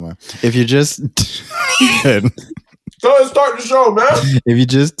If you just go ahead and start the show, man. If you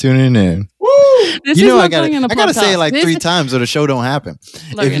just tuning in, woo! I gotta say it like 3 times or the show don't happen.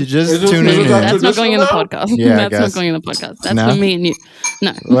 Logan, if you just tuning in, that's not going in the podcast. Yeah, that's not going in the podcast. That's No? for me and you.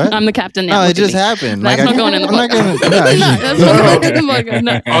 No, What? I'm the captain now. No, Look it just at me. happened. That's not going in the podcast. No, No, that's not going in the podcast.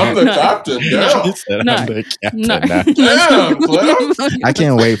 No, I'm the captain. Damn. He said No. I'm the captain no. now. Damn, Claire. I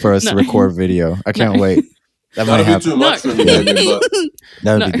can't wait for us to record video. I can't wait. That might That'd be too happen. much for me, maybe, but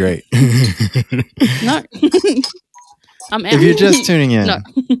That would be great. No. I'm If you're just tuning in, No.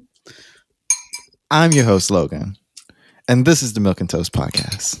 I'm your host, Logan, and this is the Milk and Toast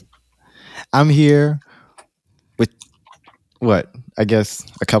Podcast. I'm here with, I guess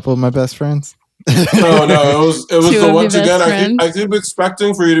a couple of my best friends. no, it was Two the of once your best again. I friends. keep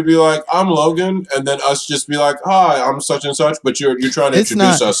expecting for you to be like, "I'm Logan," and then us just be like, "Hi, I'm such and such," but you're trying to It's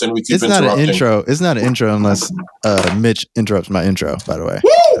introduce not- us, and we keep It's not interrupting. an intro. It's not an intro unless Mitch interrupts my intro, by the way.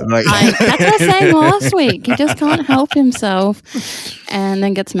 Like, That's what I said last week. He just can't help himself and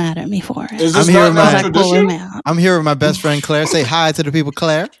then gets mad at me for it. Is this I'm here not with my I pull him tradition? out. I'm here with my best friend, Claire. Say hi to the people,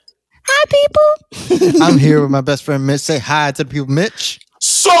 Claire. Hi, people. I'm here with my best friend, Mitch. Say hi to the people, Mitch.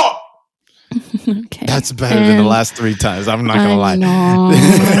 Sup? Okay. That's better than the last 3 times. I'm not going to lie. know.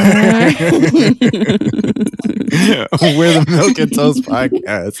 We're the Milk and Toast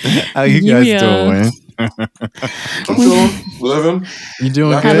Podcast. How you guys doing? I'm chilling, living. You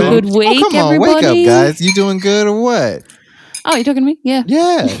doing Have good? Have a good week, Come on, everybody. wake up, guys. You doing good or what? Oh, you talking to me? Yeah.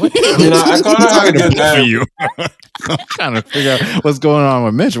 Yeah. I kind of had a good day. you. I'm trying to figure out what's going on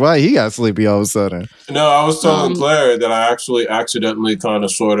with Mitch. Why he got sleepy all of a sudden? No, I was telling Claire that I actually accidentally kind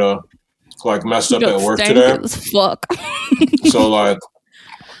of sort of like messed up You at got work stank today. as fuck. So like,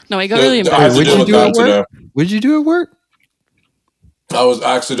 No, I got really I had embarrassed. to What'd deal you with do that at work? today. What did you do at work? I was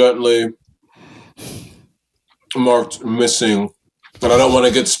accidentally marked missing, and I don't want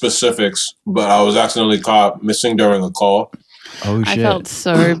to get specifics, but I was accidentally caught missing during a call. Oh, I shit. felt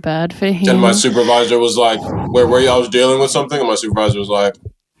so bad for him. And my supervisor was like, where were you? I was dealing with something, and my supervisor was like,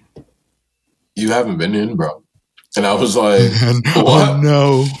 you haven't been in, bro. And I was like, Oh, what?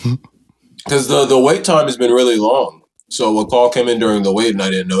 no. Because the wait time has been really long. So a call came in during the wait, and I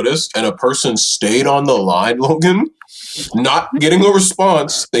didn't notice. And a person stayed on the line, Logan, not getting a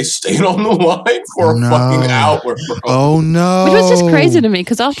response. They stayed on the line for a fucking hour, bro. Oh, no. Which was just crazy to me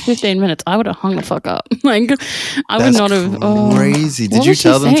because after 15 minutes, I would have hung the fuck up. Like, I would That's not have. crazy. what Did you was she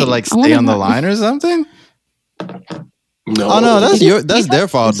tell them to saying? like I wanna stay on the know. line or something? No. Oh no, that's You that's their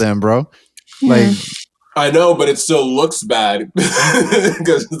fault then, bro. Like, I know, but it still looks bad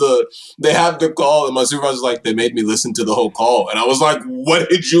because they have the call, and my supervisor's like, they made me listen to the whole call, and I was like, what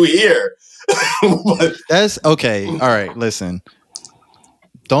did you hear? But that's okay. All right, listen.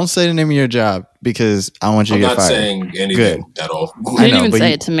 Don't say the name of your job because I want you I'm to get not fired. saying anything at all. You I didn't know, even but say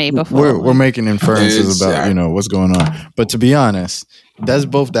you- it to me before. We're making inferences about Exactly. what's going on. But to be honest, that's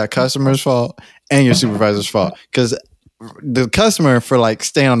both that customer's fault and your supervisor's fault because the customer for like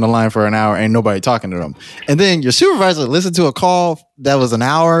staying on the line for an hour ain't nobody talking to them, and then your supervisor listened to a call that was an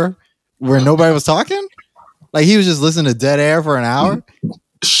hour where nobody was talking. Like he was just listening to dead air for an hour.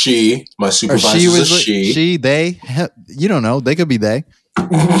 My Or supervisor she is was a she. they. You don't know. They could be they.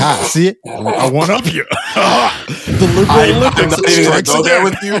 See it? I want up you. The liberal I'm Olympics not even going to strikes go there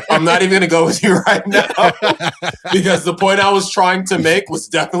again. with you. I'm not even going to go with you right now because the point I was trying to make was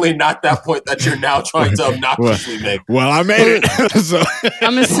definitely not that point that you're now trying to obnoxiously make. Well, I made it. So.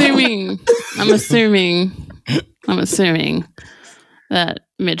 I'm assuming that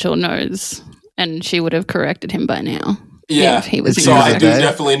Mitchell knows, and she would have corrected him by now. Yeah, If he was so I do Okay.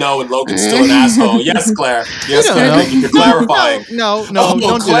 definitely know, and Logan's still an asshole. Yes, Claire. Yes, You don't Claire. know. Thank you for clarifying. No, Oh,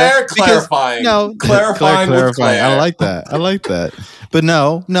 don't Claire do that. Because- clarifying. No, Clarifying with Claire. I like that. But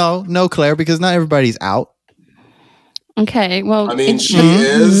no, Claire, because not everybody's out. Okay, well, I mean, she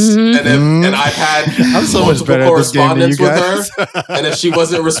Mm-hmm. is, and I've had I'm so much multiple better at this game than correspondence you with guys. her, and if she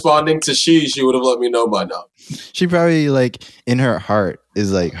wasn't responding to she would have let me know by now. She probably like in her heart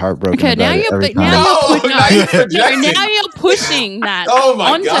is like heartbroken. okay, about now it you're every now time. No, you're now you're no, projecting. now you're pushing that Oh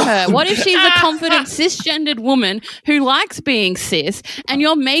my onto God. her. What if she's a confident cisgendered woman who likes being cis, and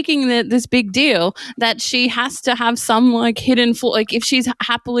you're making this big deal that she has to have some like hidden flaw? Like if she's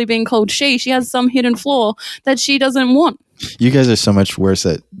happily being called she has some hidden flaw that she doesn't want. You guys are so much worse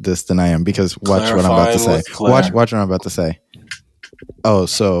at this than I am because watch what I'm about to Clarifying say. with Claire. Watch what I'm about to say. Oh,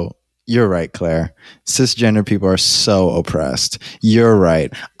 so you're right, Claire. Cisgender people are so oppressed. You're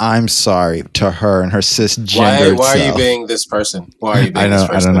right. I'm sorry to her and her cisgender Why are you self. being this person? Why are you being I this know. I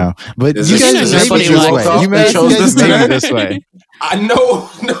person? don't know. But Is you this- guys is may this be what you this woke way. up You and may chose this be today? this way. I know.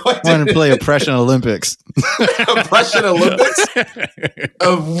 No, I I want to play Oppression Olympics. Oppression Olympics.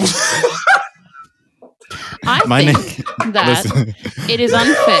 I think that it is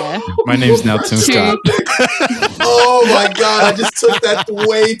unfair. My name's now Tim Scott. Oh my God, I just took that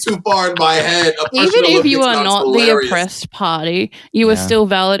way too far in my head. Even if you are not the oppressed party, you are still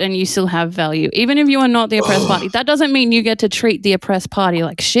valid and you still have value. Even if you are not the oppressed party, that doesn't mean you get to treat the oppressed party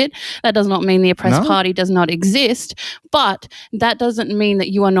like shit. That does not mean the oppressed party does not exist, but that doesn't mean that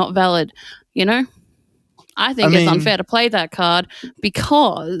you are not valid, you know? I think it's unfair to play that card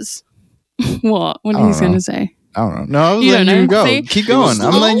because... What? What are you going to say? I don't know. No, I was letting you go. See? Keep going.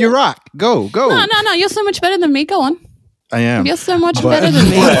 I'm letting you rock. Go. No. You're so much better than me. Go on. I am. You're so much better than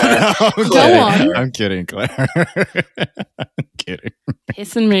me. Go on. I'm kidding, Claire. I'm kidding.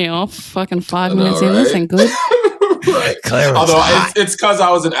 Pissing me off. Fucking 5 minutes in. This ain't good. Right. Claire, although it's because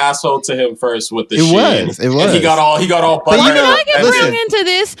I was an asshole to him first with the shit. It was. And he got all. But why did I get brought into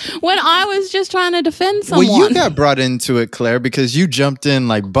this when I was just trying to defend someone? Well, you got brought into it, Claire, because you jumped in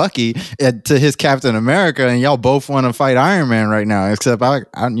like Bucky to his Captain America, and y'all both want to fight Iron Man right now. Except I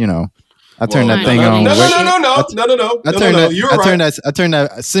turned that thing on. No. I turned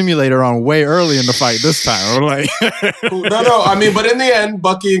that simulator on way early in the fight this time. I'm like, no. I mean, but in the end,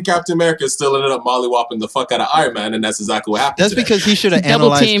 Bucky and Captain America still ended up mollywopping the fuck out of Iron Man, and that's exactly what happened. That's because he should have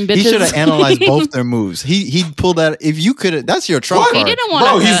analyzed. He should have analyzed both their moves. He pulled that. If you could, that's your trump card. He didn't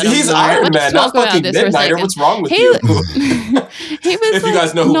want to. He's Iron Man, not fucking Midnighter. What's wrong with you? He was if you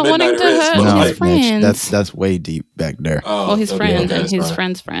guys know who Midnighter is, Mitch, that's way deep back there. Well, his friend and his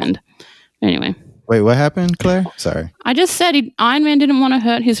friend's friend. Anyway. Wait, what happened, Claire? Sorry. I just said Iron Man didn't want to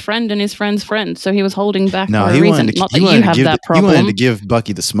hurt his friend and his friend's friend, so he was holding back for a reason. Not that you have that problem. He wanted to give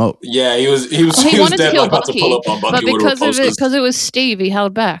Bucky the smoke. Yeah, he was wanted to kill about to pull up on Bucky, but because it was Steve, he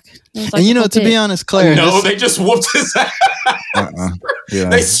held back. Like, and to be honest, Claire, they just whooped his ass.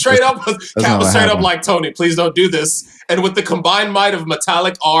 They straight up, Cap was straight up like, Tony, please don't do this. And with the combined might of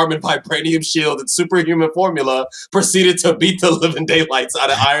metallic arm and vibranium shield and superhuman formula, proceeded to beat the living daylights out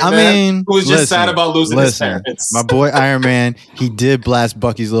of Iron Man, who was just sad about losing his parents. My boy Iron Man, he did blast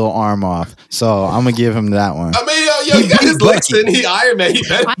Bucky's little arm off, so I'm gonna give him that one. I mean, he got his licks in. He Iron Man.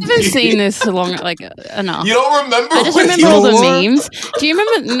 I haven't seen this long, enough. You don't remember? I just remember all the memes. Do you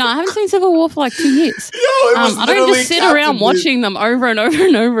remember? No, I haven't seen Civil War for like 2 years. I don't just sit around watching them over and over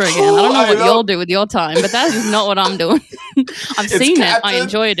and over again. I don't know what y'all do with your time, but that is not what I'm doing. I've seen it. I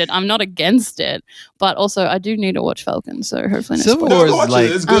enjoyed it. I'm not against it, but also I do need to watch Falcon. So hopefully, Civil War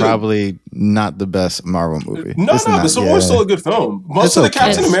is probably not the best Marvel movie. No, the Civil War is still a good film. Most of the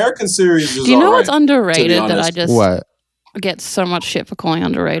Captain American series is. Do you know what's underrated that I just what? Get so much shit for calling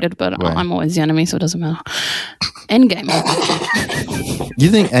underrated, but I'm always the enemy, so it doesn't matter. Endgame. You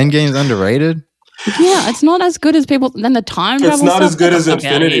think Endgame's underrated? Yeah, it's not as good as people. Then the time travel. It's not as good as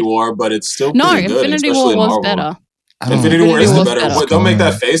Infinity War, but it's still pretty good. Infinity War was better. Infinity War is the better. Don't make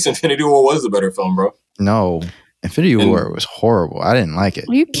that face. Infinity War was the better film, bro. No. Infinity War was horrible. I didn't like it.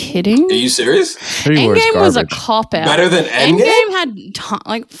 Are you kidding? Are you serious? Endgame was a cop out. Better than Endgame? Endgame had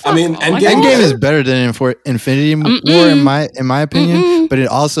Endgame is better than Infinity War in my opinion. But it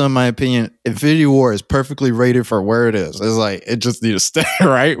also, in my opinion, Infinity War is perfectly rated for where it is. It's like it just needs to stay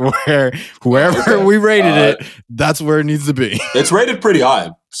right where whoever we rated it, that's where it needs to be. It's rated pretty high,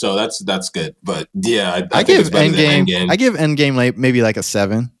 so that's good. But yeah, I give Endgame. I give Endgame like maybe like a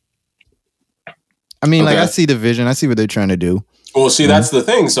 7. I mean, I see the vision. I see what they're trying to do. Well, see, that's the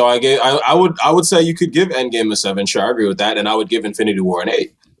thing. So I would say you could give Endgame a 7. Sure, I agree with that. And I would give Infinity War an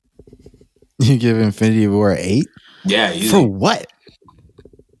 8. You give Infinity War an 8? Yeah. Easy. For what?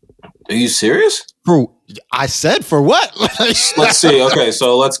 Are you serious? I said for what? Let's see. Okay,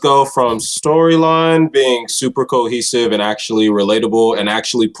 so let's go from storyline being super cohesive and actually relatable and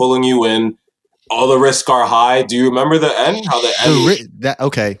actually pulling you in. All the risks are high. Do you remember the end? How the end?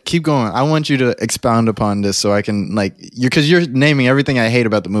 Okay, keep going. I want you to expound upon this so I can because you're naming everything I hate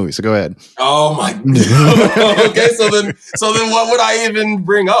about the movie. So go ahead. Oh my God. Okay, so then what would I even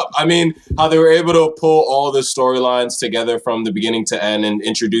bring up? I mean, how they were able to pull all the storylines together from the beginning to end and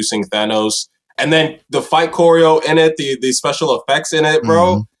introducing Thanos, and then the fight choreo in it, the special effects in it,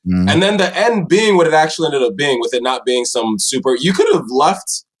 bro. Mm-hmm. And then the end being what it actually ended up being, with it not being some super. You could have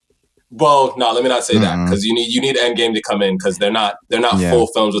left. Well, no, let me not say that, because you need Endgame to come in, because they're not full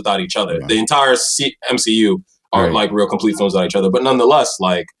films without each other. Yeah. The entire MCU aren't like real complete films without each other, but nonetheless,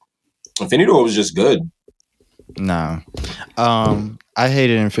 like Infinity War was just good. No, I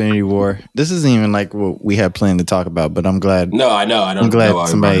hated Infinity War. This isn't even like what we had planned to talk about, but I'm glad. No, I know. I'm glad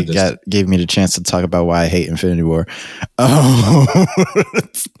somebody gave me the chance to talk about why I hate Infinity War.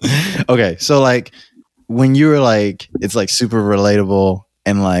 Okay, so when you were like, it's like super relatable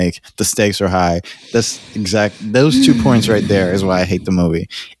and like the stakes are high. Those 2 points right there is why I hate the movie.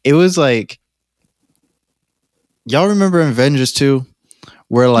 It was like, y'all remember Avengers 2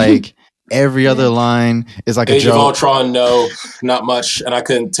 where like every other line is like Age a joke. of Ultron, no, not much, and I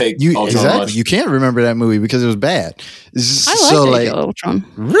couldn't take Ultron much. You can't remember that movie because it was bad. I like Age of Ultron.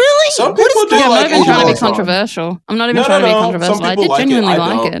 Really? Some people do. I'm not even trying to be Ultron. controversial. I'm not even trying to be controversial. I did genuinely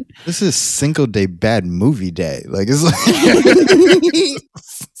like it. This is Cinco de Bad Movie Day. Like it's like.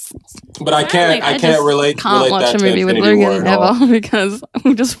 But I can't relate. Can't watch a movie with Logan ever because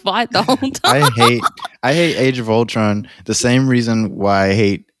we just fight the whole time. I hate Age of Ultron. The same reason why I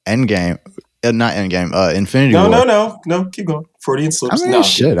hate Endgame, not Endgame. Infinity War. No. Keep going. Freudian slips. I mean,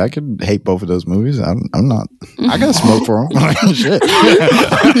 shit. I could hate both of those movies. I'm not. I gotta smoke for them. Shit.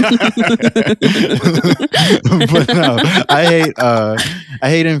 But no, I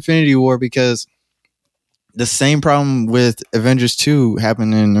hate Infinity War because the same problem with Avengers 2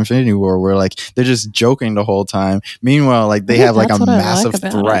 happened in Infinity War, where like they're just joking the whole time. Meanwhile, like they have like a massive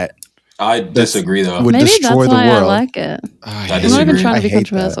threat. I disagree though. Maybe that's why I like it. I'm not even trying to be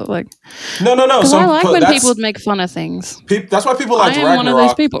controversial. Like, no. Because I like when people make fun of things. That's why people like Ragnarok. I am one of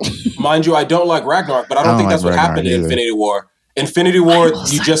those people. Mind you, I don't like Ragnarok, but I don't think that's what happened in Infinity War. Infinity War,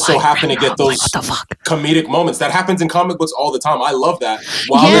 you just so happen to get those comedic moments. That happens in comic books all the time. I love that.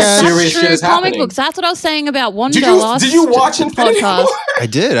 While serious shit is happening. Comic books. That's what I was saying about Wonder. Did you watch Infinity War? I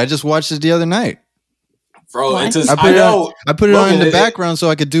did. I just watched it the other night. Bro, I put it on in the background so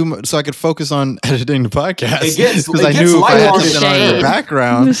I could focus on editing the podcast. Because I knew if I had something on in the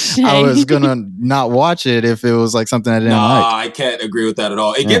background, I was gonna not watch it if it was like something I didn't like. I can't agree with that at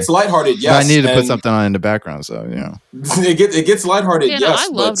all. It gets lighthearted, yes. But I needed to put something on in the background, so it gets lighthearted, yes. I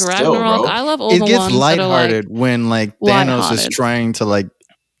loved Ragnarok. I love all the ones that are like. It gets lighthearted like when like Thanos is trying to like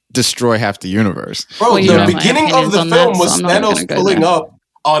destroy half the universe. Bro, the beginning of the film was Thanos pulling up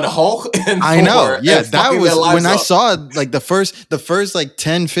on Hulk and Thor. I know. Yeah, that was when I saw like the first like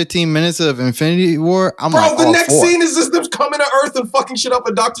 10-15 minutes of Infinity War. I'm like, the next scene is just them coming to Earth and fucking shit up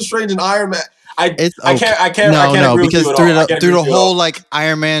with Doctor Strange and Iron Man. I can't agree because with you through the whole like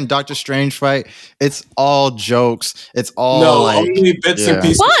Iron Man Doctor Strange fight, it's all jokes. It's all only bits and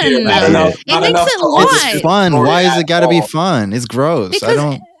pieces. Fun. Here, it makes it light. It's fun. Why is it got to be fun? It's gross. I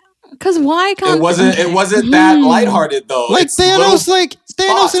don't. Because why can't it wasn't that lighthearted though? Like Thanos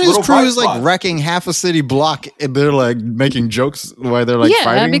and his crew is like wrecking half a city block and they're like making jokes while they're like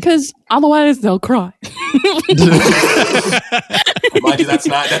fighting. Yeah, because otherwise they'll cry. Mind you,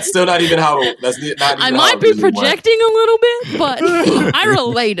 that's still not even how that's not even I might be projecting a little bit, but I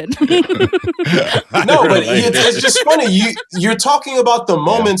related. No, but it's just funny. You're talking about the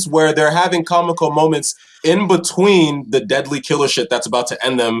moments where they're having comical moments in between the deadly killer shit that's about to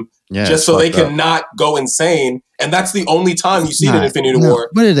end them, just so they cannot go insane. And that's the only time you see it in Infinity War.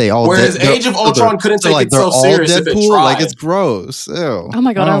 What are they all? Whereas Age of Ultron couldn't take itself serious if it tried. Like it's gross. Ew. Oh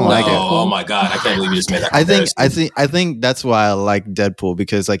my god, I like it. Oh my god, I can't believe you just made that comparison. I think that's why I like Deadpool,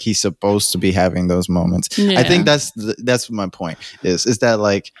 because like he's supposed to be having those moments. Yeah. I think that's my point is that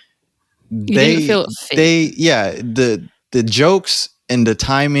like the jokes and the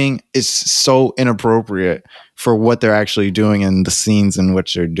timing is so inappropriate for what they're actually doing in the scenes in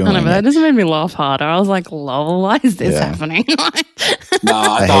which they're doing. I know, but that just made me laugh harder. I was like, lol, why is this happening?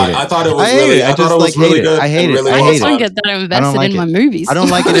 I thought it was really good. I hate it. I don't get that invested in my movies. I don't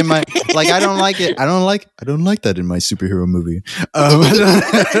like it in my I don't like that in my superhero movie.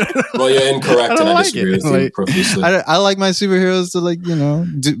 Well, you're incorrect, and I disagree with you profusely. I like my superheroes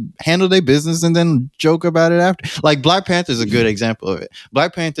to handle their business and then joke about it after. Like Black Panther is a good example of it.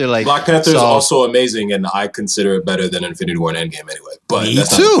 Black Panther is also amazing, and I consider it better than Infinity War and Endgame anyway. But me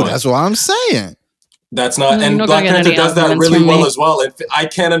too. That's what I'm saying. That's not, and Black Panther does that really well as well. And I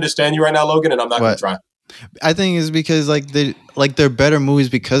can't understand you right now, Logan, and I'm not going to try. I think it's because they're better movies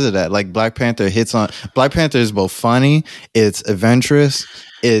because of that. Like Black Panther is both funny, it's adventurous,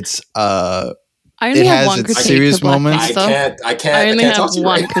 it's I only have one critique serious moments. I only have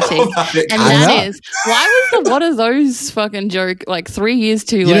one critique, and that is why was the "what are those" fucking joke like 3 years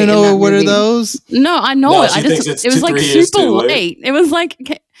too late? You don't know what are those? No, I know it. It was like super late. It was like.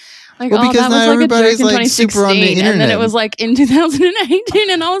 Because that not was like a joke everybody's in like super on the 2016, internet. and then it was like in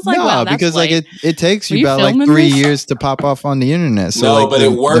 2018, and I was like, wow, that's because late. like it takes you about like 3 years to pop off on the internet. So but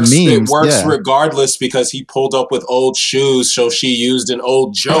it works. It works regardless because he pulled up with old shoes, so she used an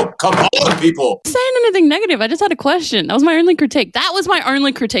old joke. Come on, people. I'm not saying anything negative. I just had a question. That was my only critique.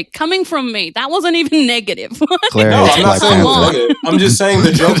 Coming from me. That wasn't even negative. Claire, no, I'm not saying it's negative. I'm just saying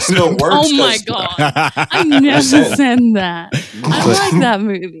the joke still works. Oh my god, I never said that. I like that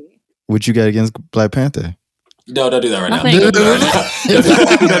movie. What you got against Black Panther? No, don't do that right Nothing. now. Don't do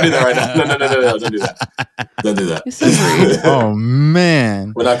that right now. No, don't do that. Don't do that. You're so rude. Oh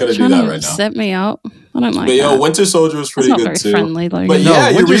man, We're not going to do Trying that to right now. set me up. I don't like But yo, that. Winter Soldier was That's pretty not good very too. friendly, Logan. But no, yeah,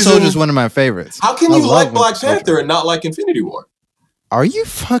 your Winter reason- Soldier is one of my favorites. How can I you like love Black Winter Soldier. Panther and not like Infinity War? Are you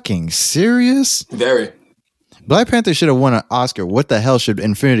fucking serious? Very. Black Panther should have won an Oscar. What the hell should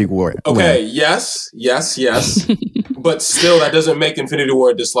Infinity War? Okay, win? yes. But still, that doesn't make Infinity War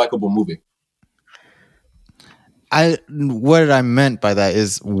a dislikable movie. What I meant by that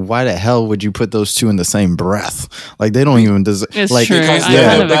is, why the hell would you put those two in the same breath? Like, they don't even deserve. It's Like, true. Because I they're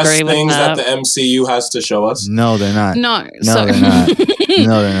kind the of best agree with things that that. the MCU has to show us. no, they're not. No, No, so they're not.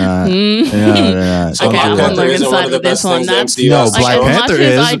 No, they're not. No, they're not. So Okay, Black I'm on Panther Logan's isn't one side of the with this best one. things the That's- MCU No, has to Black show as us. Panther much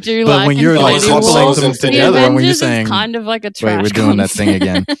as is, I do but like when you're like Infinity War, coupling them the together, and when you're Avengers is saying, kind of like a trash. wait, we're doing that thing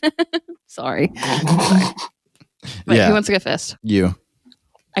again. Sorry. Wait, Yeah. who wants to go first? You.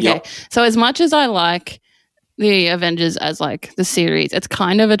 Okay. Yep. So as much as I like the Avengers as like the series, it's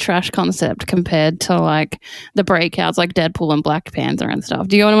kind of a trash concept compared to like the breakouts like Deadpool and Black Panther and stuff.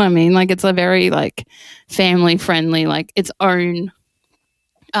 Do you know what I mean? Like it's a very like family friendly, like its own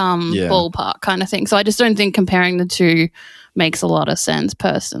ballpark kind of thing. So I just don't think comparing the two makes a lot of sense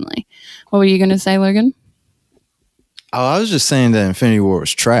personally. What were you going to say, Logan? Oh, I was just saying that Infinity War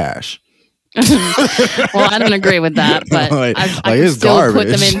was trash. Well, I don't agree with that, but Like- I like, can it's still put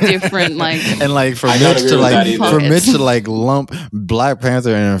them garbage. in different like. And like for I don't Mitch agree to with that like either. for Mitch Pockets. to like lump Black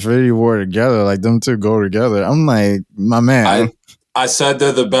Panther and Infinity War together, like them two go together. I'm like, my man. I said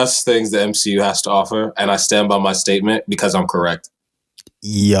they're the best things the MCU has to offer, and I stand by my statement because I'm correct.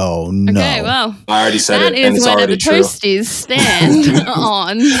 Yo, no. Okay, well, I already said that it, and is it's where already the true. Toasties stand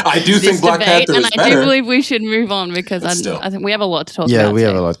on I do this think Black debate, Panther and is I do better. believe we should move on because Still. I think we have a lot to talk Yeah, about. we have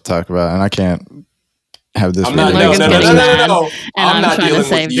today. a lot to talk about, and I can't have this. I'm not. video No, Logan's no, no, getting no, no, mad, no. and I'm I'm not trying to dealing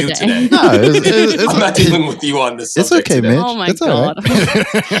save with the you day. today. No, it's I'm not dealing with you on this It's subject okay, today. Mitch. Oh my It's all god!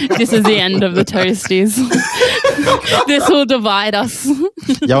 right. This is the end of the Toasties. This will divide us.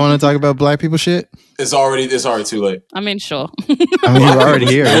 Y'all want to talk about black people shit? It's already too late. I mean, sure. I mean, you're already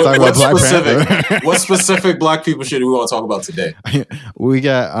here. We're talking about Black specific? Panther. What specific Black people shit do we want to talk about today? We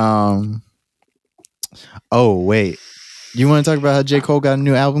got oh wait, you want to talk about how J. Cole got a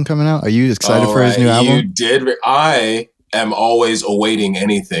new album coming out? Are you excited for his new You album? did. I am always awaiting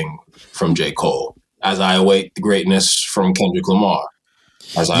anything from J. Cole, as I await the greatness from Kendrick Lamar.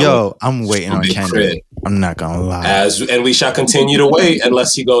 Yo, I'm waiting on Big Kendrick. Crit. I'm not gonna lie. And we shall continue to wait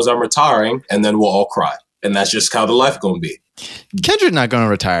unless he goes, I'm retiring, and then we'll all cry. And that's just how the life gonna be. Kendrick not gonna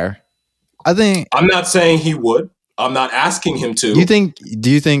retire. I think. I'm not saying he would. I'm not asking him to. Do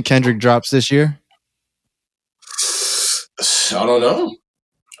you think Kendrick drops this year? I don't know.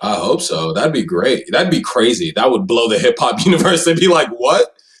 I hope so. That'd be great. That'd be crazy. That would blow the hip hop universe. They'd be like,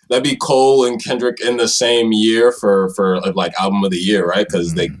 what? That'd be Cole and Kendrick in the same year for like album of the year, right?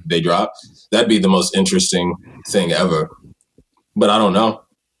 Because they drop. That'd be the most interesting thing ever. But I don't know.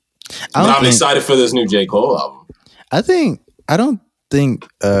 I'm excited for this new J. Cole album. I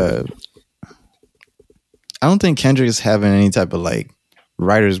don't think Kendrick is having any type of like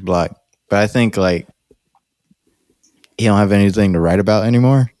writer's block, but I think like he don't have anything to write about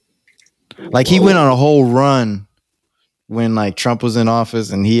anymore. Like he went on a whole run when like Trump was in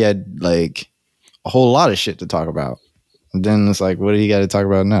office and he had like a whole lot of shit to talk about. And then it's like, what do you got to talk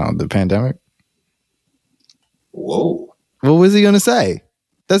about now? The pandemic? Whoa. What was he going to say?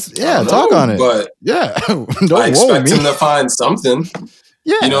 Talk on it. But yeah. Don't I expect me. him to find something.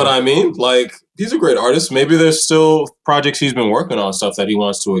 Yeah. You know what I mean? Like, he's a great artist. Maybe there's still projects he's been working on, stuff that he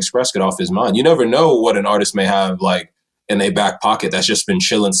wants to express, get off his mind. You never know what an artist may have, like, in their back pocket that's just been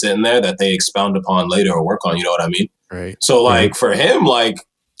chilling, sitting there that they expound upon later or work on. You know what I mean? Right. So, like, for him, like,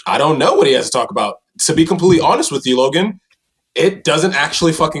 I don't know what he has to talk about. To be completely honest with you, Logan, it doesn't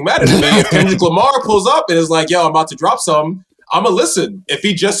actually fucking matter to me. If Kendrick Lamar pulls up and is like, yo, I'm about to drop something, I'm going to listen. If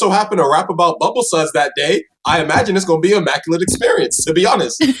he just so happened to rap about bubble suds that day, I imagine it's going to be an immaculate experience, to be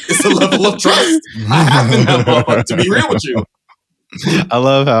honest. It's a level of trust I have in that motherfucker, to be real with you. I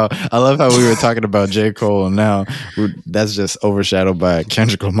love how we were talking about J. Cole and now that's just overshadowed by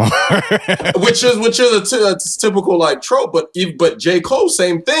Kendrick Lamar. which is a typical like trope, but J. Cole,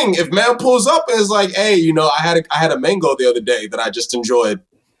 same thing. If man pulls up and is like, hey, you know, I had a mango the other day that I just enjoyed.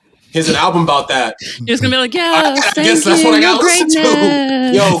 Here's an album about that. You're just gonna be like, yeah, I guess that's what I gotta listen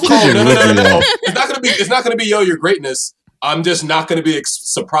to. Yo, Cole, no. It's not gonna be yo, your greatness. I'm just not gonna be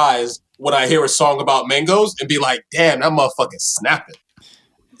surprised when I hear a song about mangoes and be like, damn, that motherfucking snapping.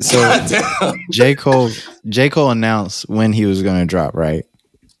 So J. Cole announced when he was gonna drop, right?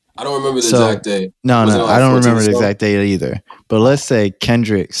 I don't remember the exact date. No, Was it like I don't 14 remember the or so? exact date either. But let's say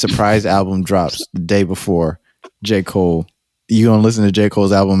Kendrick's surprise album drops the day before J. Cole. You gonna listen to J.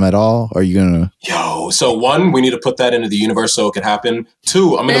 Cole's album at all? Or are you gonna? Yo, so one, we need to put that into the universe so it could happen.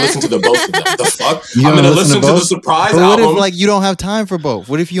 Two, I'm gonna listen to the both of them. The fuck? I'm gonna listen to the surprise But what album. if like you don't have time for both?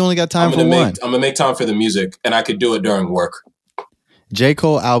 What if you only got time for one? I'm gonna make time for the music, and I could do it during work. J.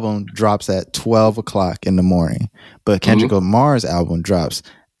 Cole album drops at 12 o'clock in the morning, but Kendrick Lamar's album drops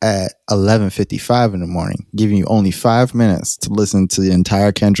at 11:55 in the morning, giving you only 5 minutes to listen to the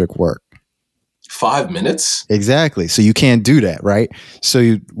entire Kendrick work. 5 minutes? Exactly. So you can't do that, right?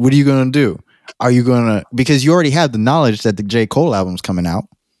 So what are you going to do? Are you going to, because you already have the knowledge that the J. Cole album's coming out.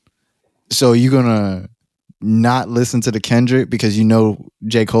 So you're going to not listen to the Kendrick because you know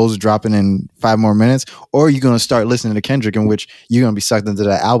J. Cole's dropping in 5 more minutes, or you're going to start listening to Kendrick, in which you're going to be sucked into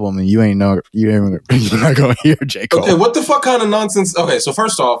that album and you're not going to hear J. Cole. Okay, what the fuck kind of nonsense? Okay, so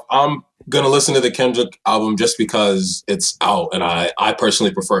first off, I'm going to listen to the Kendrick album just because it's out, and I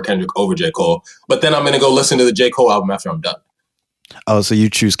personally prefer Kendrick over J. Cole. But then I'm going to go listen to the J. Cole album after I'm done. Oh, so you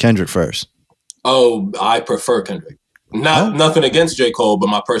choose Kendrick first? Oh, I prefer Kendrick. Nothing against J. Cole, but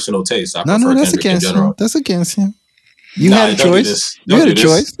my personal taste. I prefer that's Kendrick against in general. him. That's against him. You had a choice. You had a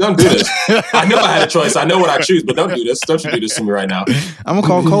choice. Don't do this. I know I had a choice. I know what I choose, but don't do this. Don't you do this to me right now. I'm gonna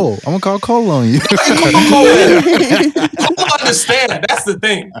call Cole. I'm gonna call Cole on you. Cole understand. That's the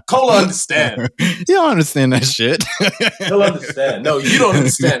thing. Cole understand. You don't understand that shit. He'll understand. No, you don't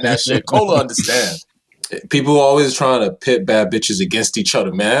understand that shit. Cole understand. People are always trying to pit bad bitches against each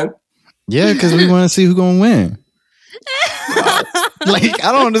other, man. Yeah, because we want to see who's gonna win. Like,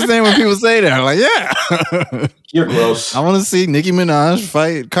 I don't understand when people say that. I'm like, yeah. You're gross. I want to see Nicki Minaj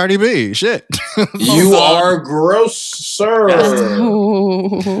fight Cardi B. Shit. You are gross, sir.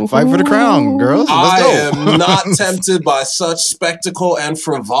 Fight for the crown, girls. Let's go. I am not tempted by such spectacle and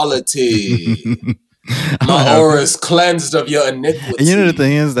frivolity. My aura is cleansed of your iniquity. And you know the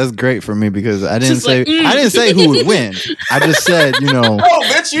thing is, that's great for me because I didn't say who would win. I just said, No,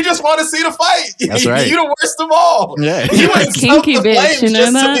 bitch, you just want to see the fight. That's right. You the worst of all. Yeah. You are the kinky bitch, you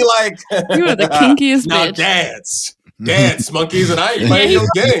know that? To be like, you are the kinkiest now bitch. Dance, monkeys, and I ain't playing your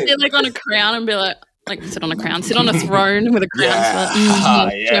game. Sit like on a crown and be like sit on a crown, sit on a throne with a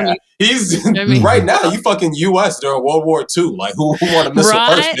crown. Yeah. He's right now. You fucking U.S. during World War II. Like who won a missile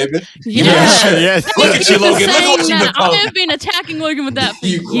first, baby? Yes. Look at you, Logan. Look what you become. I have been attacking Logan with that for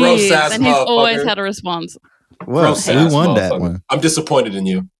you gross years, ass and he's always had a response. Well, we won that one. I'm disappointed in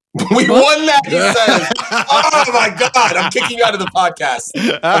you. We won that, he says. Oh my God, I'm kicking you out of the podcast.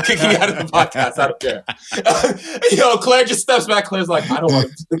 I don't care. Yo, Claire just steps back. Claire's like, I don't want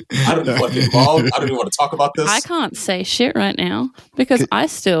to get involved. I don't even want to talk about this. I can't say shit right now because I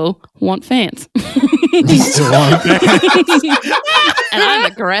still want fans. You still want fans? And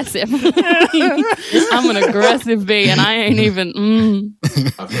I'm aggressive. I'm an aggressive bee, and I ain't even.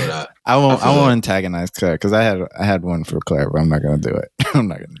 I feel that. I won't antagonize Claire because I had one for Claire, but I'm not gonna do it. I'm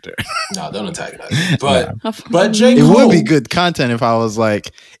not gonna do it. No, don't antagonize. But J. It Cole would be good content if I was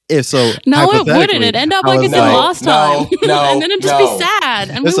like, if so. No, it wouldn't. It'd end up like it did last time, and then it'd just be sad,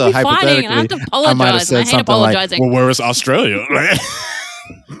 and we would be fighting, and I have to apologize. I hate apologizing. Like, well, where was Australia?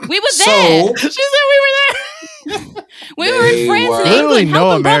 We were there. She said we were there. We were in France and England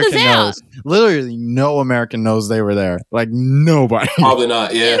helping brothers out. Literally, no American knows they were there. Like nobody. Probably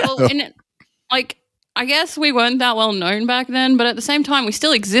not. Yeah. I guess we weren't that well known back then, but at the same time, we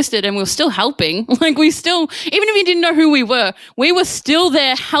still existed and we were still helping. Like, even if you didn't know who we were still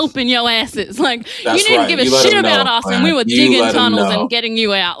there helping your asses. Like, you didn't give a shit about us, and we were digging tunnels and getting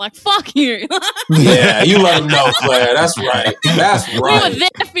you out. Like, fuck you. Yeah, you let them know, Claire. That's right. We were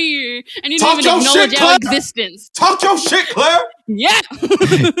there for you, and you didn't even acknowledge our existence. Talk your shit, Claire. Yeah.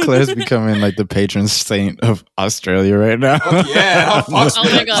 Claire's becoming like the patron saint of Australia right now. Yeah. Oh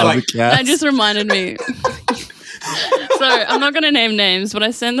my God. That just reminded me. So I'm not going to name names, but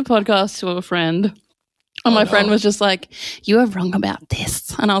I sent the podcast to a friend. And my friend was just like, you are wrong about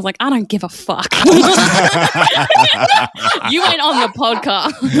this. And I was like, I don't give a fuck. You ain't on the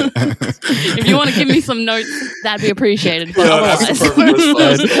podcast. If you want to give me some notes, that'd be appreciated. But that's the perfect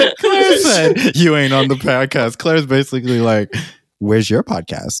response. Claire said, you ain't on the podcast. Claire's basically like, where's your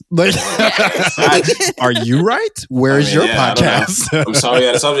podcast? Like, are you right? Where's your podcast? I'm sorry,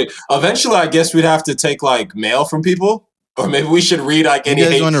 the subject. Eventually, I guess we'd have to take like mail from people. Or maybe we should read like any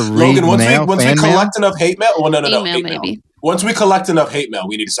hate. Logan, once we collect enough hate mail. Well, no, hate mail. Once we collect enough hate mail,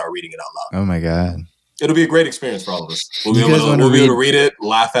 we need to start reading it out loud. Oh my God. It'll be a great experience for all of us. We'll be able to read it,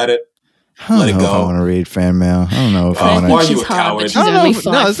 laugh at it. Let it go. If I want to read fan mail. I don't know if I want to. Why are you a coward? No, it's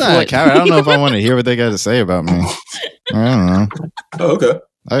not a coward. I don't know if I want to hear what they got to say about me. I don't know. Oh, okay.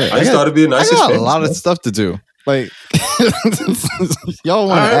 I just thought it'd be a nice. I got a lot of stuff to do. Like, y'all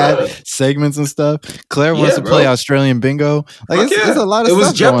want to add segments and stuff. Claire wants to play Australian bingo. Like, it's a lot of stuff. It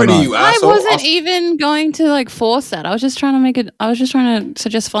was Jeopardy, you asshole. I wasn't even going to like force that. I was just trying to make it. I was just trying to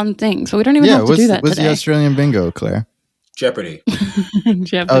suggest fun things. But we don't even have to do that what's today. the Australian bingo, Claire? Jeopardy.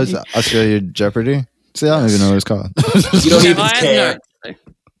 Jeopardy. Oh, it's Australia Jeopardy? See, I don't even know what it's called. You don't even care.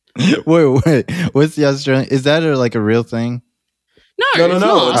 Wait. What's the Australian? Is that like a real thing?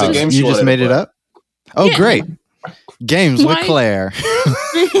 No. It's a game show. You just made it up? Oh, great. Games with Claire.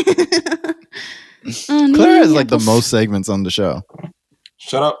 Claire has like the most segments on the show.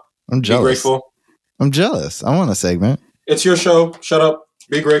 Shut up. I'm jealous. Be grateful. I'm jealous. I want a segment. It's your show. Shut up.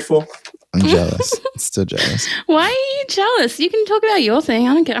 Be grateful. I'm jealous. Still jealous. Why are you jealous? You can talk about your thing.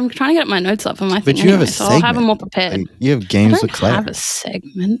 I don't care. I'm trying to get my notes up for my thing. But you have a so segment. I'll have them more prepared. Like, you have games with Claire. I don't have a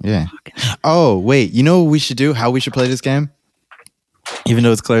segment. Yeah. Oh, wait. You know what we should do? How we should play this game? Even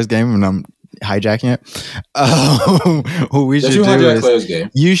though it's Claire's game and I'm hijacking it. What we should do is Claire's game?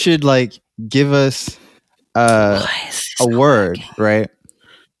 You should like give us a word, right?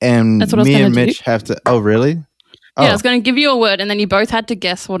 And that's what me and Mitch have to. Oh, really? Yeah, I was going to give you a word, and then you both had to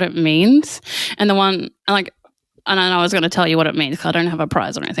guess what it means. And the one, like, and I was going to tell you what it means because I don't have a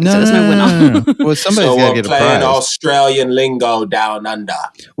prize or anything, so there's no winner. No. Well, somebody's got to get a prize. Playing Australian lingo down under.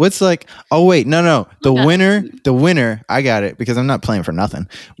 What's like? Oh wait, no. The winner. I got it because I'm not playing for nothing.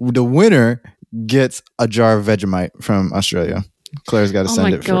 The winner gets a jar of Vegemite from Australia. Claire's got to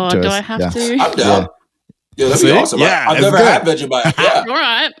send it to us. Do I have to? I'm down. Yeah, that'd be awesome. Yeah, I've never had Vegemite. Yeah. All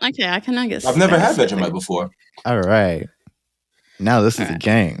right. Okay, I guess. I've never had Vegemite before. All right. Now this is a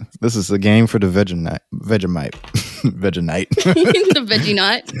game. This is a game for the Vegemite. Vegemite. The Veggie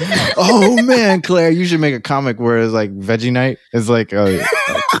Night. Oh man, Claire, you should make a comic where it's like Veggie Night. It's like, and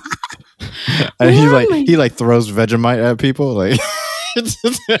he like throws Vegemite at people. Like,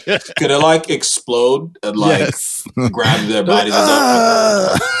 could it like explode and like grab their bodies?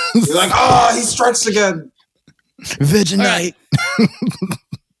 You're like, he strikes again. Vegemite.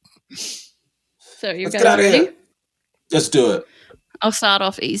 So you guys ready? Let's do it. I'll start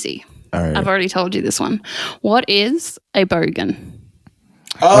off easy. All right. I've already told you this one. What is a bogan?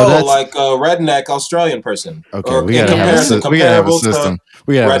 Like a redneck Australian person. Okay, we gotta have a system. We gotta have a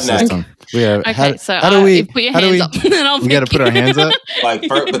system. Okay, so how do we put your hands up, and I'll we gotta put our hands up. Like,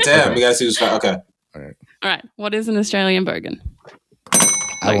 but damn, we gotta see who's fast. Okay. All right. All right. What is an Australian bogan?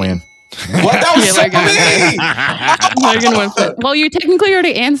 I win. What? That was so me. Logan went first. Well, you technically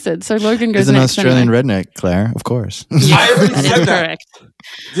already answered, so Logan goes He's an next. Australian redneck, Claire, of course. I already That said is that. correct.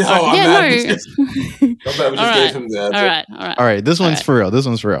 Yo, I'm mad. We just gave him the answer. All right. This one's for real. This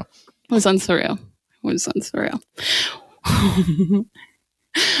one's for real. This one's for real.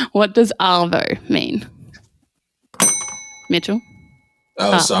 What does arvo mean? Mitchell?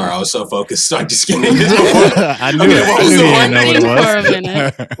 Oh, sorry. I was so focused. I'm just kidding. I knew it. What was the one name for a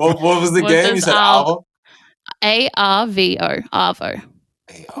minute? What was the game? You said Arvo? ARVO. Arvo.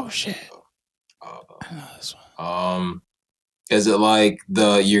 Oh, shit. I know this one. Is it like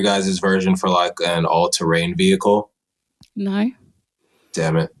your guys' version for like an all-terrain vehicle? No.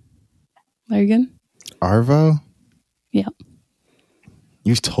 Damn it. Logan? Arvo? Yeah.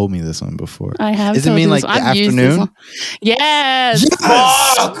 You've told me this one before. I have. Does it mean like the afternoon? Yes.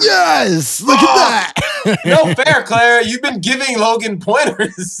 Yes. Look at that. No fair, Claire. You've been giving Logan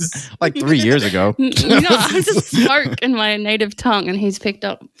pointers. Like 3 years ago. I just spoke in my native tongue and he's picked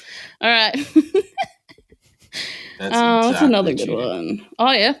up. All right. That's another good one.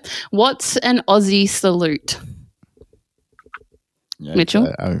 Oh, yeah. What's an Aussie salute? Yeah,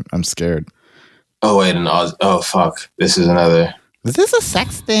 Mitchell? I'm scared. Oh, wait. Oh, fuck. This is another. Is this a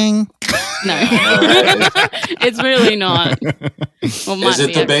sex thing? No. It's really not. Well, is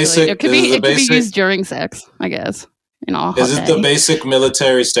it the basic? It could be used during sex, I guess. Is it the basic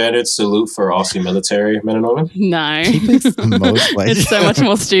military standard salute for Aussie military men and women? No. Most It's so much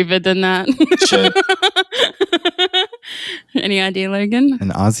more stupid than that. Shit. Any idea, Logan? An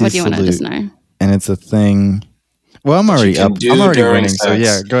Aussie what do you want to salute. just know? And it's a thing. Well, I'm already up. I'm already winning. Sex. So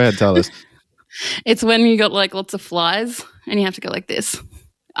yeah, go ahead, tell us. It's when you got like lots of flies and you have to go like this.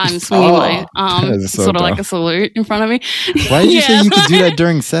 I'm swinging my arm, so sort of like a salute in front of me. Why did you say you could do that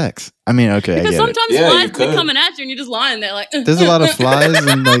during sex? I mean, okay, because I get sometimes flies be coming at you and you're just lying there like. There's a lot of flies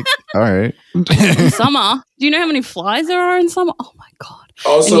and like, all right. In summer, do you know how many flies there are in summer? Oh my god!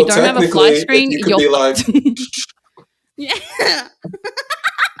 Also, and you don't have a fly screen. You could be like, yeah.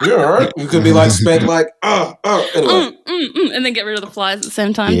 You're all right. You could be like spank like, anyway. And then get rid of the flies at the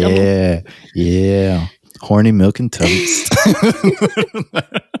same time. Yeah. Horny milk and toast.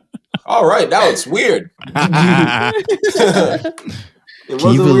 All right, now it's weird.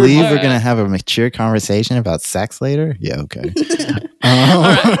 Can you believe we're gonna have a mature conversation about sex later? Yeah, okay. All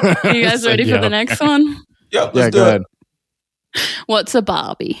right. Are you guys ready for the next one? Yeah, Yeah, go ahead. What's a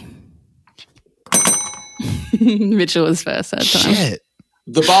Barbie? Mitchell was first that time. Shit.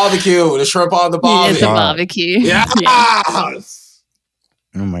 The barbecue, the shrimp on the barbie. It's a barbecue. Yeah.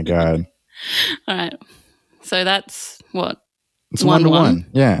 Oh my god. All right. So that's what? It's 1-1.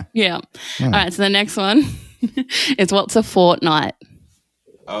 Yeah. Yeah. All right. So the next one is what's a fortnight?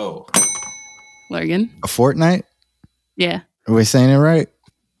 Oh. Logan? A fortnight? Yeah. Are we saying it right?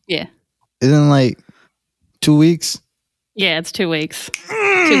 Yeah. Isn't it like 2 weeks? Yeah, it's 2 weeks.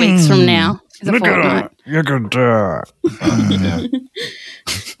 2 weeks from now is a fortnight. You can do it.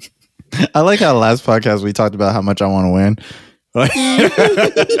 I like how last podcast we talked about how much I want to win.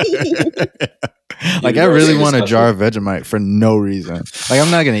 Like I really want a jar of Vegemite for no reason. Like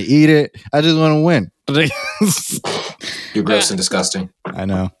I'm not gonna eat it. I just want to win. You're gross and disgusting. I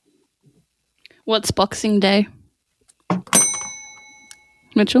know. What's Boxing Day?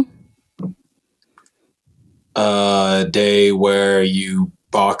 Mitchell? A day where you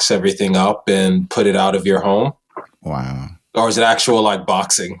box everything up and put it out of your home. Wow. Or is it actual like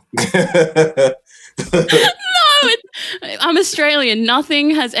boxing? No, I'm Australian.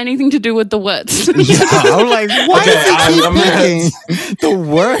 Nothing has anything to do with the words. Yeah, I'm like, why is it keep picking the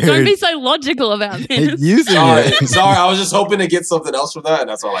word? Don't be so logical about this. Using it. Sorry, I was just hoping to get something else from that, and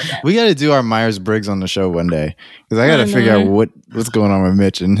that's all I got. We got to do our Myers-Briggs on the show one day because I got to figure out what's going on with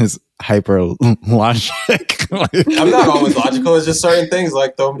Mitch and his hyper logic. I'm not always logical. It's just certain things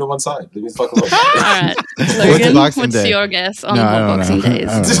like throw them to one side. Leave me fuck alone. All right, Logan, what's Day? Your guess on what Boxing Day is?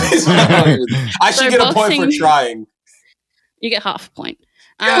 I should get a point for trying. You get half a point.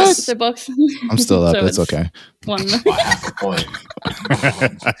 Yes. So boxing. I'm still up. So it's okay. Half a point.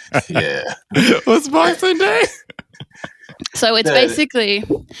 Yeah. What's Boxing Day? So it's basically,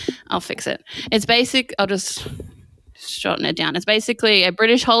 I'll fix it. It's basic. I'll just shorten it down. It's basically a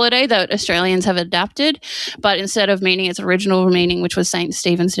British holiday that Australians have adapted, but instead of meaning its original meaning, which was St.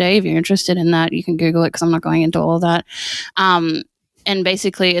 Stephen's Day, if you're interested in that, you can Google it because I'm not going into all of that. And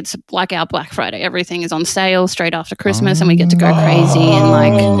basically, it's like our Black Friday. Everything is on sale straight after Christmas, and we get to go crazy and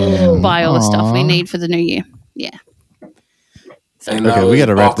like buy all the stuff we need for the new year. Yeah. So, okay, we got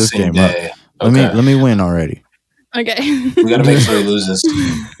to wrap this game up. Let me win already. Okay. We got to make sure he loses.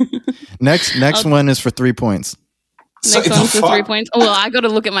 Next one is for 3 points. Next one's for 3 points. Oh, well, I got to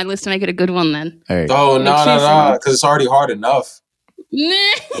look at my list to make it a good one then. Right. Oh, no, because it's already hard enough.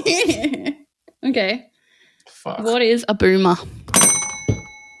 Okay. Fuck. What is a boomer?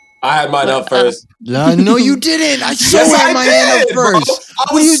 I had mine up first. No, you didn't. I saw my hand up first.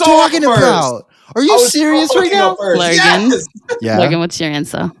 What are you talking about? Are you serious right now? Logan. Yes. Yeah. Logan, what's your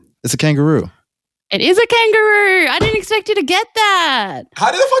answer? It's a kangaroo. It is a kangaroo. I didn't expect you to get that. How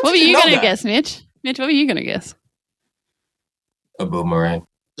did the fuck What were did you know going to that? guess, Mitch? Mitch, what were you going to guess? A boomerang.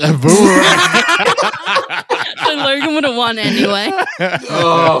 A boomerang. So Logan would have won anyway.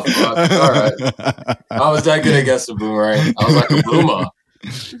 Oh, fuck. All right. I was that good at guessing boomerang. I was like a boomer.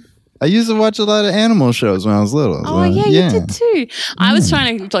 I used to watch a lot of animal shows when I was little. Oh, yeah, you did too. I was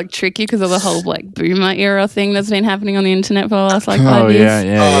trying to like trick you because of the whole like boomer era thing that's been happening on the internet for the last like 5 years.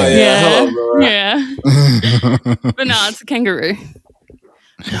 Yeah. But no, it's a kangaroo.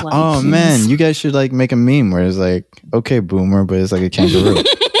 Oh man, you guys should like make a meme where it's like, okay, boomer, but it's like a kangaroo.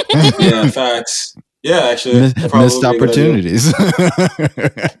 Yeah, facts. Yeah, actually. Missed opportunities.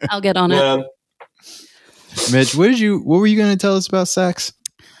 I'll get on it. Mitch, what were you going to tell us about sex?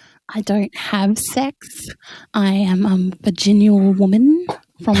 I don't have sex. I am a Virginian woman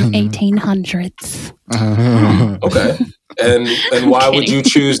from 1800s. Okay. And why would you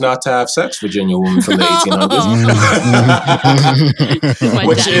choose not to have sex, Virginia woman from the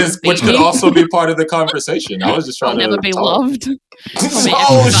 1800s? Which could also be part of the conversation. I was just trying I'll never be talk. Loved.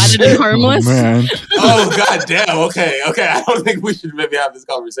 I'll be excited and homeless. Oh, god damn. Okay. I don't think we should maybe have this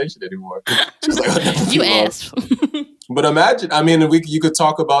conversation anymore. She's like, I'll never be You loved. asked. But imagine, I mean, you could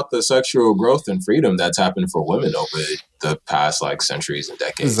talk about the sexual growth and freedom that's happened for women over the past like centuries and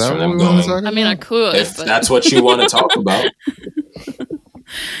decades. Is that from what them we going, want to talk about? I mean, I could. if but that's what you want to talk about.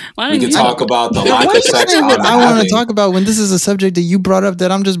 Why We don't could you- talk about the lack Why of sex. is it out that of I want having- to talk about when this is a subject that you brought up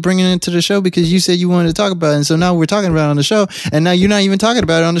that I'm just bringing into the show because you said you wanted to talk about it, and so now we're talking about it on the show, and now you're not even talking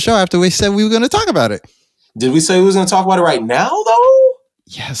about it on the show after we said we were going to talk about it. Did we say we was going to talk about it right now, though?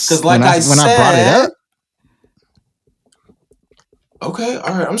 Yes, Because like I when I brought it up. Okay,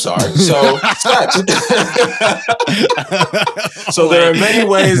 all right, I'm sorry. So, so there are many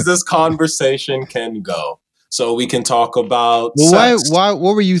ways this conversation can go. So we can talk about Well, sex. why?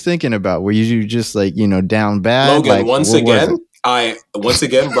 What were you thinking about? Were you just like down bad? Logan, like, once what was again, it? I once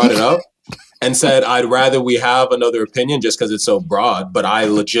again brought it up and said I'd rather we have another opinion just because it's so broad, but I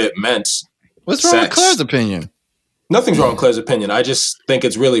legit meant What's wrong sex. with Claire's opinion? Nothing's wrong with Claire's opinion. I just think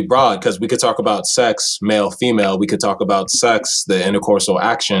it's really broad because we could talk about sex, male, female. We could talk about sex, the intercoursal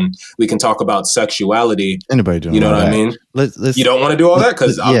action. We can talk about sexuality. Anybody doing You know all what that? I mean? Let's, You don't want to do all that?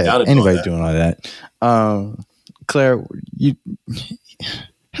 Because I'm down to do all anybody that. doing all that. Claire, you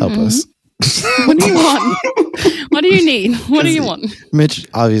help us. What do you want? What do you need? What do you want? Mitch,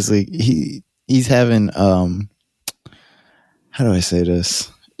 obviously, he's having how do I say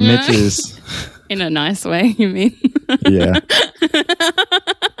this? Mitch is in a nice way, you mean? yeah.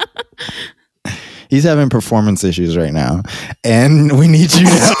 He's having performance issues right now, and we need you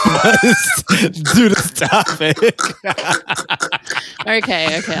to help us do this topic.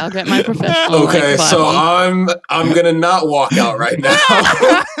 Okay, I'll get my professional. Okay, like, so Bible. I'm gonna not walk out right now.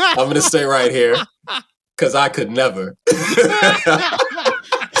 I'm gonna stay right here because I could never.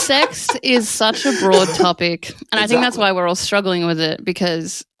 Sex is such a broad topic, and I think that's why we're all struggling with it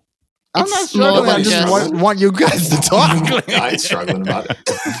because I'm not it's more struggling. I than just just. want you guys to talk. I ain't struggling about it.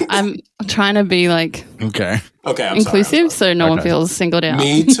 I'm trying to be like Okay. Okay, I'm inclusive, sorry. so no one Okay. feels singled out.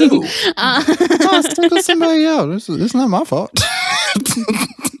 Me too. Single somebody out. It's not my fault.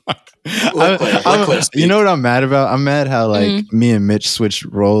 Let Claire speak. You know what I'm mad about? I'm mad how me and Mitch switched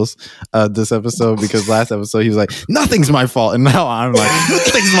roles this episode because last episode he was like, nothing's my fault. And now I'm like,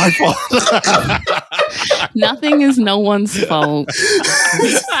 nothing's my fault. Nothing is no one's fault.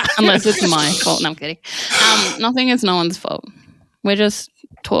 Unless it's my fault. No, I'm kidding. Nothing is no one's fault. We're just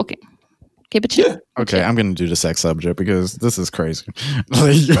talking. Keep it chill. Yeah. Okay, I'm going to do the sex subject because this is crazy.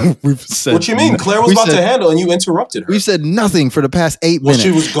 Like, we've said, What you mean? Claire was about to handle and you interrupted her. We've said nothing for the past 8 Well, minutes.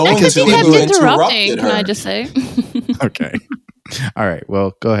 she was going Because to you and kept you interrupting, interrupted can her. I just say? Okay. All right.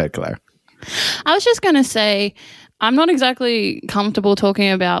 Well, go ahead, Claire. I was just going to say, I'm not exactly comfortable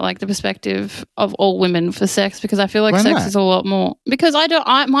talking about like the perspective of all women for sex because I feel like Why sex not? is a lot more because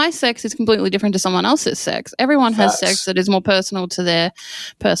my sex is completely different to someone else's sex. Everyone has Facts. sex that is more personal to their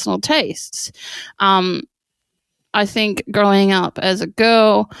personal tastes. I think growing up as a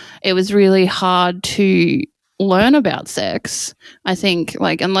girl, it was really hard to learn about sex. I think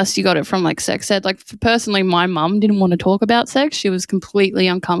like unless you got it from like sex ed, like personally my mum didn't want to talk about sex. She was completely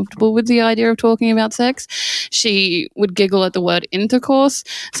uncomfortable with the idea of talking about sex. She would giggle at the word intercourse.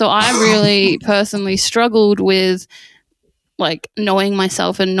 So I really personally struggled with like knowing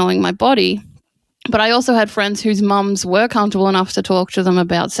myself and knowing my body. But I also had friends whose mums were comfortable enough to talk to them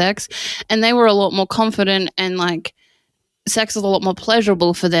about sex and they were a lot more confident and like sex was a lot more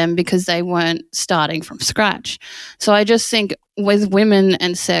pleasurable for them because they weren't starting from scratch. So I just think with women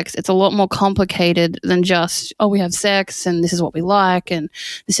and sex, it's a lot more complicated than just, oh, we have sex and this is what we like and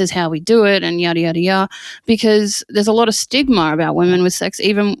this is how we do it and yada, yada, yada. Because there's a lot of stigma about women with sex,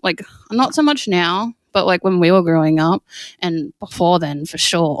 even like not so much now, but like when we were growing up and before then for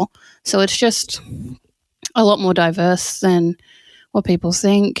sure. So it's just a lot more diverse than what people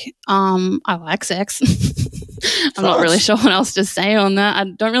think. I like sex. I'm not really sure what else to say on that. I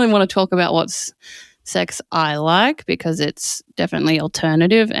don't really want to talk about what's sex I like because it's definitely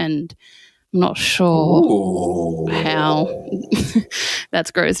alternative and I'm not sure Ooh. how.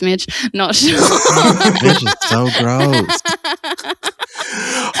 That's gross, Mitch. Not sure. Mitch is so gross.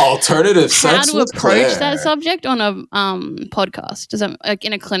 Alternative How sex to with approach Claire. that subject on a podcast? Does that like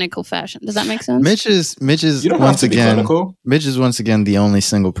in a clinical fashion? Does that make sense? Mitch is You don't have once to be again. clinical. Mitch is once again the only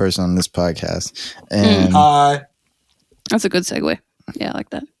single person on this podcast, and Hi. That's a good segue. Yeah, I like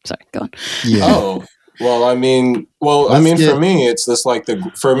that. Sorry, go on. yeah, Oh. Well, I mean, for me, it's this like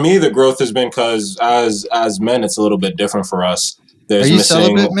the growth has been because as men, it's a little bit different for us. There's are you missing.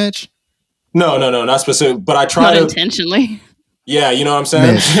 celibate, Mitch? No, not specific. But I try Not to. intentionally. Yeah, you know what I'm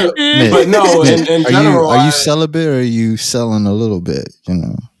saying. Mitch, But no, Mitch, in general, are you celibate or are you selling a little bit? You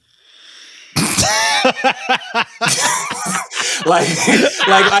know. like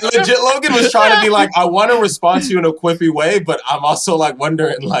I legit. Logan was trying to be like, I want to respond to you in a quippy way, but I'm also like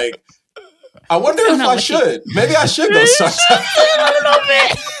wondering, like, I wonder if I should. Maybe I should go start.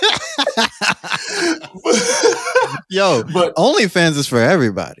 Yo, But OnlyFans is for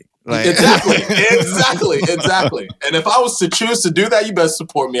everybody. Like, exactly. And if I was to choose to do that, you best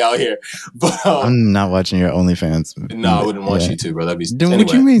support me out here. But I'm not watching your OnlyFans. no, I wouldn't want you to, bro. That'd be. Dude, anyway,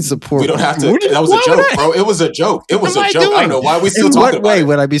 what you mean support? we don't have to. What That was a joke, bro. It was a joke. It was What a am I joke. I doing? don't know why we still In talking what about way it.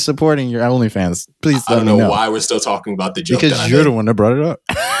 would I be supporting your OnlyFans? Please I let don't me know know. why we're still talking about the joke. Because that I you're made. the one that brought it up.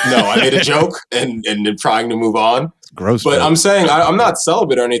 No, I made a joke and trying to move on. It's gross. But bro. I'm saying I'm not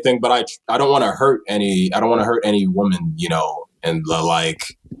celibate or anything, but I don't want to hurt any woman, you know, and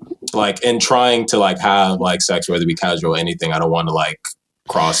like like in trying to like have like sex, whether it be casual or anything, I don't want to like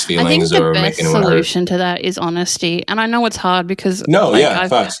cross feelings or make anyone hurt. The solution to that is honesty. And I know it's hard because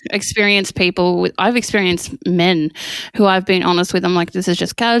facts. experienced I've experienced men who I've been honest with. I'm like, this is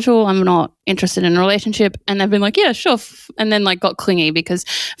just casual. I'm not interested in a relationship. And they've been like, yeah, sure. And then like got clingy because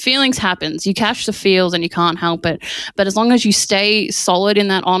feelings happens. You catch the feels and you can't help it. But as long as you stay solid in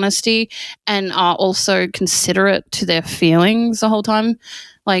that honesty and are also considerate to their feelings the whole time,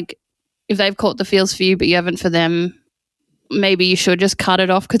 like if they've caught the feels for you but you haven't for them, maybe you should just cut it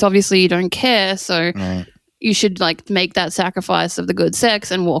off because obviously you don't care. So you should like make that sacrifice of the good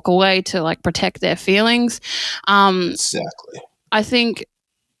sex and walk away to like protect their feelings. Exactly. I think,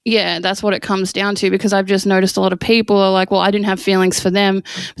 that's what it comes down to because I've just noticed a lot of people are like, well, I didn't have feelings for them,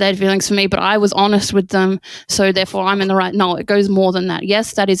 but they had feelings for me, but I was honest with them. So therefore I'm in the right. No, it goes more than that.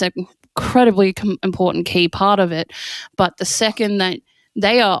 Yes, that is an incredibly important key part of it. But the second that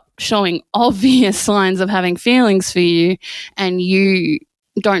they are showing obvious signs of having feelings for you and you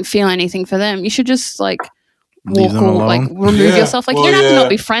don't feel anything for them, you should just like walk or like remove yourself. Like you don't have to not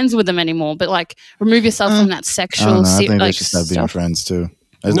be friends with them anymore, but like remove yourself from that sexual I think they should stop being friends too.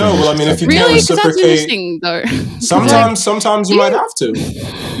 If you really, can't reciprocate, that's interesting though. Sometimes you might have to.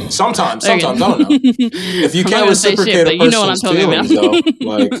 Sometimes, I don't know. If you can't reciprocate a person's feelings, though,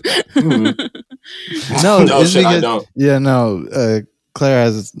 like, no, it's shit, because, I don't. Yeah, no. Claire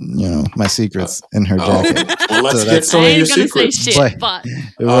has, my secrets in her jacket. Well, let's get some of your secrets. But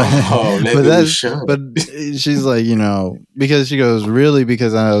she's like, because she goes, really?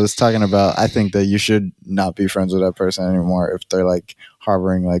 Because I was talking about, I think that you should not be friends with that person anymore if they're like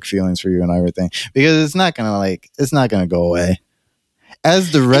harboring like feelings for you and everything, because it's not gonna go away.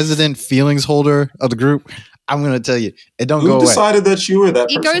 As the resident feelings holder of the group, I'm going to tell you, it don't go away. Who decided that you were that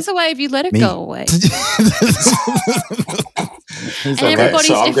person? It goes away if you let it go away. And okay, everybody's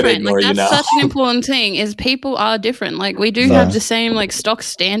so different. Like that's such an important thing. Is people are different. Like we do have the same like stock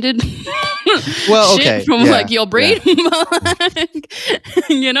standard. Shit from like your breed.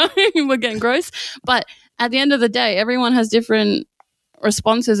 Yeah. We're getting gross. But at the end of the day, everyone has different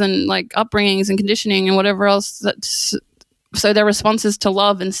responses and like upbringings and conditioning and whatever else so their responses to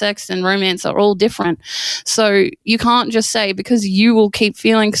love and sex and romance are all different. So you can't just say because you will keep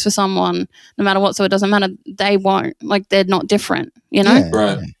feelings for someone no matter what, so it doesn't matter, they won't. Like they're not different,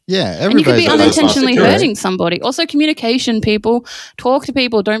 Right. Yeah, and you could be unintentionally hurting somebody. Also communication, people. Talk to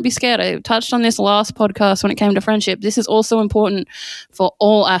people. Don't be scared. I touched on this last podcast when it came to friendship. This is also important for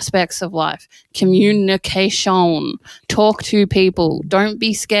all aspects of life. Communication. Talk to people. Don't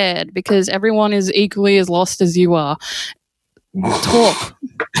be scared because everyone is equally as lost as you are. Talk.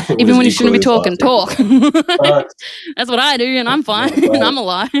 Even when you shouldn't be talking, talk. That's what I do, and I'm fine. I'm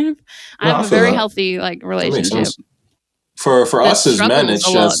alive. I have a very healthy like relationship. For us as men, it's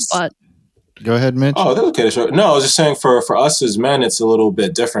just. Go ahead, Mitch. Oh, that's okay. Sure. No, I was just saying for us as men, it's a little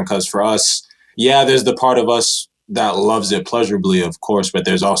bit different because for us, there's the part of us that loves it pleasurably, of course, but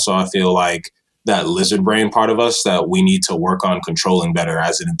there's also, I feel like, that lizard brain part of us that we need to work on controlling better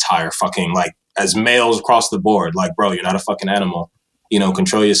as an entire fucking like. As males across the board, like, bro, you're not a fucking animal,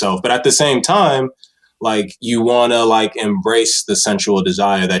 control yourself. But at the same time, like, you want to, like, embrace the sensual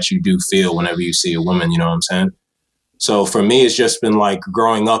desire that you do feel whenever you see a woman, you know what I'm saying? So for me, it's just been, like,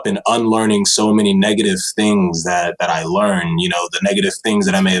 growing up and unlearning so many negative things that I learned, the negative things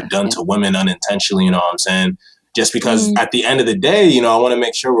that I may have done to women unintentionally, you know what I'm saying? Just because at the end of the day, I want to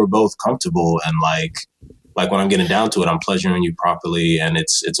make sure we're both comfortable and, like when I'm getting down to it, I'm pleasuring you properly, and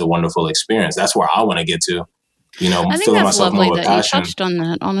it's a wonderful experience. That's where I want to get to, I think that's lovely that you touched on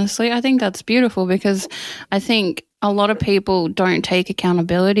that, honestly. I think that's beautiful because I think a lot of people don't take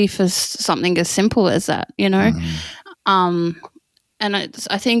accountability for something as simple as that, And I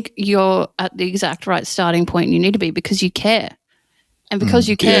think you're at the exact right starting point you need to be because you care. And because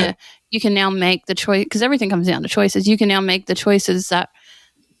you care, you can now make the choice, because everything comes down to choices. You can now make the choices that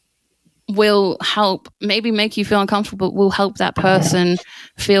will help, maybe make you feel uncomfortable, but will help that person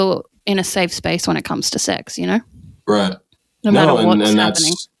feel in a safe space when it comes to sex, Right. No matter what's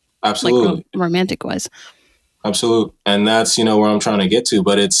happening. Absolutely. Like romantic wise. Absolutely. And that's, where I'm trying to get to.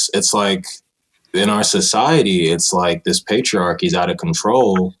 But it's like in our society, it's like this patriarchy is out of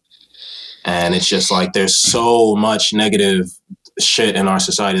control. And it's just like there's so much negative shit in our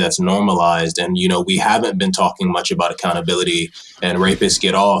society that's normalized, and we haven't been talking much about accountability, and rapists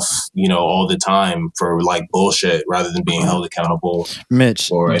get off all the time for like bullshit rather than being held accountable. Mitch,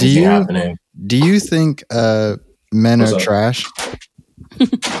 for anything happening. Do you think men are trash?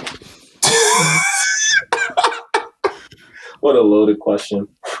 What a loaded question.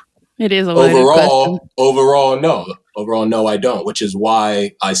 It is a loaded question. Overall, no, I don't. Which is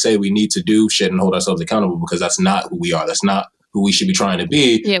why I say we need to do shit and hold ourselves accountable, because that's not who we are. That's not who we should be trying to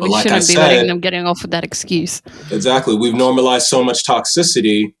be. Yeah, but we like shouldn't I be said, letting them getting off with that excuse. Exactly. We've normalized so much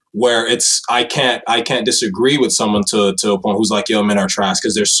toxicity where I can't disagree with someone to a point who's like, yo, men are trash,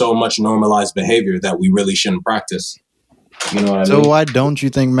 because there's so much normalized behavior that we really shouldn't practice. You know what I mean? So why don't you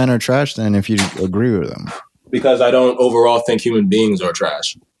think men are trash then if you agree with them? Because I don't overall think human beings are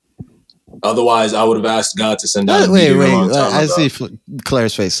trash. Otherwise, I would have asked God to send down a meteor a long time I ago. see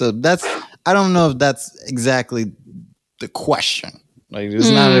Claire's face. So I don't know if that's exactly the question. Like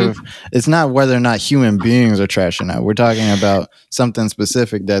it's not whether or not human beings are trash or not. We're talking about something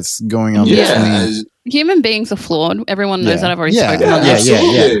specific that's going on between. Human beings are flawed. Everyone knows that. I've already spoken on that.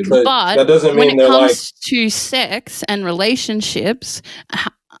 Yeah. But that doesn't mean when it comes to sex and relationships,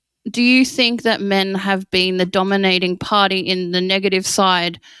 do you think that men have been the dominating party in the negative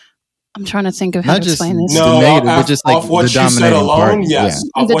side? I'm trying to think of how to explain this. No, but just like what the dominating alone, party. Yes.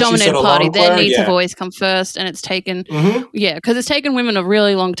 Yeah. The dominating party. Their needs have always come first, and it's taken, because it's taken women a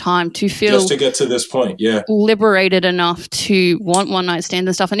really long time to feel just to get to this point, liberated enough to want one night stands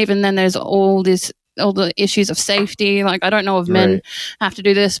and stuff. And even then, there's all the issues of safety. Like, I don't know if men have to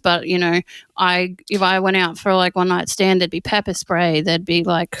do this, but if I went out for like one night stand, there'd be pepper spray. There'd be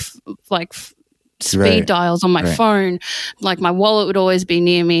like speed dials on my phone. Like, my wallet would always be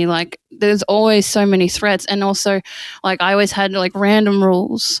near me. Like, there's always so many threats. And also, like, I always had like random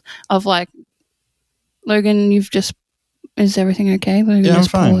rules of like, Logan, is everything okay? Logan, yeah, I'm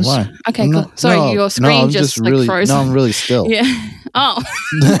fine. Pause. Why? Okay, cool. Sorry, your screen just like froze. No, I'm really still. Yeah. Oh.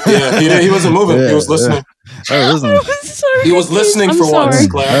 He wasn't moving. He was listening. I was listening. He was listening for once,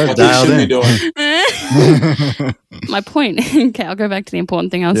 Claire. That's what you should be doing. My point. Okay, I'll go back to the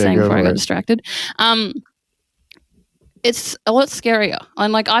important thing I was saying before I got distracted. It's a lot scarier.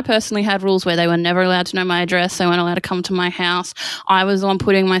 And like, I personally had rules where they were never allowed to know my address. They weren't allowed to come to my house. I was the one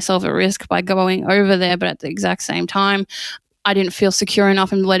putting myself at risk by going over there, but at the exact same time, I didn't feel secure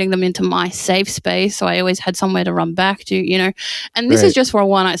enough in letting them into my safe space. So I always had somewhere to run back to, And this is just for a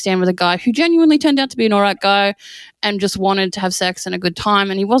one night stand with a guy who genuinely turned out to be an all right guy and just wanted to have sex and a good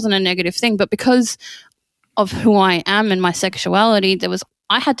time. And he wasn't a negative thing, but because of who I am and my sexuality,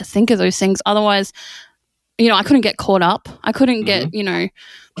 I had to think of those things. Otherwise, I couldn't get caught up. I couldn't get,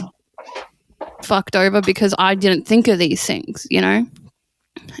 fucked over because I didn't think of these things,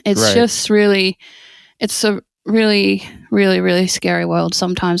 It's just really, it's a really, really, really scary world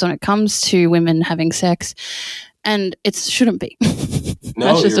sometimes when it comes to women having sex. And it shouldn't be. No,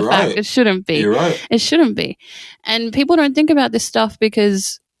 that's just you're a fact. right. It shouldn't be. You're right. It shouldn't be. And people don't think about this stuff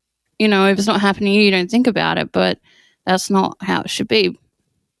because, if it's not happening to you, you don't think about it. But that's not how it should be.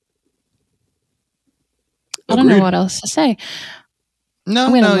 I don't know what else to say.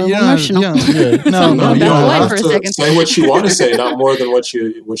 No, you don't have to say what you want to say, not more than what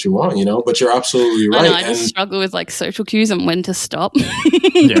you want, but you're absolutely right. I know, I just struggle with like social cues and when to stop.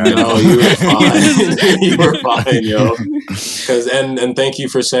 You were fine. You were fine, yo. And thank you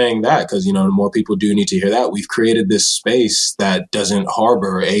for saying that, because more people do need to hear that. We've created this space that doesn't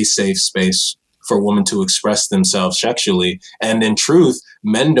harbor a safe space for women to express themselves sexually. And in truth,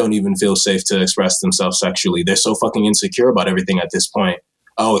 men don't even feel safe to express themselves sexually. They're so fucking insecure about everything at this point.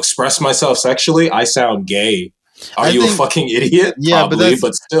 Oh, express myself sexually? I sound gay. Are you a fucking idiot? Yeah, probably,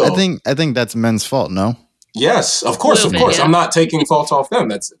 but still. I think that's men's fault, no? Yes, of course. Yeah. I'm not taking fault off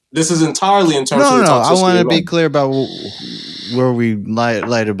them. This is entirely in terms of the toxicity. I want to be clear about where we lie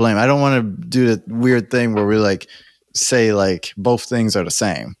to blame. I don't want to do the weird thing where we like say like both things are the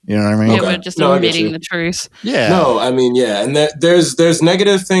same. You know what I mean? Yeah, we're just admitting the truth. Yeah. No, I mean, yeah. And there's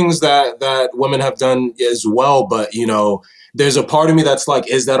negative things that women have done as well. But, there's a part of me that's like,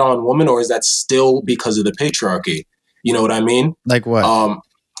 is that on women or is that still because of the patriarchy? You know what I mean? Like what?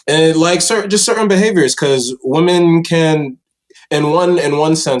 And like certain behaviors, because women can, in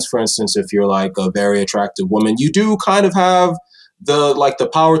one sense, for instance, if you're like a very attractive woman, you do kind of have the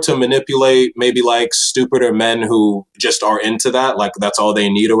power to manipulate maybe like stupider men who just are into that, like that's all they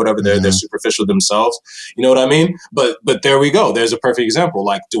need or whatever. They're superficial themselves. You know what I mean? But there we go. There's a perfect example.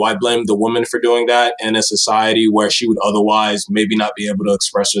 Like, do I blame the woman for doing that in a society where she would otherwise maybe not be able to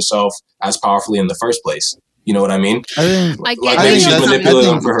express herself as powerfully in the first place? You know what I mean? I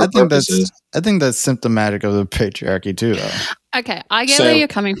think that's symptomatic of the patriarchy too, though. Okay, I get where you're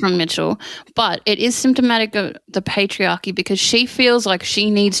coming from, Mitchell, but it is symptomatic of the patriarchy because she feels like she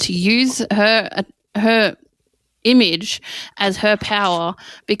needs to use her image as her power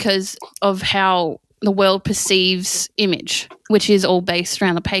because of how the world perceives image, which is all based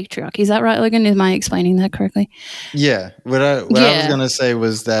around the patriarchy. Is that right, Logan? Am I explaining that correctly? Yeah. What I was gonna say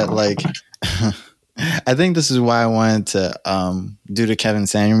was that like I think this is why I wanted to do the Kevin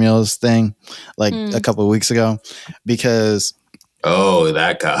Samuels thing like a couple of weeks ago, because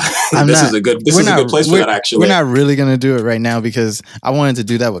that guy. This is a good place for that, actually. We're not really going to do it right now because I wanted to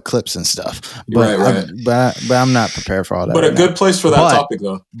do that with clips and stuff. But, right. But I'm not prepared for all that. But a good place for that topic,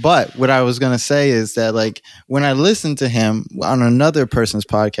 though. But what I was going to say is that, like, when I listened to him on another person's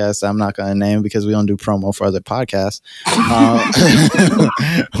podcast, I'm not going to name because we don't do promo for other podcasts.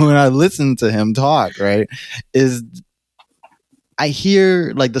 When I listened to him talk, right, I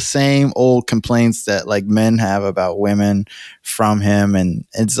hear like the same old complaints that like men have about women from him, and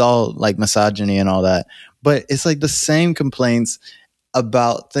it's all like misogyny and all that. But it's like the same complaints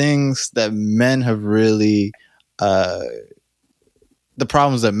about things that men have really, the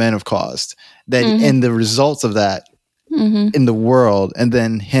problems that men have caused, that and the results of that in the world, and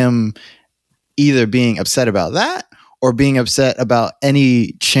then him either being upset about that or being upset about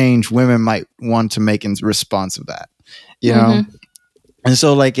any change women might want to make in response of that, you know? And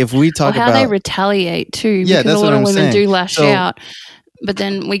so, like, if we talk about how they retaliate too, yeah, because that's a lot what of I'm women saying. do lash out, but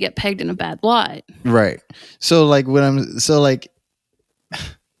then we get pegged in a bad light. Right. So, like, so like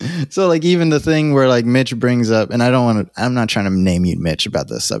even the thing where like Mitch brings up, and I'm not trying to name you Mitch about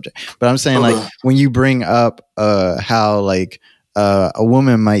this subject, but I'm saying like when you bring up how like a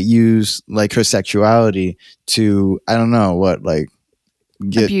woman might use like her sexuality to, I don't know what, like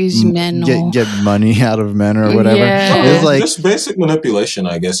abuse men, get money out of men or whatever. Yeah. It's like just basic manipulation,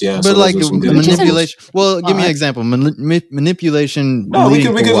 I guess. Yeah, but so like manipulation. Well, give me an example. Manipulation. No, we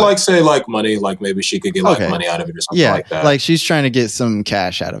could like say like money. Like maybe she could get like money out of it or something like that. Like she's trying to get some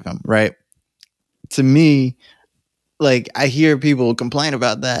cash out of him, right? To me, like I hear people complain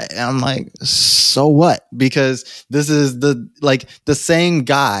about that, and I'm like, so what? Because this is the same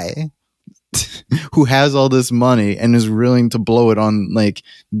guy who has all this money and is willing to blow it on like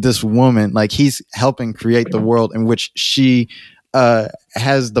this woman. Like he's helping create the world in which she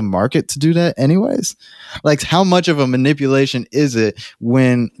has the market to do that anyways. Like how much of a manipulation is it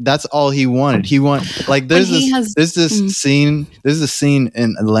when that's all he wanted? He like there's this scene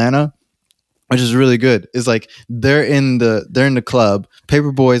in Atlanta which is really good. It's like they're in the club.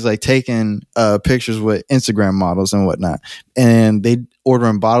 Paperboy's like taking pictures with Instagram models and whatnot, and they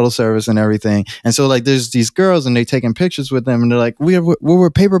ordering bottle service and everything. And so like there's these girls and they taking pictures with them, and they're like, we're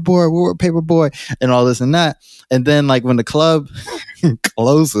Paperboy, and all this and that. And then like when the club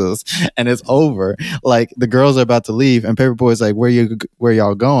closes and it's over, like the girls are about to leave, and Paperboy's like, where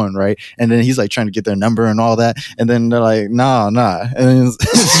y'all going, right? And then he's like trying to get their number and all that, and then they're like, nah. And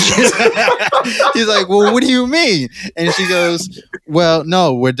he's like, well, what do you mean? And she goes, well,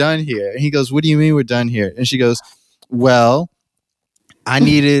 no, we're done here. And he goes, what do you mean we're done here? And she goes, well, I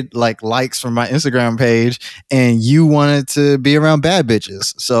needed like likes from my Instagram page, and you wanted to be around bad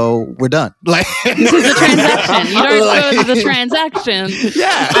bitches, so we're done. Like this is a transaction. You don't go to the transaction.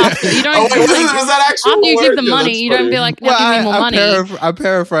 Yeah, you don't. Was that actually after you give the money? You don't be like, now give me more money. I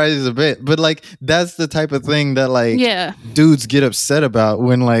paraphrase a bit, but like that's the type of thing that like dudes get upset about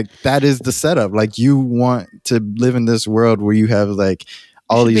when like that is the setup. Like you want to live in this world where you have like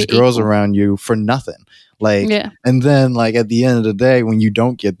all these girls around you for nothing. Like, and then like at the end of the day, when you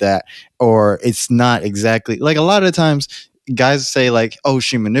don't get that, or it's not exactly like a lot of times guys say like, oh,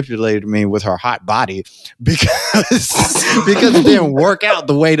 she manipulated me with her hot body because it didn't work out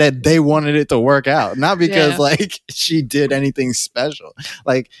the way that they wanted it to work out. Not because like she did anything special.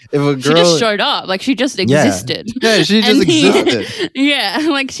 Like if a girl she just showed up, like she just existed. Yeah, she just existed.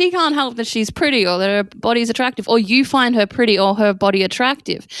 Like she can't help that she's pretty or that her body's attractive, or you find her pretty or her body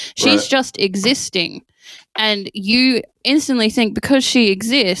attractive. She's just existing. And you instantly think because she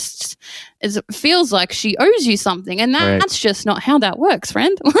exists, it feels like she owes you something. And that's just not how that works,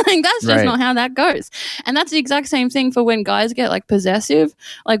 friend. Like that's just not how that goes. And that's the exact same thing for when guys get like possessive.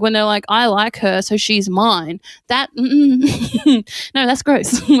 Like when they're like, I like her, so she's mine. That, no, that's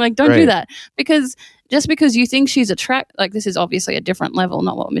gross. Like don't do that. Because just because you think she's like this is obviously a different level,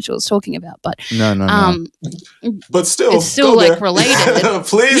 not what Mitchell was talking about, but no. But still, it's still like there. Related.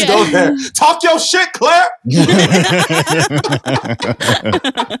 Please go there. Talk your shit, Claire.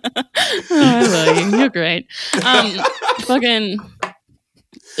 I love you. You're great. Fucking,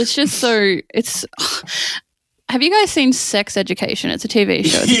 it's just so it's. Have you guys seen Sex Education? It's a TV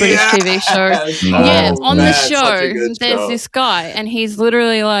show. It's a British TV show. On the show, there's this guy, and he's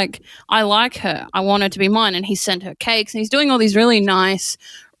literally like, I like her. I want her to be mine. And he sent her cakes, and he's doing all these really nice,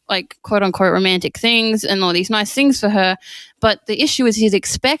 like quote unquote romantic things and all these nice things for her. But the issue is he's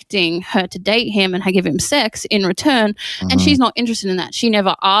expecting her to date him and give him sex in return. And she's not interested in that. She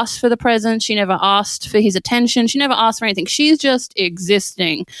never asked for the present. She never asked for his attention. She never asked for anything. She's just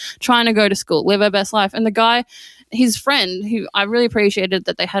existing, trying to go to school, live her best life. And the guy, his friend, who I really appreciated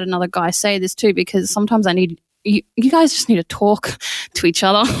that they had another guy say this too, because sometimes I need, you guys just need to talk to each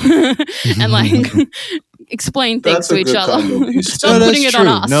other and like explain things to each other. Stop putting it on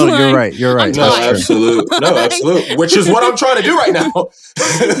us. No, you're right. You're right. No, absolutely. No, absolutely. Which is what I'm trying to do right now.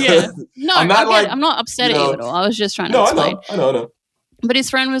 Yeah. No, I'm not upset at you at all. I was just trying to explain. I know. But his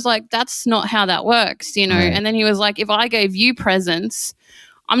friend was like, that's not how that works, you know? Right. And then he was like, if I gave you presents,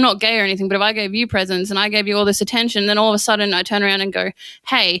 I'm not gay or anything, but if I gave you presents and I gave you all this attention, then all of a sudden I turn around and go,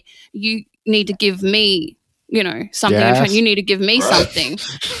 hey, you need to give me, you know, something. Yes. You need to give me something,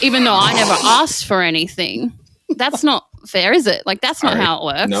 even though I never asked for anything. That's not fair, is it? Like, that's not how it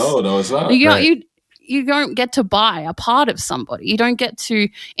works. No, it's not. You don't get to buy a part of somebody. You don't get to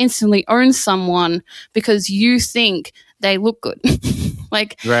instantly own someone because you think they look good.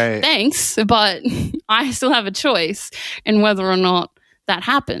 Like, thanks, but I still have a choice in whether or not that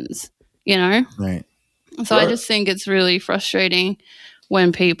happens, you know? Right. So I just think it's really frustrating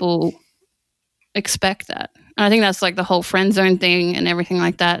when people expect that. And I think that's like the whole friend zone thing and everything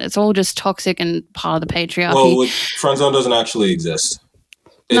like that. It's all just toxic and part of the patriarchy. Well, friend zone doesn't actually exist.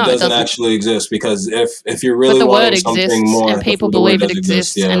 It doesn't actually exist, because if you're really wanting something more, and people believe it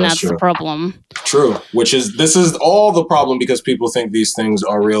exists, and that's the problem. True. This is all the problem, because people think these things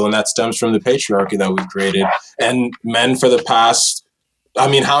are real, and that stems from the patriarchy that we've created. And men for the past, I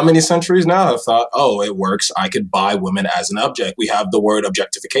mean, how many centuries now have thought, oh, it works, I could buy women as an object. We have the word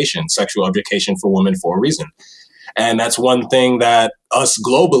objectification, sexual objectification for women for a reason. And that's one thing that us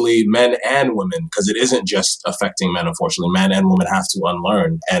globally, men and women, because it isn't just affecting men, unfortunately, men and women have to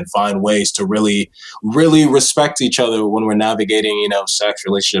unlearn and find ways to really, really respect each other when we're navigating, you know, sex,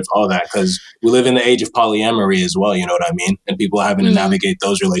 relationships, all that. Because we live in the age of polyamory as well, you know what I mean? And people are having to navigate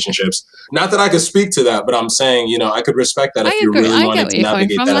those relationships. Not that I could speak to that, but I'm saying, you know, I could respect that if you really wanted to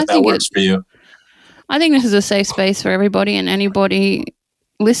navigate that, if that works for you. I think this is a safe space for everybody, and anybody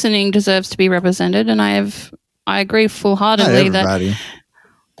listening deserves to be represented. And I agree full-heartedly that.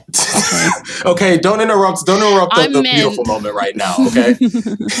 Okay, don't interrupt the beautiful moment right now. Okay,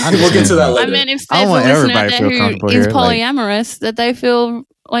 we'll get to that later. I meant if there's a listener out there who is polyamorous, that they feel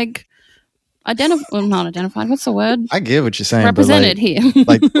like not identified. What's the word? I get what you're saying. Represented here.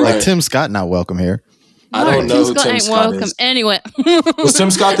 like Tim Scott not welcome here. I don't know who Tim Scott is. Anyway, was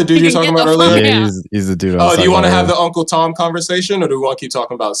Tim Scott the dude you were talking about earlier? Yeah, he's the dude. Oh, do you want to have the Uncle Tom conversation, or do we want to keep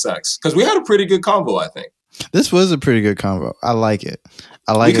talking about sex? Because we had a pretty good convo, I think. This was a pretty good combo. I like it.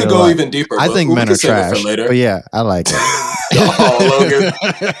 We could go even deeper. I think men are trash. But yeah, I like it. Oh, Logan.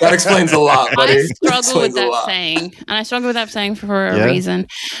 That explains a lot, buddy. I struggle with that saying. And I struggle with that saying for a reason.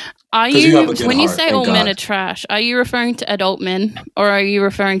 Are you when you say all men are trash, are you referring to adult men, or are you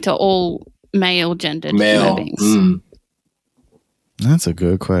referring to all male gendered human beings? That's a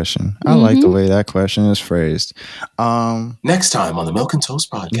good question. I like the way that question is phrased. Next time on the Milk and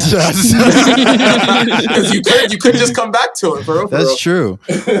Toast podcast. Because you couldn't just come back to it, bro. That's true.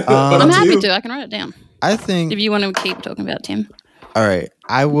 I'm happy to. I can write it down. I think if you want to keep talking about Tim. All right.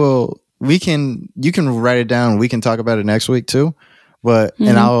 I will. You can write it down. We can talk about it next week too. But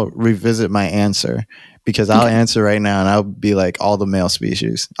and I'll revisit my answer, because I'll answer right now and I'll be like all the male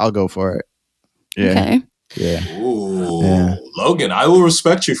species. I'll go for it. Yeah. Okay. Yeah. Ooh, yeah. Logan, I will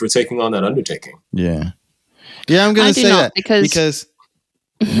respect you for taking on that undertaking. Yeah. Yeah, I'm going to say that because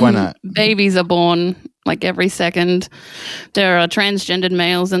why not? Babies are born like every second. There are transgendered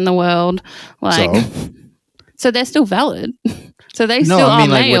males in the world. So they're still valid. So they still are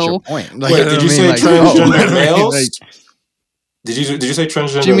male. What's your point? Wait, did you say transgender males? Did you say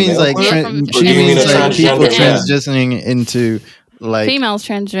transgender? She means like people transitioning into like females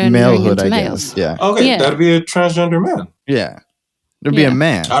transgender malehood, into I males. guess. Yeah. Okay, that'd be a transgender man. Yeah. There'd be a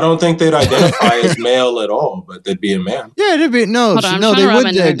man. I don't think they'd identify as male at all, but they'd be a man. Yeah, there'd be they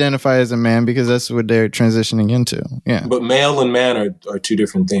would identify as a man because that's what they're transitioning into. Yeah. But male and man are two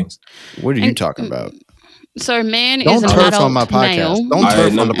different things. What are you talking about? So man is an adult on my podcast. male. Don't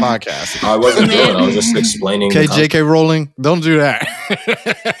turf on the podcast. I wasn't doing it. I was just explaining. Okay, J.K. Rowling, don't do that.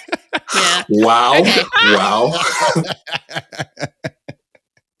 Yeah. Wow. Okay. Wow.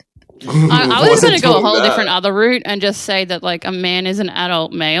 I was going to go a whole different other route and just say that like a man is an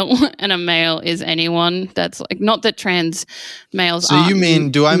adult male and a male is anyone that's like, not that trans males so you mean,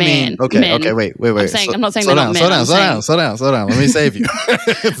 do I mean, okay, wait. I'm not saying they're not men. Slow down. Let me save you.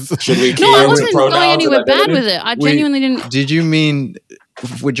 Should we I wasn't going anywhere bad with it. I genuinely didn't. Did you mean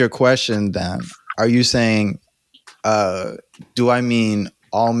with your question, then, are you saying, do I mean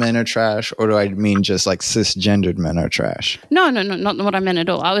all men are trash, or do I mean just like cisgendered men are trash? No, not what I meant at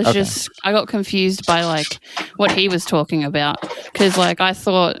all. I was I got confused by like what he was talking about because I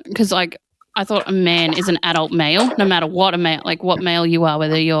thought a man is an adult male, no matter what what male you are,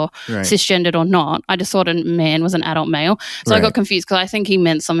 whether you're cisgendered or not. I just thought a man was an adult male, so I got confused because I think he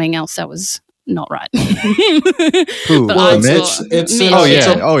meant something else that was not right. Who? Mitch?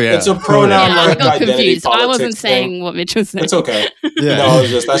 It's a pronoun like identity politics. I wasn't saying what Mitch was saying. It's okay. No,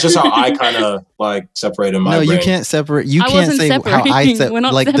 that's just how I kind of like separated my brain. You can't separate. You can't say how I said.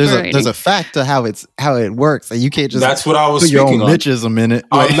 Like there's a fact to how it works. Like, you can't just. That's what I was put your speaking own Mitchism in it.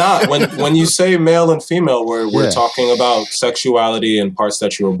 I'm not. When you say male and female, we're talking about sexuality and parts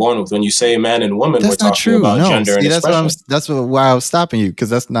that you were born with. When you say man and woman, we're talking about gender and expression. That's why I was stopping you,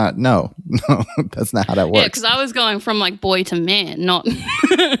 because that's not no. That's not how that works. Yeah, because I was going from like boy to man, not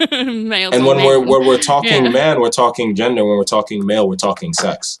male. And when we're talking man, we're talking gender. When we're talking male, we're talking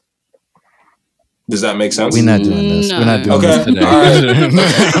sex. Does that make sense? We're not doing this. No. We're not doing this today.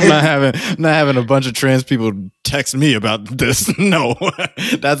 Right. I'm not having a bunch of trans people text me about this. No,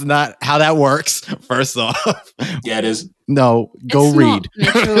 that's not how that works. First off, yeah, it is. No, go read.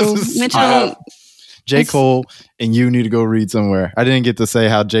 Mitchell. J. Cole and you need to go read somewhere. I didn't get to say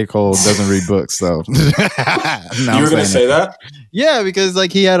how J. Cole doesn't read books, so you were going to say that? Yeah, because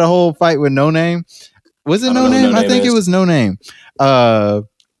like he had a whole fight with No Name. Was it No Name? I think it was No Name.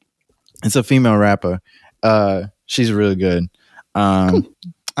 It's a female rapper. She's really good. I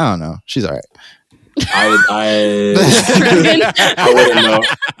don't know. She's all right. I wouldn't know.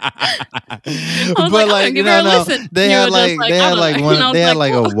 But like, no. They had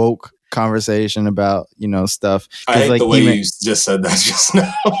like a woke conversation about stuff. I hate the way you just said that just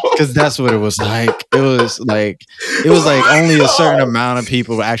now, because that's what it was like. It was like only a certain amount of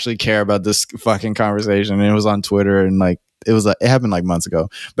people actually care about this fucking conversation, and it was on Twitter, and like it happened like months ago.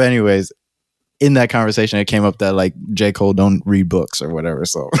 But anyways, in that conversation, it came up that like J. Cole don't read books or whatever.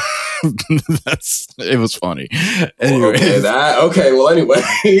 So it was funny. Anyways, well, anyway,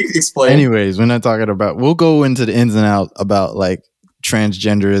 explain. Anyways, we're not talking about. We'll go into the ins and outs about like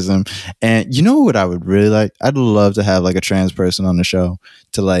transgenderism, and you know what I would really like? I'd love to have like a trans person on the show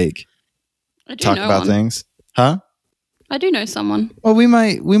to like talk about things. Huh? I do know someone. Well, we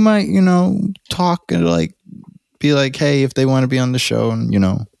might talk and like be like, hey, if they want to be on the show, and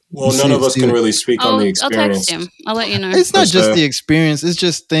well, none of us can really speak on the experience. I'll text him. I'll let you know. It's not just the experience. It's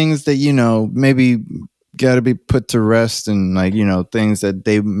just things that, maybe got to be put to rest, and like, things that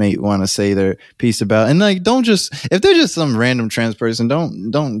they may want to say their piece about. And like, don't just, if they're just some random trans person,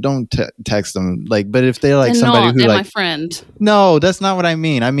 don't text them. Like, but if they're like somebody who like my friend. No, that's not what I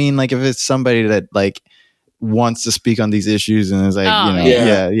mean. I mean, like if it's somebody that like wants to speak on these issues and is like,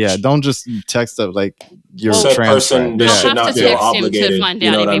 don't just text up like you're a trans person. They should not feel obligated to find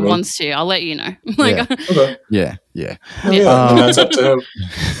out if he wants to. I'll let you know. Yeah. That's up to him.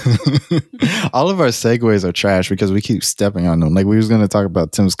 All of our segues are trash because we keep stepping on them. Like we was going to talk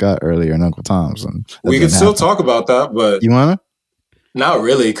about Tim Scott earlier and Uncle Tom's. And we could still talk about that, but you wanna? Not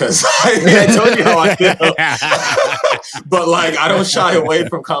really, because I told you how I feel. But like, I don't shy away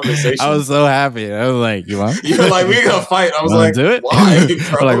from conversation. I was so happy. I was like, "You want?" You're like, "We're gonna fight." I was like, "Do it." Why?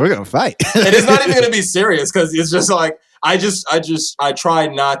 Bro? Like, we're gonna fight. And it's not even gonna be serious, because it's just like I try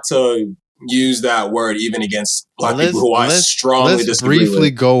not to use that word even against black people who I strongly disagree with. Let's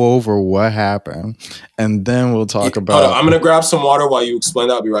briefly go over what happened, and then we'll talk about. Hold on, I'm gonna grab some water while you explain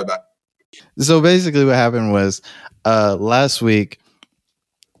that. I'll be right back. So basically, what happened was last week,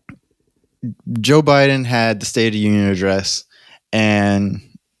 Joe Biden had the State of the Union address, and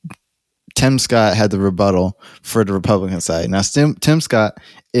Tim Scott had the rebuttal for the Republican side. Now, Tim Scott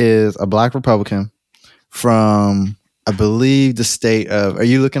is a black Republican from, I believe, the state of. Are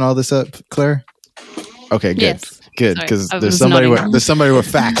you looking all this up, Claire? Okay, good. Yes. Good, because there's somebody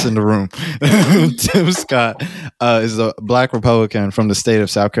with facts in the room. Tim Scott is a black Republican from the state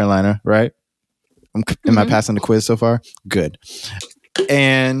of South Carolina, right? Am I passing the quiz so far? Good.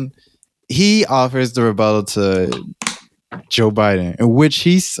 And he offers the rebuttal to Joe Biden, in which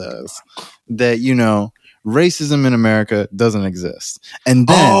he says that, racism in America doesn't exist. And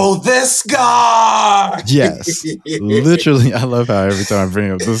then, this guy! Yes. Literally, I love how every time I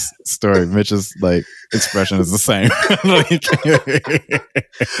bring up this story, Mitch's like expression is the same. Bro,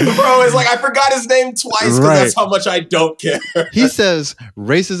 it's like I forgot his name twice because that's how much I don't care. He says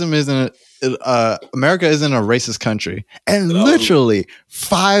racism isn't America isn't a racist country. And literally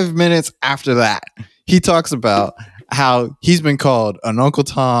 5 minutes after that, he talks about how he's been called an Uncle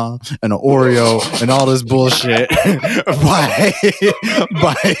Tom, an Oreo, and all this bullshit by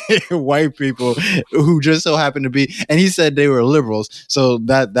white people who just so happen to be, and he said they were liberals, so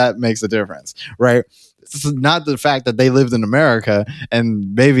that makes a difference, right? It's not the fact that they lived in America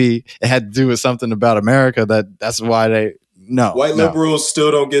and maybe it had to do with something about America that's why they white liberals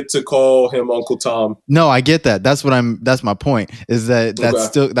still don't get to call him Uncle Tom. No, I get that. That's my point. Is that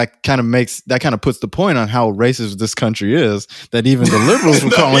still that kind of puts the point on how racist this country is. That even the liberals were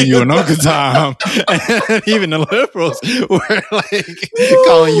calling you an Uncle Tom, and even the liberals were like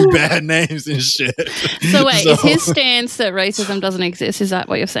calling you bad names and shit. So wait, is his stance that racism doesn't exist? Is that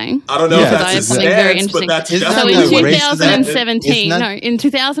what you're saying? I don't know if that's his stance, very interesting. But that's so in 2017, in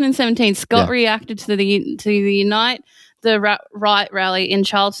 2017, Scott reacted to the Unite the right rally in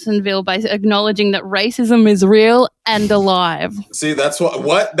Charlottesville by acknowledging that racism is real and alive. See, that's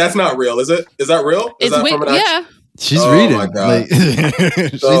what? That's not real, is it? Is that real? Is that from an yeah. She's reading. My God.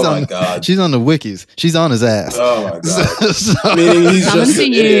 My God. She's on the wikis. She's on his ass. Oh my God. Meaning he's just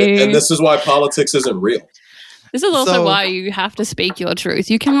an idiot, and this is why politics isn't real. This is also why you have to speak your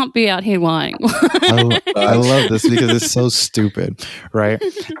truth. You cannot be out here lying. I love this because it's so stupid, right?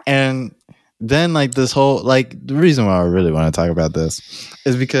 And then this whole the reason why I really want to talk about this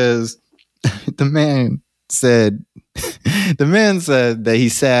is because the man said that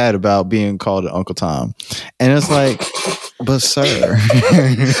he's sad about being called an Uncle Tom, and it's like, but sir,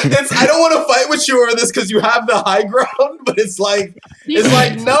 I don't want to fight with you over this because you have the high ground, but it's like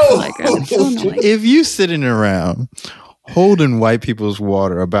no. If you sitting around holding white people's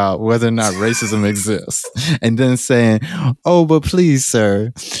water about whether or not racism exists and then saying, oh, but please,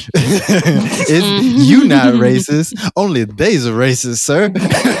 sir, is you not racist, only they's a racist, sir.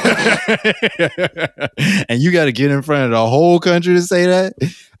 And you got to get in front of the whole country to say that?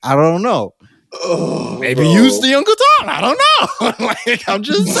 I don't know. Oh, maybe use the Uncle Tom. I don't know. I'm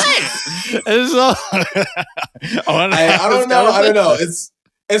just saying. And so, I don't know.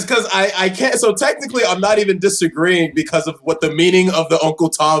 It's because I can't. So technically, I'm not even disagreeing because of what the meaning of the Uncle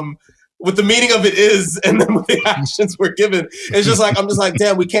Tom, what the meaning of it is, and then what the actions were given. It's just I'm just like,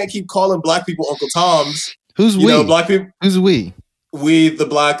 damn, we can't keep calling black people Uncle Toms. Who's we? Black people. Who's we? We,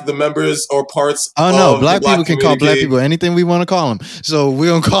 the members or parts. Oh no, black people can call black people anything we want to call them. So we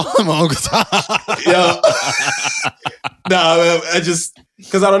don't call them Uncle Tom. Yeah. No, I just.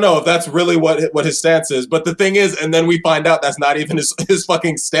 Because I don't know if that's really what his stance is. But the thing is, and then we find out that's not even his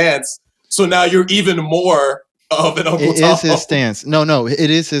fucking stance. So now you're even more of an Uncle Tom. It is his stance. No, it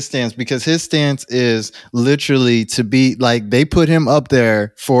is his stance because his stance is literally to be they put him up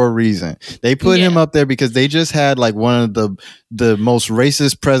there for a reason. They put him up there because they just had one of the most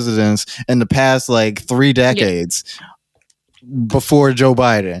racist presidents in the past 3 decades. Yeah. Before Joe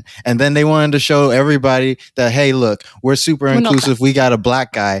Biden, and then they wanted to show everybody that, hey, look, we're super inclusive. We got a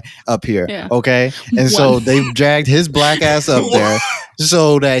black guy up here, okay? And so they dragged his black ass up there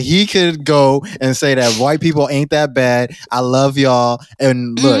so that he could go and say that white people ain't that bad. I love y'all,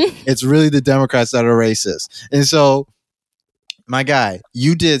 and look, it's really the Democrats that are racist. And so, my guy,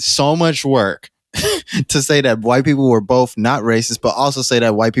 you did so much work to say that white people were both not racist, but also say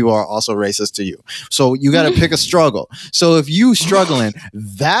that white people are also racist to you. So you got to pick a struggle. So if you struggling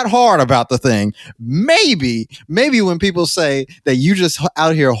that hard about the thing, maybe when people say that you just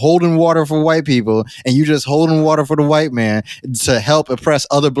out here holding water for white people and you just holding water for the white man to help oppress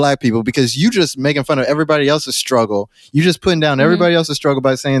other black people because you just making fun of everybody else's struggle. You just putting down everybody else's struggle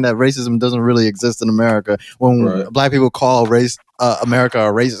by saying that racism doesn't really exist in America when black people call America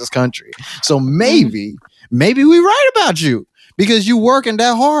a racist country. So maybe we right about you because you working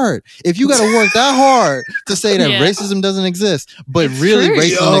that hard. If you got to work that hard to say that racism doesn't exist, but really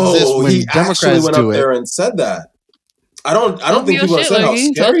racism exists when Democrats went do up it. there and said that. I don't think people have said how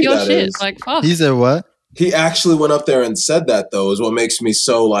scary that is. He said what? He actually went up there and said that, though, is what makes me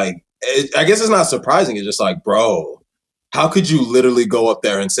so I guess it's not surprising. It's just bro, how could you literally go up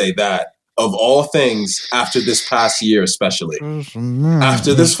there and say that? Of all things, after this past year, especially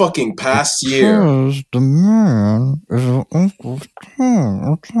after this fucking past year, the man is an Uncle Tom.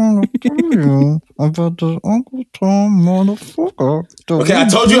 I'm trying to tell you about this Uncle Tom motherfucker. Okay, I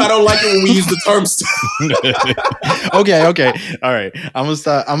told you I don't like it when we use the terms. Okay, all right. I'm gonna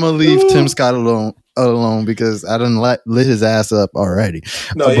stop. I'm gonna leave Tim Scott alone because I didn't lit his ass up already.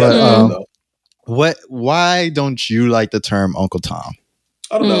 No. Why don't you like the term Uncle Tom?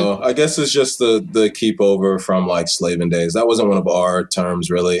 I don't know. I guess it's just the keep over from slaving days. That wasn't one of our terms,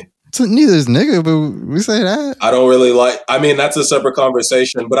 really. So neither is nigga, but we say that. I don't really that's a separate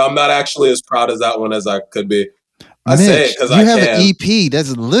conversation, but I'm not actually as proud of that one as I could be. I say it because I you have can. an EP.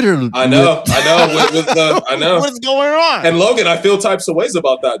 That's literally. I know. I know. What's going on? And Logan, I feel types of ways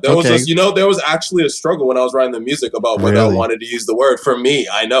about that. There was just, there was actually a struggle when I was writing the music about whether I wanted to use the word. For me,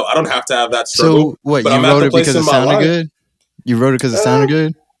 I know I don't have to have that struggle. So what? But You I'm wrote at the it place because in it my sounded life. good. You wrote it because it sounded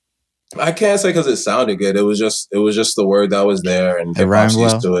good. I can't say because it sounded good. It was just the word that was there, and it rhymed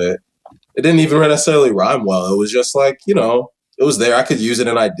well. Used to it. It didn't even necessarily rhyme well. It was just like, it was there. I could use it,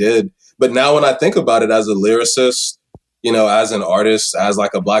 and I did. But now when I think about it as a lyricist, as an artist, as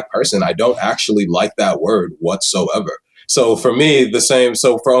like a Black person, I don't actually like that word whatsoever. So for me, the same.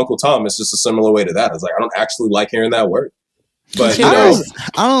 So for Uncle Tom, it's just a similar way to that. It's like, I don't actually like hearing that word. But,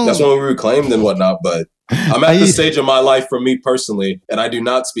 that's when we reclaimed and whatnot. But I'm at the stage of my life for me personally, and I do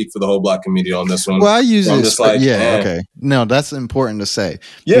not speak for the whole Black community on this one. Well, I use it. Just like, okay. No, that's important to say.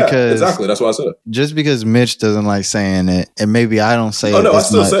 Yeah, exactly. That's why I said it. Just because Mitch doesn't like saying it, and maybe I don't say it. Oh, no, I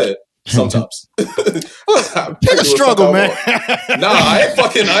still say it. Sometimes. Pick a struggle, man. Nah, I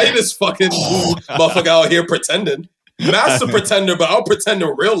ain't this fucking motherfucker out here pretending. Master pretender, but I'll pretend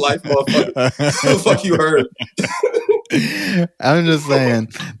in real life, motherfucker. What the fuck you heard? I'm just saying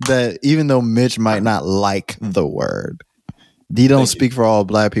that even though Mitch might not like the word, he don't speak for all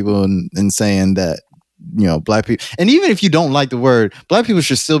Black people in saying that, Black people, and even if you don't like the word, Black people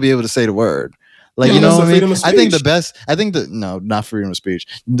should still be able to say the word. Like, you know what I mean? No, not freedom of speech.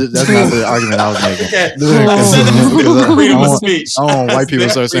 That's not the argument I was making. Freedom of speech. I don't want white people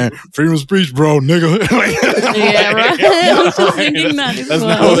start saying, freedom of speech, bro, nigga. Yeah, right. I was just thinking that as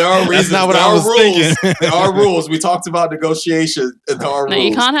well. There are reasons. That's not what I was thinking. There are rules. We talked about negotiation. There are rules.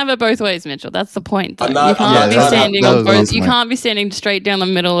 You can't have it both ways, Mitchell. That's the point. Though. You can't be standing straight down the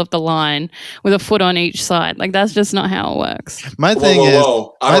middle of the line with a foot on each side. Like, that's just not how it works. My thing is,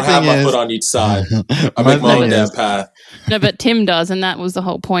 I don't have my foot on each side. I make my own damn path. No, but Tim does, and that was the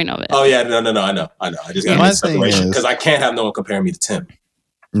whole point of it. Oh yeah, no, I know. I just got to make separation because I can't have no one comparing me to Tim.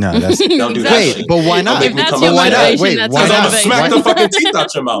 No, that's don't do that. Wait, but why not? If that's your motivation, wait, that's why I'm not? gonna smack the fucking teeth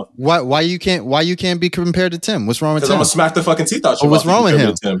out your mouth. Why you can't be compared to Tim? What's wrong with Tim? I'm gonna smack the fucking teeth out your mouth. What's wrong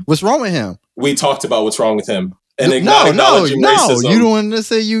with him? What's wrong with him? We talked about what's wrong with him. And no, racism. You don't want to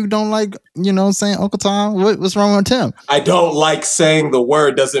say you don't like, saying Uncle Tom. What's wrong with Tim? I don't like saying the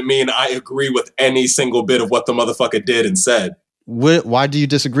word doesn't mean I agree with any single bit of what the motherfucker did and said. Why do you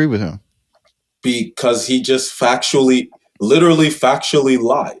disagree with him? Because he just literally factually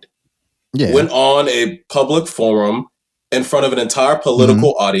lied. Yeah. Went on a public forum in front of an entire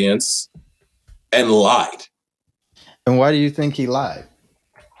political audience and lied. And why do you think he lied?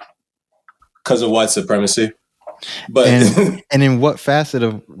 Because of white supremacy. But and in what facet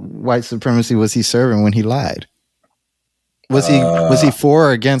of white supremacy was he serving when he lied? Was he for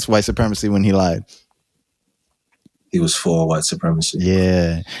or against white supremacy when he lied? He was for white supremacy.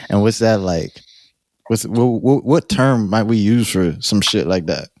 Yeah. And what's that like? What term might we use for some shit like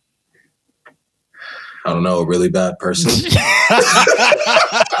that? I don't know, a really bad person.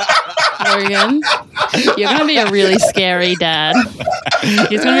 Logan, you're going to be a really scary dad.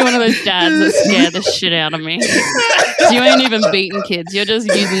 He's going to be one of those dads that scare the shit out of me. You ain't even beating kids. You're just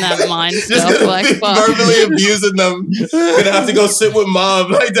using that mind stuff. Like, verbally abusing them. Gonna have to go sit with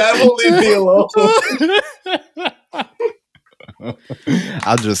mom. Like, Dad won't leave me alone.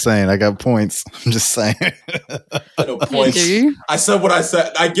 I'm just saying, I got points. I'm just saying. No points. I said what I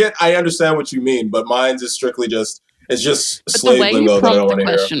said. I understand what you mean, but mine's is strictly it's just slave lingo that I don't want to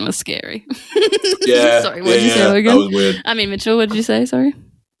hear. The question was scary. Yeah. Sorry, what did you say, Logan? That was weird. I mean, Mitchell, what did you say? Sorry.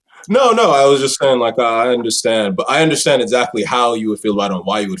 No, I was just saying, like, I understand, but I understand exactly how you would feel about it and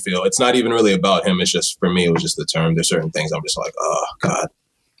why you would feel. It's not even really about him. It's just, for me, it was just the term. There's certain things I'm just like, oh, God.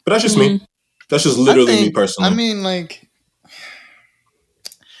 But that's just me. That's just literally me personally. I mean, like,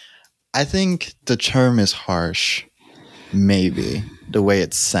 I think the term is harsh, maybe, the way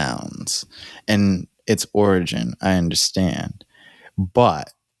it sounds. And its origin, I understand.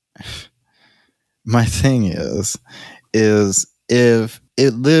 But my thing is if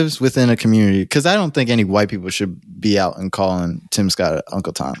it lives within a community, because I don't think any white people should be out and calling Tim Scott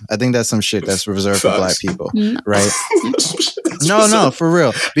Uncle Tom. I think that's some shit that's reserved for Black people, right? No, for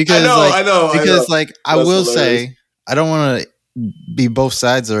real. Because I know. Like, I will say, I don't want to be both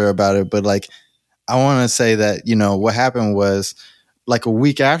sides about it, but like, I want to say that, what happened was, like, a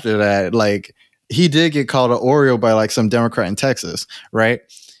week after that, like, he did get called an Oreo by like some Democrat in Texas, right?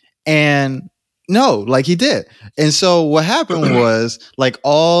 And no, like, he did. And so what happened was, like,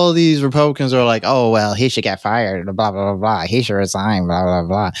 all these Republicans are like, oh, well, he should get fired, blah, blah, blah, blah. He should resign, blah, blah,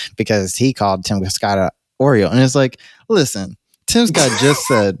 blah, because he called Tim Scott an Oreo. And it's like, listen, Tim Scott just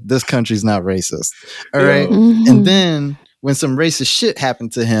said this country's not racist. All right. Mm-hmm. And then when some racist shit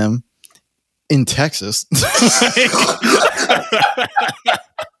happened to him, in Texas.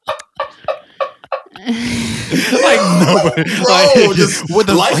 Like nobody, bro, like, just what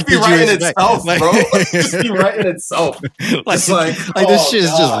the life fuck be did you writing expect? itself, Like, bro. Just be writing itself. like, Like this oh, shit is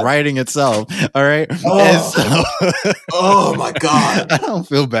just God. writing itself. All right. Oh. And so, Oh my God. I don't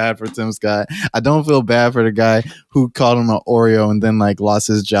feel bad for Tim Scott. I don't feel bad for the guy who called him an Oreo and then like lost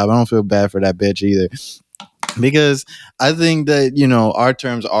his job. I don't feel bad for that bitch either. Because I think that, you know, our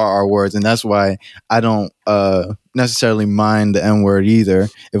terms are our words, and that's why I don't necessarily mind the N word either.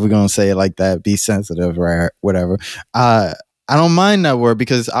 If we're gonna say it like that, be sensitive, right? Whatever. I don't mind that word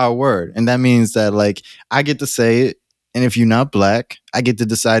because it's our word, and that means that like I get to say it, and if you're not black, I get to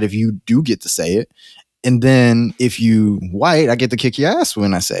decide if you do get to say it, and then if you white, I get to kick your ass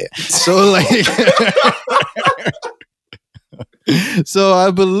when I say it. So like. So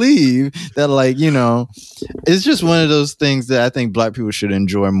I believe that, like, you know, it's just one of those things that I think black people should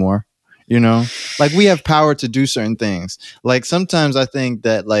enjoy more. You know, like we have power to do certain things. Like sometimes I think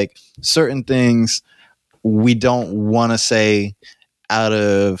that like certain things we don't want to say out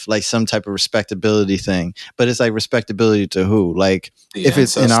of like some type of respectability thing, but it's like respectability to who? Like if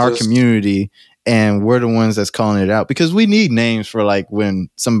it's in our community and we're the ones that's calling it out, because we need names for like when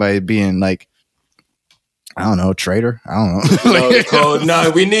somebody being like, I don't know, traitor. I don't know. No, code. No,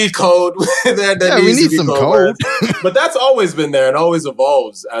 we need code. that we need some code. But that's always been there and always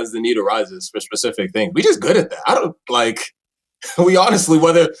evolves as the need arises for specific things. We just good at that. I don't like. We honestly,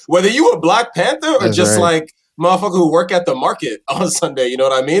 whether you a Black Panther or That's just right. like motherfucker who work at the market on Sunday, you know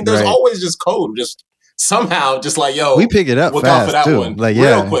what I mean? There's Right. always just code. Just somehow, just like yo, We pick it up look fast out for that too. one, Like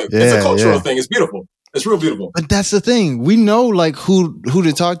real quick. It's a cultural thing. It's beautiful. It's real beautiful. But that's the thing. We know like who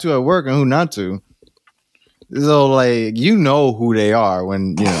to talk to at work and who not to. So like you know who they are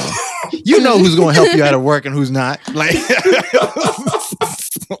when you know who's gonna help you out of work and who's not. Like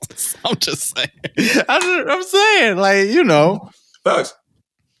I'm just saying. I'm saying like Facts.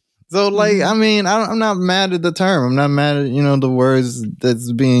 So like I mean I'm not mad at the term. I'm not mad at the words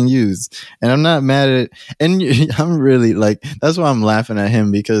that's being used, and I'm not mad at. And I'm really like that's why I'm laughing at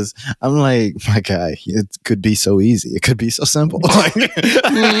him, because I'm like, my guy, it could be so easy. It could be so simple. Like,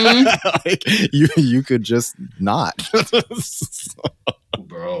 like you could just not.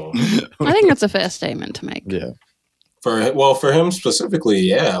 Bro. I think that's a fair statement to make. Yeah. For him specifically,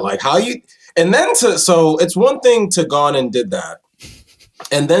 yeah. Like how you and then so it's one thing to go on and did that.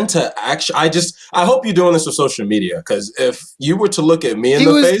 And then to actually, I hope you're doing this with social media, because if you were to look at me in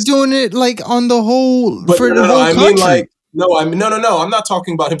the face, he was doing it like on the whole but for no, the whole I country. mean like no. I'm not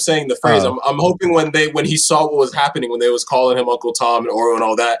talking about him saying the phrase. I'm hoping when he saw what was happening, when they was calling him Uncle Tom and Oreo and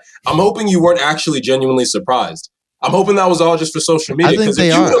all that. I'm hoping you weren't actually genuinely surprised. I'm hoping that was all just for social media. I think they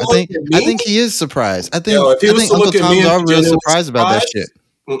are. I think he is surprised. I think Uncle Tom's are real surprised about that shit.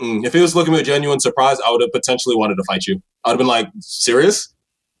 If he was looking with genuine surprise, I would have potentially wanted to fight you. I would have been like, serious?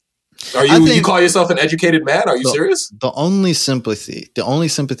 Are you call yourself an educated man? Are you serious? The only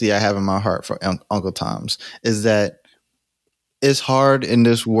sympathy I have in my heart for Uncle Tom's is that it's hard in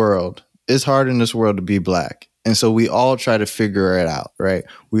this world. It's hard in this world to be black. And so we all try to figure it out, right?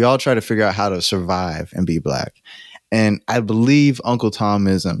 We all try to figure out how to survive and be black. And I believe Uncle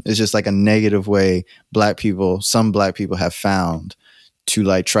Tomism is just like a negative way some black people have found to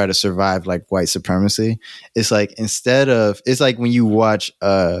like try to survive like white supremacy. It's like it's like when you watch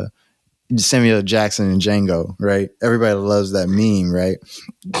Samuel Jackson and Django, right? Everybody loves that meme, right?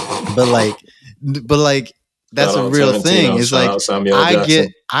 But like that's a real thing. It's like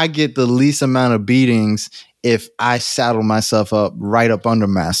I get the least amount of beatings if I saddle myself up right up under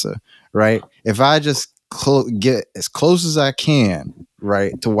Massa, right? If I just get as close as I can,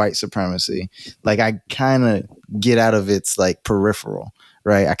 right, to white supremacy, like I kind of get out of its like peripheral.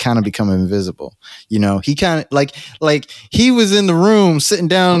 Right, I kind of become invisible. He kind of like he was in the room sitting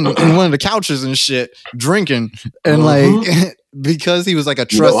down in one of the couches and shit, drinking, and like because he was like a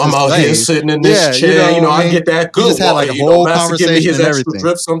trusted I'm out slave. Here sitting in this chair. I get that good. Just had like a whole conversation give me his and extra everything.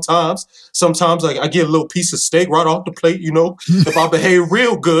 Drip sometimes like I get a little piece of steak right off the plate. If I behave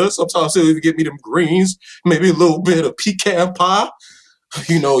real good, sometimes he'll even get me them greens, maybe a little bit of pecan pie.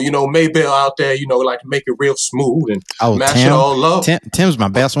 Maybell out there, like to make it real smooth and mash it all up. Tim's my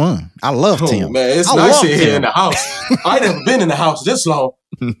best one. I love Tim. Man, it's nice in here in the house. I ain't never been in the house this long.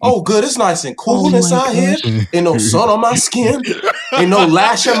 Oh, good. It's nice and cool inside here. Ain't no sun on my skin. Ain't no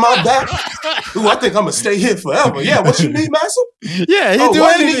lash on my back. Ooh, I think I'm going to stay here forever. Yeah, what you need, Master? Yeah, you do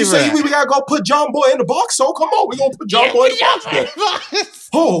anything. You say we got to go put John Boy in the box? So come on, we're going to put John Boy in the box.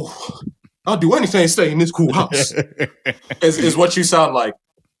 Oh, I'll do anything to stay in this cool house. Is what you sound like.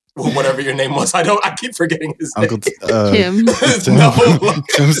 whatever your name was. I keep forgetting his Uncle name. Tim. Tim. No.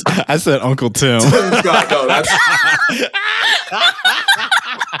 I said Uncle Tim. God, no, that's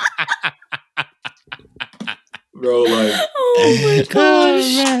bro. Like, Oh my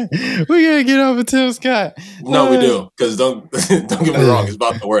gosh. man. We gotta get off of Tim Scott. no, we do, because don't get me wrong. It's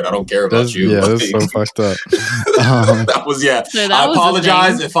about the word. I don't care about That's, you. yeah, Like, that's so fucked up. that was So that I was the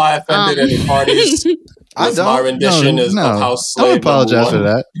apologize thing. if I offended any parties. That's my rendition of House Don't Slave apologize for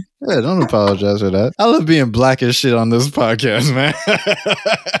number one. that. Yeah, don't apologize for that. I love being black as shit on this podcast, man.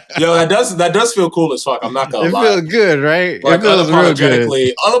 Yo, that does feel cool as fuck. I'm not gonna It lie. feels good, right? Like, it feels real good.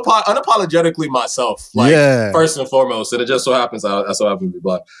 unapologetically myself. Like, Yeah. first and foremost, and it just so happens I so happen to be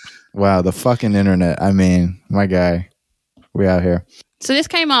black. Wow, the fucking internet. I mean, my guy. We out here. So this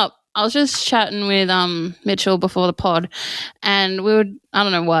came up. I was just chatting with Mitchell before the pod, and I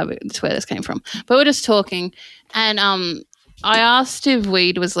don't know why it's where this came from, but we're just talking, and I asked if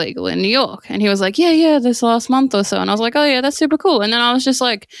weed was legal in New York, and he was like, yeah, this last month or so, and I was like, oh yeah, that's super cool. And then I was just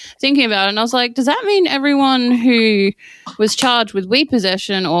like thinking about it, and I was like, does that mean everyone who was charged with weed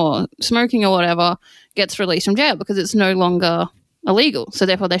possession or smoking or whatever gets released from jail because it's no longer illegal, so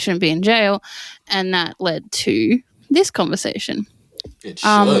therefore they shouldn't be in jail? And that led to this conversation. It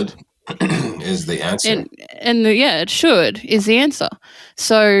should is the answer. It should is the answer.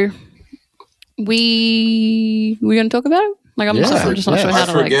 So we're going to talk about it. Like, I'm just not sure how I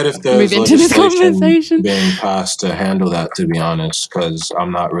to forget if move there's into this legislation conversation. being passed to handle that, to be honest, because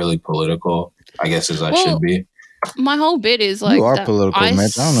I'm not really political, I guess, as I should be. My whole bit is like, you are that political,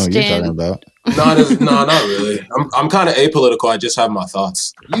 Mitch. I don't know what you're talking about. No, not really. I'm kind of apolitical. I just have my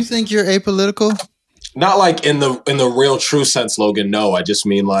thoughts. You think you're apolitical? Not like in the real true sense, Logan. No, I just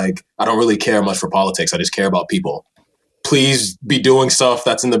mean like I don't really care much for politics. I just care about people. Please be doing stuff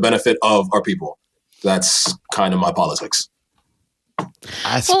that's in the benefit of our people. That's kind of my politics.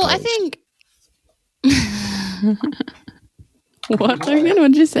 I suppose. Well, I think. What, Logan?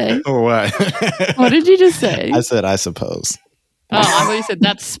 What'd you say? What? What did you just say? I said, I suppose. Oh, I thought you said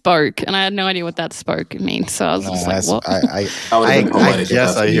that spoke, and I had no idea what that spoke means. So I was just like, what? I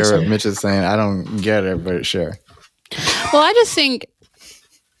guess I hear what Mitch is saying. I don't get it, but sure. Well, I just think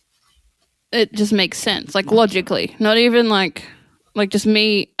it just makes sense, like logically, not even like just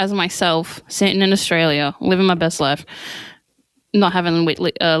me as myself sitting in Australia, living my best life, not having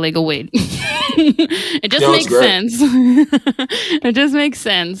legal weed. It just makes sense. It just makes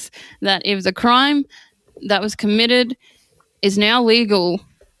sense that if the crime that was committed is now legal,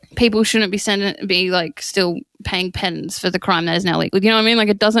 people shouldn't be like still paying penance for the crime that is now legal. You know what I mean? Like,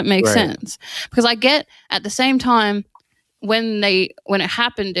 it doesn't make sense, because I get at the same time when it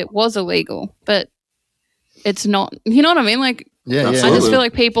happened, it was illegal, but it's not. You know what I mean? Like, yeah. I just feel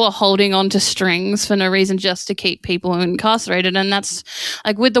like people are holding on to strings for no reason, just to keep people incarcerated. And that's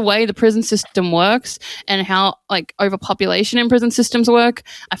like, with the way the prison system works and how like overpopulation in prison systems work,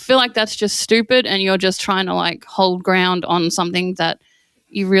 I feel like that's just stupid, and you're just trying to like hold ground on something that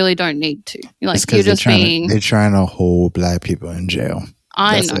you really don't need to. You're trying to hold black people in jail.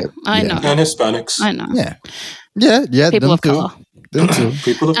 I know. And Hispanics. I know. Yeah. People of color. Them too.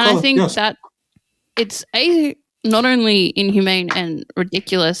 People of color. And I think that it's not only inhumane and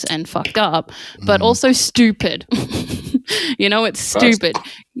ridiculous and fucked up, but also stupid. You know, it's stupid.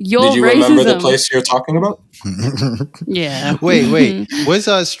 Did you remember the place you're talking about? Yeah. Wait. What's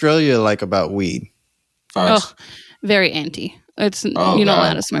Australia like about weed? Oh, very anti. You're not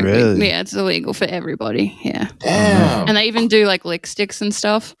allowed to smoke really? weed. Yeah, it's illegal for everybody. Yeah. Damn. And they even do like lick sticks and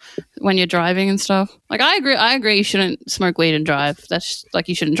stuff when you're driving and stuff. Like, I agree you shouldn't smoke weed and drive. That's like,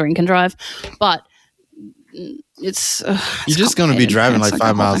 you shouldn't drink and drive. But it's you're just going to be driving like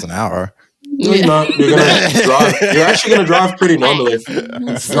 5 miles an hour. No, you're not. You're gonna drive. You're actually gonna drive pretty normally.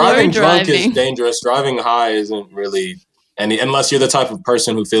 Driving drunk is dangerous. Driving high isn't really unless you're the type of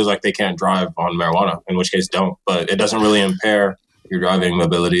person who feels like they can't drive on marijuana, in which case don't. But it doesn't really impair your driving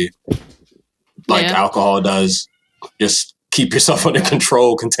mobility like alcohol does. Just keep yourself under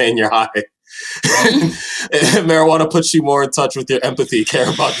control, contain your high. Marijuana puts you more in touch with your empathy, care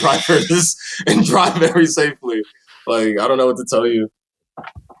about drivers, and drive very safely. Like, I don't know what to tell you.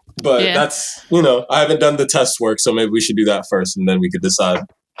 But that's, I haven't done the test work, so maybe we should do that first, and then we could decide.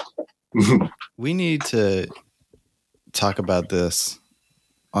 We need to talk about this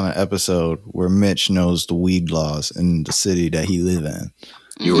on an episode where Mitch knows the weed laws in the city that he lives in.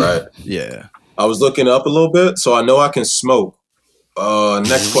 You're right. Yeah. I was looking up a little bit, so I know I can smoke.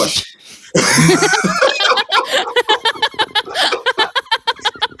 Next question.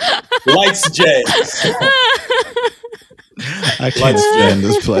 Lights, Jay. I can't stand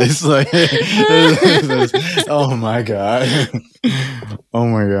this place. Like, oh my god. Oh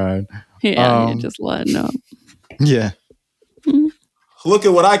my god. Yeah, you're just letting up. Yeah. Look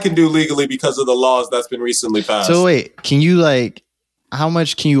at what I can do legally because of the laws that's been recently passed. So wait, can you how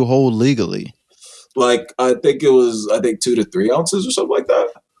much can you hold legally? Like I think 2 to 3 ounces or something like that.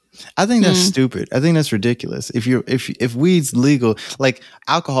 I think that's stupid. I think that's ridiculous. If weed's legal, like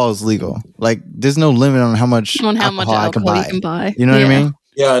alcohol is legal. Like there's no limit on how much alcohol I can buy. You know what I mean?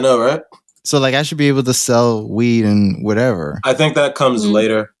 Yeah, I know, right? So like I should be able to sell weed and whatever. I think that comes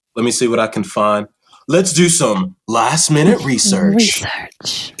later. Let me see what I can find. Let's do some last minute research. Me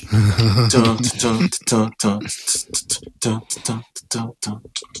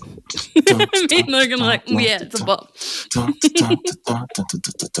and Logan like, yeah, it's a bop.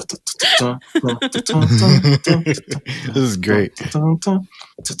 This is great.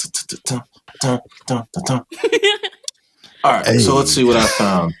 All right, so let's see what I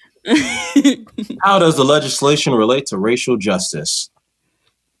found. How does the legislation relate to racial justice?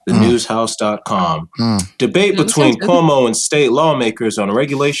 TheNewsHouse.com. Debate between Cuomo and state lawmakers on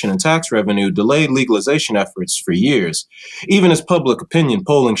regulation and tax revenue delayed legalization efforts for years, even as public opinion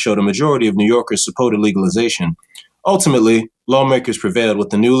polling showed a majority of New Yorkers supported legalization. Ultimately, lawmakers prevailed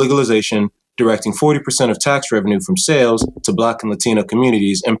with the new legalization, directing 40% of tax revenue from sales to Black and Latino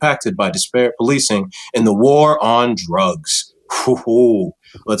communities impacted by disparate policing in the war on drugs.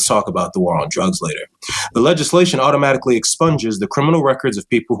 Let's talk about the war on drugs later. The legislation automatically expunges the criminal records of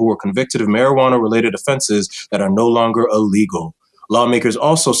people who were convicted of marijuana-related offenses that are no longer illegal. Lawmakers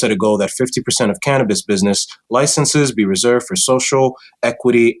also set a goal that 50% of cannabis business licenses be reserved for social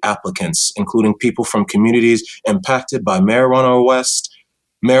equity applicants, including people from communities impacted by marijuana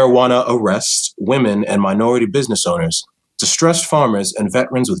arrest, women, and minority business owners, distressed farmers, and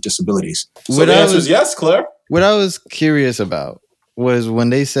veterans with disabilities. So the answer is yes, Claire. What I was curious about was when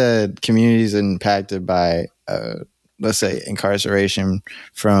they said communities impacted by, let's say, incarceration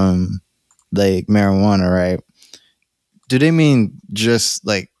from like marijuana, right? Do they mean just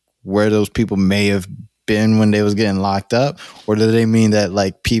like where those people may have been when they was getting locked up? Or do they mean that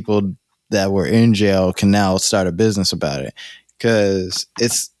like people that were in jail can now start a business about it? Because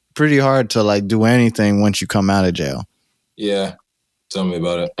it's pretty hard to like do anything once you come out of jail. Yeah. Tell me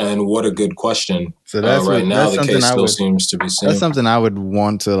about it. And what a good question. So that's now the case still seems to be seen. That's something I would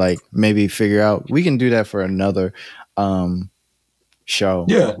want to like maybe figure out. We can do that for another show.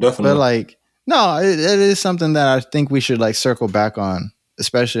 Yeah, definitely. But like, no, it is something that I think we should like circle back on,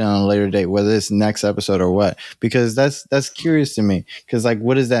 especially on a later date, whether it's next episode or what, because that's curious to me. Because like,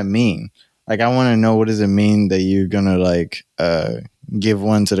 what does that mean? Like, I want to know, what does it mean that you're gonna like give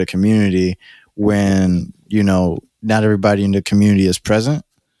one to the community when, you know, not everybody in the community is present,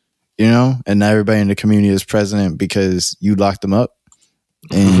 you know, and not everybody in the community is present because you locked them up.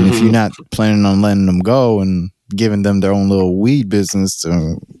 And if you're not planning on letting them go and giving them their own little weed business,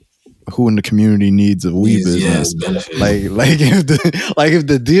 who in the community needs a weed business? Like if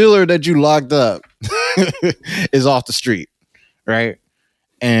the dealer that you locked up is off the street, right?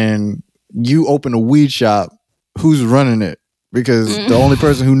 And you open a weed shop, who's running it? Because the only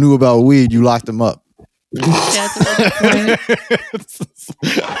person who knew about weed, you locked them up. I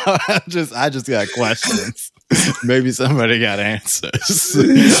just got questions. Maybe somebody got answers.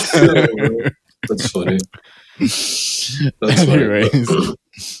 That's funny. Anyways.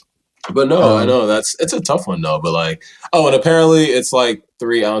 But no, I know it's a tough one though. But like, and apparently it's like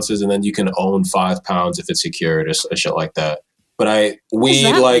 3 ounces, and then you can own 5 pounds if it's secured or shit like that. But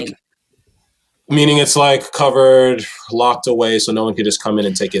weed like. Meaning it's like covered, locked away, so no one could just come in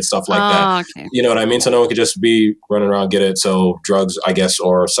and take it, stuff like that. Okay. You know what I mean? So no one could just be running around, get it. So drugs, I guess,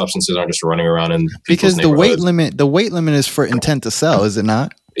 or substances aren't just running around in people's neighborhoods. The weight limit is for intent to sell, is it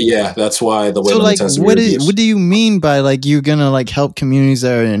not? Yeah, that's why the weight limit tends to be reduced. What do you mean by like you're gonna like help communities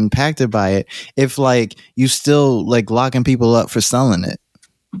that are impacted by it if like you still like locking people up for selling it?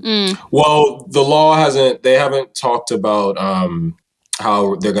 Well, the law they haven't talked about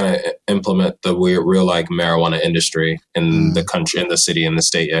how they're going to implement the real like marijuana industry in the country, in the city, in the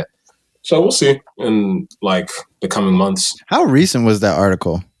state yet. So we'll see in like the coming months. How recent was that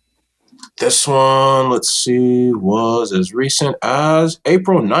article? This one, let's see, was as recent as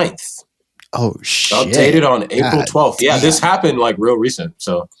April 9th. Oh, shit. Updated on April 12th. Yeah, this happened like real recent.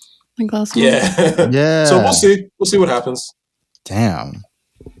 So like last month. Yeah. So we'll see. We'll see what happens. Damn.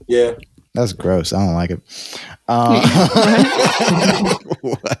 Yeah. That's gross. I don't like it. I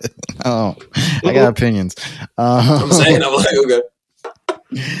got opinions. I'm saying, I'm like, okay.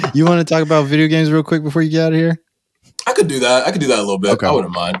 You want to talk about video games real quick before you get out of here? I could do that. A little bit. Okay. I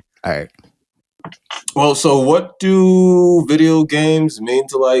wouldn't mind. All right. Well, so what do video games mean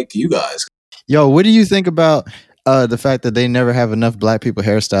to like you guys? Yo, what do you think about the fact that they never have enough black people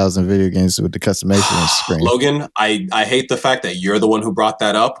hairstyles in video games with the customization screen. Logan, I hate the fact that you're the one who brought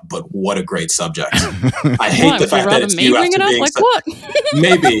that up, but what a great subject. I hate the fact that it's you after being like what?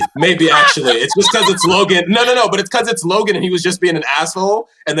 maybe actually. It's just because it's Logan. No, but it's because it's Logan and he was just being an asshole.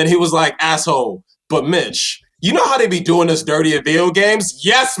 And then he was like, asshole. But Mitch, you know how they be doing us dirty at video games?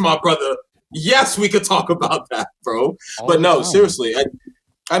 Yes, my brother. Yes, we could talk about that, bro. But no, seriously.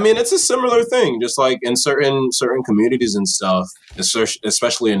 I mean, it's a similar thing, just like in certain communities and stuff,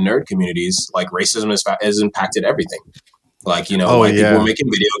 especially in nerd communities, like racism has impacted everything. Like, white people were making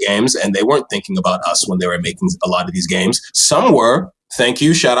video games and they weren't thinking about us when they were making a lot of these games. Some were. Thank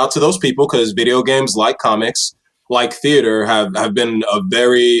you. Shout out to those people, because video games, like comics, like theater, have been a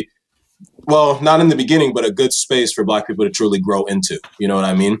very, well, not in the beginning, but a good space for black people to truly grow into. You know what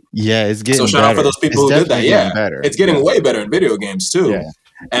I mean? Yeah, it's getting So shout out for those people who did that. Yeah, it's getting way better in video games too. Yeah.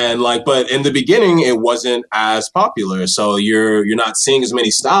 And but in the beginning, it wasn't as popular. So you're not seeing as many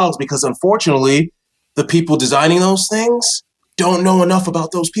styles because, unfortunately, the people designing those things don't know enough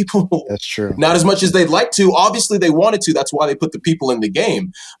about those people. That's true. Not as much as they'd like to. Obviously, they wanted to. That's why they put the people in the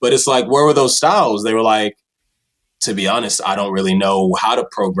game. But it's like, where were those styles? They were like, to be honest, I don't really know how to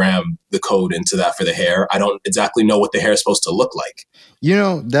program the code into that for the hair. I don't exactly know what the hair is supposed to look like.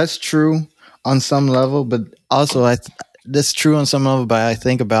 That's true on some level, but also that's true on some level, but I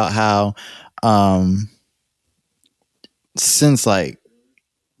think about how since like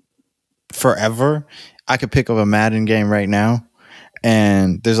forever, I could pick up a Madden game right now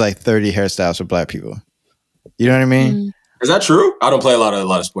and there's like 30 hairstyles for black people. You know what I mean? Is that true? I don't play a lot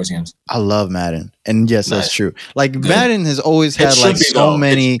of sports games. I love Madden. And yes, that's true. Like Madden has always had like so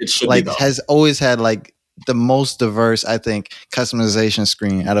many, like has always had like the most diverse, I think, customization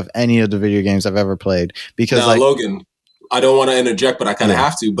screen out of any of the video games I've ever played. Because now, Logan, I don't want to interject, but I kind of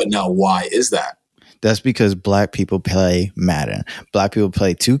have to. But now, why is that? That's because black people play Madden. Black people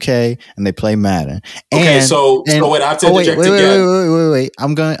play 2K and they play Madden. Okay, so wait, I have to interject again. Wait.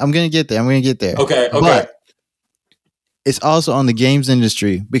 I'm gonna get there. Okay. But it's also on the games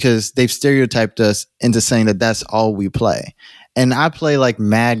industry because they've stereotyped us into saying that that's all we play. And I play like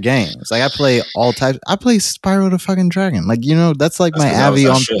mad games. Like I play all types. I play Spyro the fucking Dragon. Like, that's like my Abby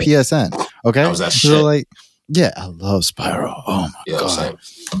on shit. PSN. Okay. That was that shit. So like, yeah, I love Spyro. Oh my God. Same.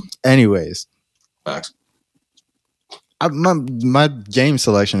 Anyways. Facts. My game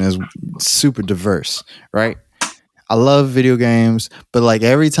selection is super diverse, right? I love video games, but like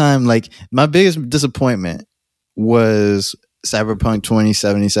every time, like my biggest disappointment was Cyberpunk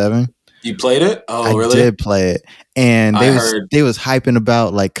 2077. You played it? Oh, really? I did play it. And they was hyping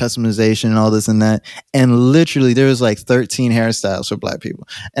about like customization and all this and that. And literally there was like 13 hairstyles for black people.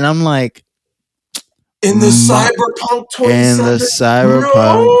 And I'm like, In the Cyberpunk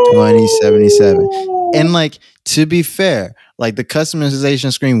 2077. And like, to be fair, like the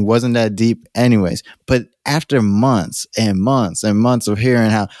customization screen wasn't that deep anyways. But after months and months and months of hearing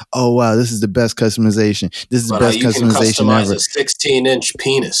how, oh wow, this is the best customization. This is the best customization ever. A 16-inch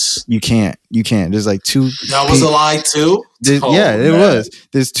penis. You can't. There's like two. That was a lie too? It was.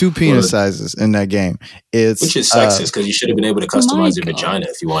 There's two penis sizes in that game. Which is sexist because you should have been able to customize your vagina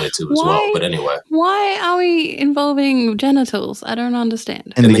if you wanted to as well. But anyway. Why are we involving genitals? I don't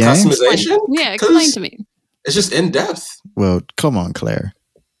understand. In the game? Customization? Yeah, explain to me. It's just in depth. Well, come on, Claire.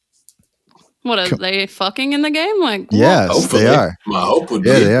 What are they fucking in the game? Like, yes, hopefully. They are. My hope would be.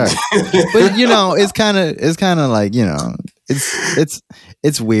 Yeah, they are. But it's kind of like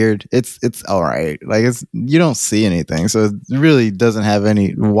it's weird. It's all right. Like you don't see anything, so it really doesn't have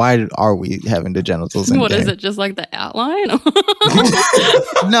any. Why are we having the genitals? What is it? Just like the outline?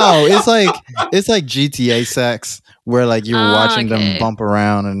 No, it's like GTA sex. Where like you're watching them bump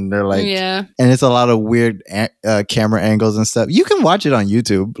around and they're like, and it's a lot of weird camera angles and stuff. You can watch it on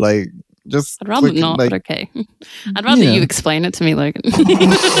YouTube, like just. I'd rather not, but okay. I'd rather you explain it to me, Logan. Ew,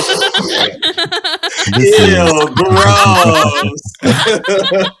 gross.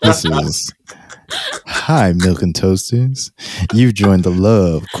 This is Hi, Milk and Toasties. You've joined the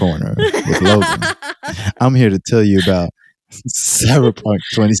Love Corner with Logan. I'm here to tell you about Cyberpunk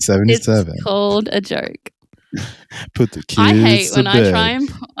 2077. It's called a joke. Put the kids I hate when bed.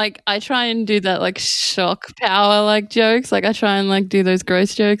 I try and do that like shock power like jokes. Like I try and like do those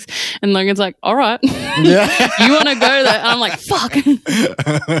gross jokes, and Logan's like, "All right, yeah. You want to go there?" And I'm like, "Fuck."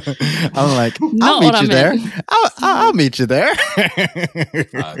 I'm like, "I'll meet you there. I'll meet you there."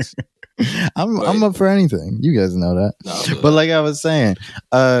 I'm up for anything. You guys know that. No, but like I was saying,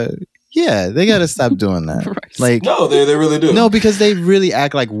 yeah, they got to stop doing that. Like, no, they really do. No, because they really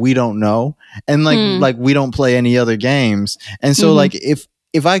act like we don't know, and like we don't play any other games. And so, like, if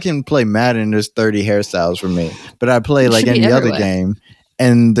if I can play Madden, there's 30 hairstyles for me. But I play like should be any other everywhere. game,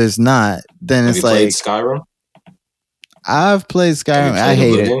 and there's not. Then Have it's you played like Skyrim? I've played Skyrim. Have you I played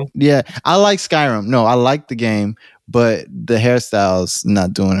hate it. Oblivion? Yeah, I like Skyrim. No, I like the game, but the hairstyles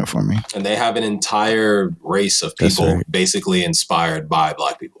not doing it for me. And they have an entire race of That's people right. basically inspired by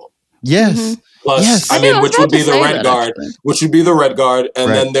Black people. Yes. Mhm. Plus, Yes. I I knew I mean, was which would about be to the say Red that, Guard, actually. which would be the Red Guard, and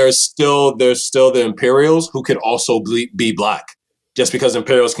Right. then there's still the Imperials who could also be Black, just because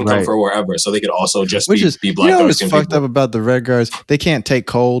Imperials can come Right. from wherever, so they could also just Which is, be you Black. know what's dark-skinned fucked people. up about the Red Guards? They can't take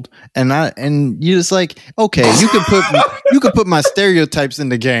cold, and you just like, okay, you could put my stereotypes in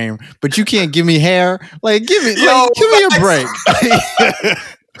the game, but you can't give me hair. Like, give me a break.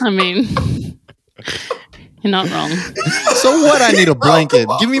 I mean, you're not wrong. So what? I need a blanket.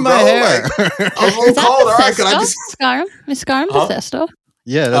 come on, Give me my bro, hair. I was Is that cold, all right? Can I Bethesda? just? Skyrim? Is Skyrim Huh? Bethesda?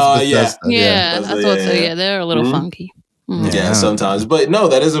 Yeah, that's Yeah. Bethesda. Yeah, That's I the- thought so. yeah. Yeah, they're a little Mhm. funky. Mm. Yeah, Yeah. sometimes, but no,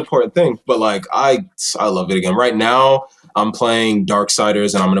 that is an important thing. But like, I love it again. Right now, I'm playing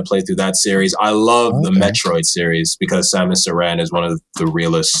Darksiders, and I'm going to play through that series. I love the Okay. Metroid series because Samus Aran is one of the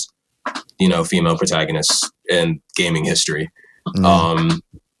realest, female protagonists in gaming history. Mm.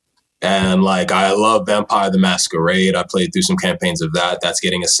 And like, I love Vampire the Masquerade. I played through some campaigns of that. That's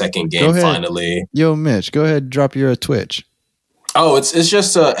getting a second Go game ahead. finally. Yo, Mitch, go ahead and drop your Twitch. Oh, it's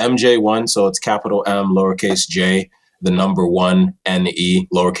just MJ1, so it's capital M, lowercase J, the number 1, NE,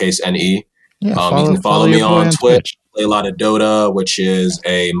 lowercase NE. Yeah, You can follow me your boy on Twitch. Play a lot of Dota, which is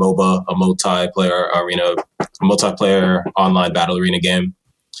a MOBA, a multiplayer online battle arena game.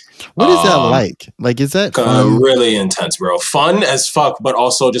 What is that like? Like, is that fun? Really intense, bro. Fun as fuck, but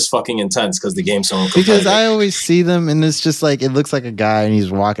also just fucking intense because the game's so competitive. Because I always see them, and it's just like, it looks like a guy, and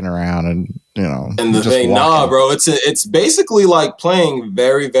he's walking around, and And the just thing, walking. bro, it's basically like playing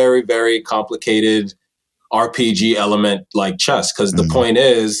very, very, very complicated RPG element like chess. Because the point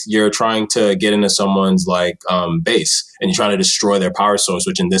is, you're trying to get into someone's like base, and you're trying to destroy their power source,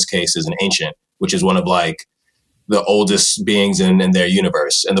 which in this case is an ancient, which is one of like the oldest beings in their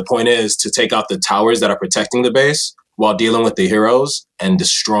universe. And the point is to take out the towers that are protecting the base while dealing with the heroes and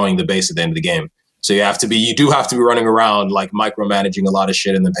destroying the base at the end of the game. So you do have to be running around like micromanaging a lot of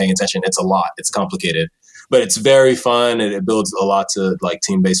shit and then paying attention. It's a lot. It's complicated, but it's very fun, and it builds a lot to like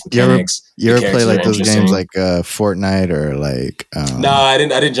team-based mechanics. You ever play like those games interesting. like Fortnite or like? No, I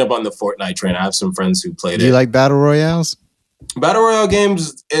didn't jump on the Fortnite train. I have some friends who played Do it. you like battle royales? Battle Royale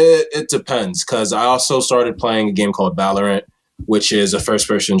games, it depends, because I also started playing a game called Valorant, which is a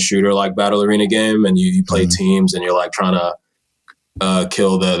first-person shooter like battle arena game, and you play teams, and you're like trying to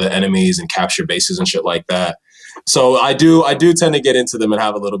kill the enemies and capture bases and shit like that. So I do tend to get into them and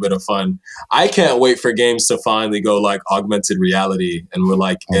have a little bit of fun. I can't wait for games to finally go like augmented reality, and we're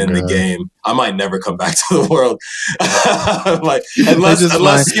like in the game. I might never come back to the world, like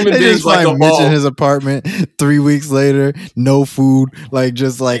unless human beings like Mitch in evolve. his apartment 3 weeks later, no food, like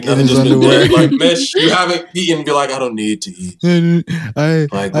just like in Nothing his just been underwear. dead. Like, Mitch, you haven't eaten. Be like, I don't need to eat. I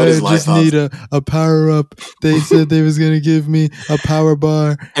Like, what is life just need a power up. They said they was gonna give me a power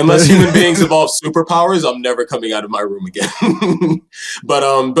bar. Unless human beings evolve superpowers, I'm never coming out of my room again. but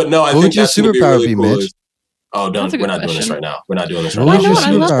no, I What think would your that's gonna be superpower really be, cool. Mitch? Oh, That's a we're good not doing this question. right now. We're not doing this right Why What now. would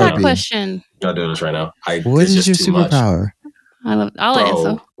not? your I love superpower that be? question. We're not doing this right now. What it's is your just too much. superpower? I'll Bro,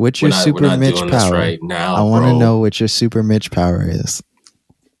 answer. What's We're your not super Mitch doing this power? right now. I want to bro. know what your super Mitch power is,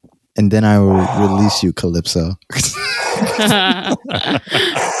 and then I will release you, Calypso.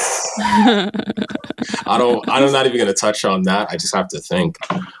 I'm not even gonna touch on that. I just have to think.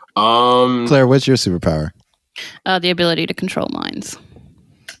 Claire, what's your superpower? The ability to control minds.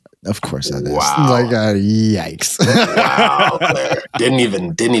 Of course that is. Wow. Like, yikes. Wow, Claire. Didn't even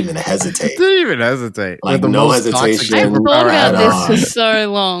hesitate. Didn't even hesitate. Like, With the no most toxic hesitation. I've superpower thought about at this all. for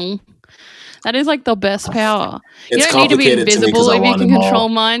so long. That is like the best power. It's You don't need to be complicated to me 'cause invisible I if you want can them all. control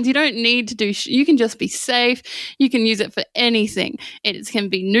minds. You don't need to do. You can just be safe. You can use it for anything. It can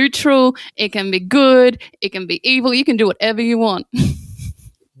be neutral. It can be good. It can be evil. You can do whatever you want.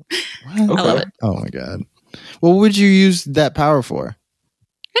 I love it. Oh my god. What would you use that power for?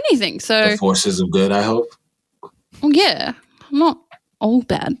 Anything. So The forces of good, I hope. yeah, I'm not all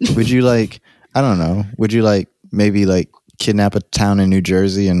bad. Would you like, I don't know, would you like maybe like kidnap a town in New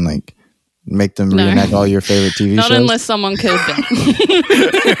Jersey and like make them No. reenact all your favorite TV Not shows? unless someone killed them.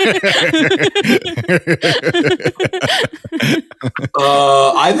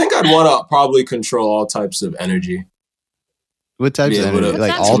 I think I'd want to probably control all types of energy. What types Be of able to- energy?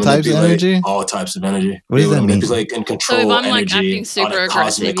 Like What's all that? types of energy? All types of energy. What does Be able that to mean? manipulate and So control if I'm like energy acting on super a aggressive,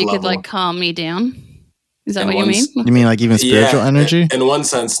 cosmic you could level. like calm me down. Is that And what you mean? once- You mean like even spiritual energy? In one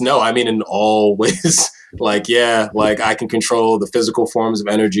sense, no. I mean, in all ways. Like, yeah, like I can control the physical forms of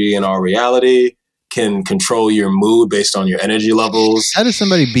energy in our reality, can control your mood based on your energy levels. How does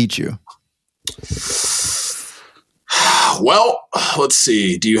somebody beat you? Well, let's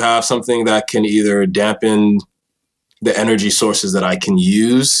see. Do you have something that can either dampen the energy sources that I can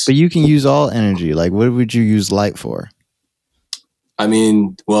use? But you can use all energy. Like, what would you use light for? I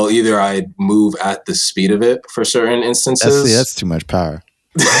mean, well, either I move at the speed of it for certain instances. That's too much power.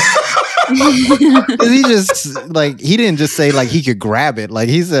 He just like he didn't just say like he could grab it. Like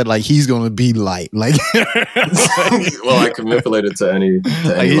he said like he's gonna be light. Like well, I can manipulate it to any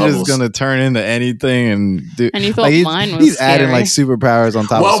like he's levels. just gonna turn into anything and do. And you thought like mine was he's scary. adding like superpowers on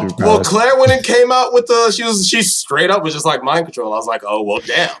top of superpowers. Well, Claire when it came out with she straight up was just like mind control. I was like, oh well,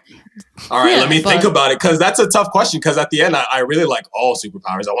 damn. All right, let me think about it because that's a tough question. Because at the end, I really like all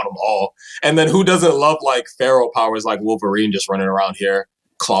superpowers. I want them all. And then who doesn't love like feral powers like Wolverine just running around here?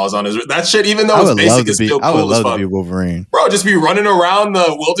 Claws on his that shit, even though it's basic, is still cool. I would as love fuck. to be Wolverine, bro. Just be running around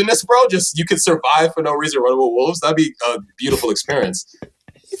the wilderness, bro. Just you could survive for no reason running with wolves. That'd be a beautiful experience.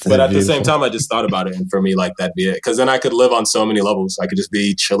 But at the same time, I just thought about it, and for me, like that'd be it. Because then I could live on so many levels. I could just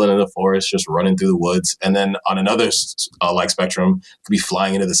be chilling in the forest, just running through the woods, and then on another like spectrum, could be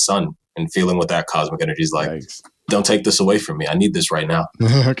flying into the sun and feeling what that cosmic energy is like. Yikes. Don't take this away from me. I need this right now.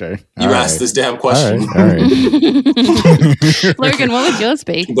 Okay. You asked this damn question. All right. Logan, what would yours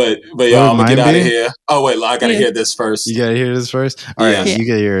be? But y'all, I'm gonna get out of here. Oh wait, I gotta hear this first. You gotta hear this first? All right, you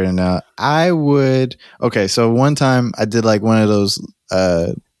gotta hear it now. I would so one time I did like one of those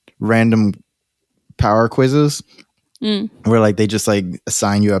random power quizzes. Where like they just like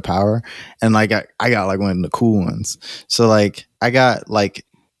assign you a power. And like I got like one of the cool ones. So like I got like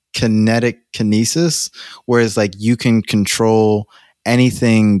kinetic kinesis, whereas like you can control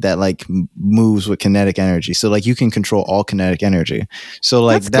anything that like moves with kinetic energy. So like you can control all kinetic energy. So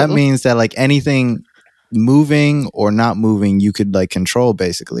like that means that like anything moving or not moving you could like control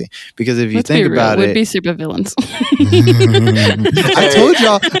basically, because if you think about it, would be super villains. I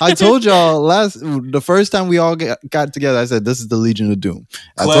told y'all the first time we all got together, I said this is the Legion of Doom.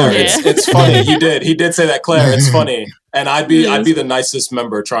 Claire, it's funny. He did say that, Claire. It's funny. And I'd be the nicest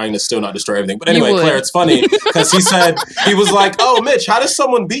member trying to still not destroy everything. But anyway, Claire, it's funny because he was like, oh, Mitch, how does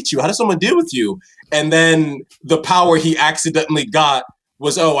someone beat you? How does someone deal with you? And then the power he accidentally got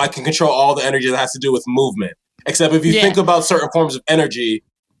was, I can control all the energy that has to do with movement. Except if you think about certain forms of energy,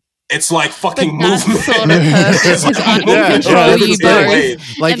 it's like fucking movement. Sort of because I can control you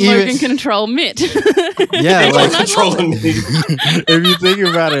both, like and Logan can control Mitch. Like controlling me. If you think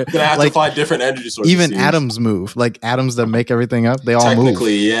about it, gonna have to find different energy sources. Even atoms move. Like atoms that make everything up, they all move.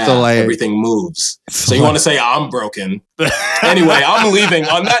 Technically, yeah. So like everything moves. So you want to say I'm broken? Anyway, I'm leaving.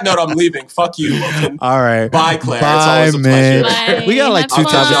 On that note, I'm leaving. Fuck you, Logan. All right. Bye, Claire. Bye, it's always a pleasure. Bye. We got like 2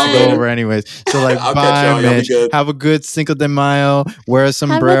 topics to go over anyways. So like, bye, Mitch. Have a good Cinco de Mayo. Wear a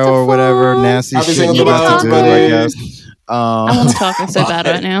sombrero or whatever nasty Happy shit you got to do, I guess. I want to talk so bad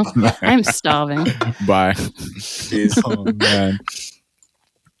right now. I'm starving. Bye. Peace. Oh, man.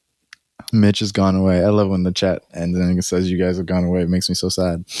 Mitch has gone away. I love when the chat and then it says you guys have gone away. It makes me so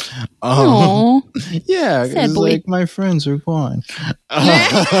sad. Yeah, it's like my friends are gone.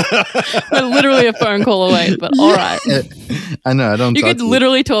 We're literally a phone call away, but all right. I know. I don't. You could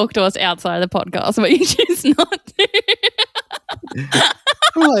literally talk to us outside the podcast, but you choose not to.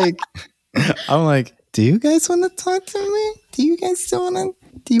 I'm like, do you guys want to talk to me? Do you guys still want to?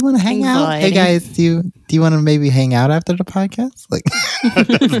 Do you want to hang out? Hey guys, do you want to maybe hang out after the podcast? Like,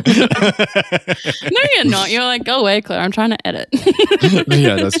 no, you're not. You're like, go away, Claire. I'm trying to edit.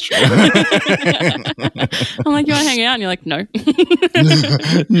 Yeah, that's true. I'm like, you want to hang out? And you're like, no.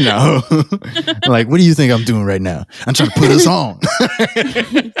 No. Like, what do you think I'm doing right now? I'm trying to put us on.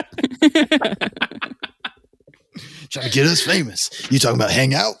 Trying to get us famous. You talking about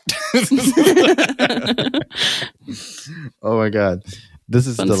hang out? Oh my God. This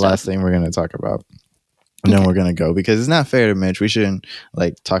is the last thing we're going to talk about. And then we're going to go because it's not fair to Mitch. We shouldn't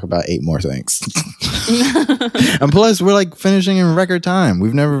talk about 8 more things. And plus, we're finishing in record time.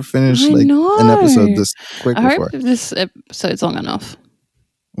 We've never finished an episode this quick before. I hope this episode's long enough.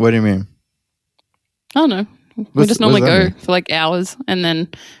 What do you mean? I don't know. We just normally go for hours and then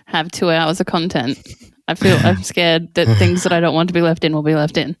have 2 hours of content. I'm scared that things that I don't want to be left in will be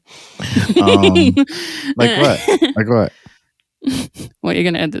left in. Like what? Like what? Well, you're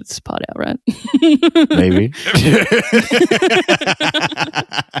going to edit this part out, right? Maybe.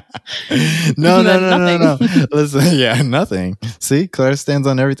 No. Listen, nothing. See, Claire stands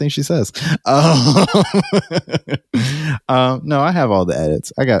on everything she says. No, I have all the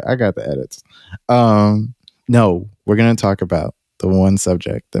edits. I got the edits. No, we're going to talk about the one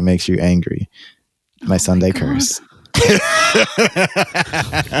subject that makes you angry. My Sunday curse.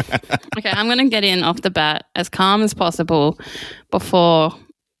 Okay, I'm going to get in off the bat as calm as possible before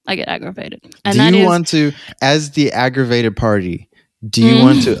I get aggravated. And do you want to, as the aggravated party, do you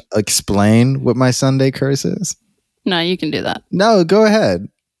want to explain what my Sunday curse is? No, you can do that. No, go ahead.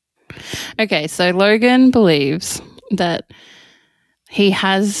 Okay, so Logan believes that he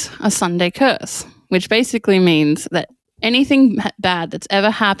has a Sunday curse, which basically means that anything bad that's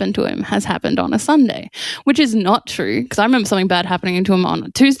ever happened to him has happened on a Sunday, which is not true because I remember something bad happening to him on a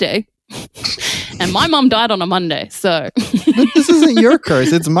Tuesday and my mom died on a Monday. So But this isn't your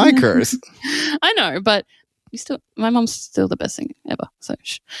curse. It's my curse. I know, but my mom's still the best thing ever. So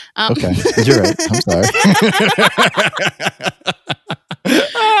okay, you're right. I'm sorry.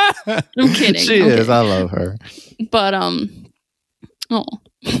 I'm kidding. She is. I love her. But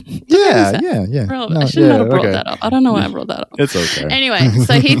Yeah. I should not have brought that up. I don't know why I brought that up. It's okay. Anyway,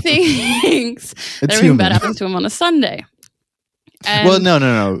 so he thinks that everything bad happens to him on a Sunday. And well, no.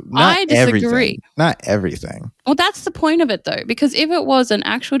 Not I disagree. Everything. Not everything. Well, that's the point of it, though, because if it was an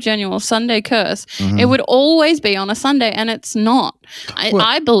actual genuine Sunday curse, it would always be on a Sunday, and it's not.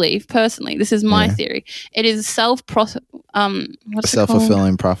 I believe, personally, this is my theory, it is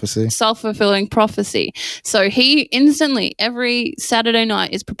self-fulfilling prophecy. Self-fulfilling prophecy. So he instantly, every Saturday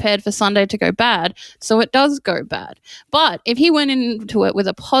night, is prepared for Sunday to go bad, so it does go bad. But if he went into it with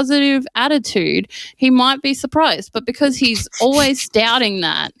a positive attitude, he might be surprised. But because he's always doubting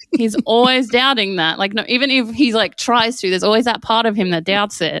that, like, no, even if he's like tries to, there's always that part of him that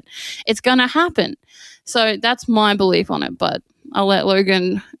doubts it, it's gonna happen. So that's my belief on it, but I'll let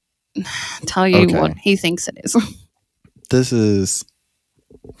Logan tell you what he thinks it is. This is,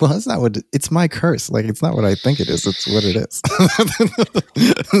 well, it's not what it's my curse. Like, it's not what I think it is. It's what it is.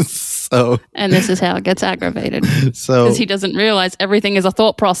 So, and this is how it gets aggravated. So, because he doesn't realize everything is a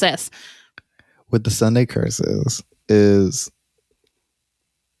thought process. What the Sunday curse is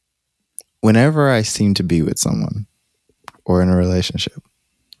whenever I seem to be with someone or in a relationship,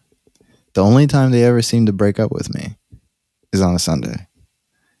 the only time they ever seem to break up with me is on a Sunday.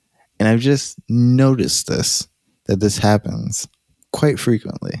 And I've just noticed that this happens quite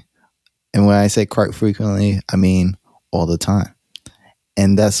frequently. And when I say quite frequently, I mean all the time.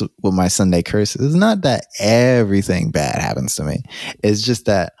 And that's what my Sunday curse is. It's not that everything bad happens to me. It's just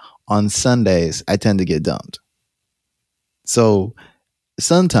that on Sundays, I tend to get dumped. So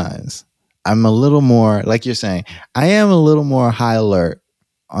sometimes I'm a little more, like you're saying, I am a little more high alert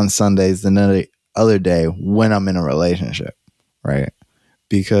on Sundays than any other day when I'm in a relationship, right?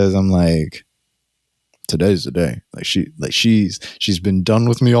 Because I'm like, today's the day. She's been done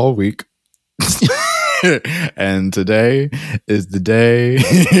with me all week. And today is the day.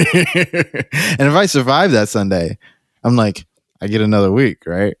 And if I survive that Sunday, I'm like, I get another week,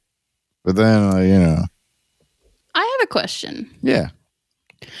 right? But then, I have a question. Yeah.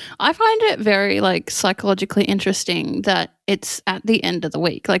 I find it very psychologically interesting that it's at the end of the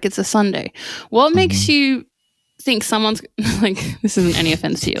week, like it's a Sunday. What makes you think someone's this isn't any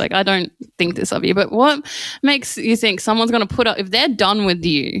offense to you, I don't think this of you, but what makes you think someone's going to put up, if they're done with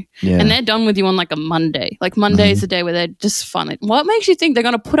you and they're done with you on a Monday, Monday is the day where they're just fun. What makes you think they're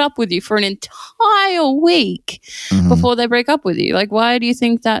going to put up with you for an entire week before they break up with you? Why do you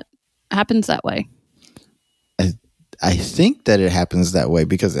think that happens that way? I think that it happens that way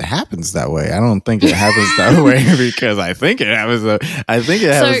because it happens that way. I don't think it happens that way because I think it happens. I think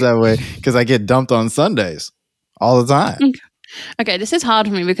it happens that way because I get dumped on Sundays all the time. Okay, this is hard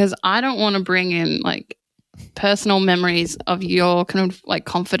for me because I don't want to bring in personal memories of your kind of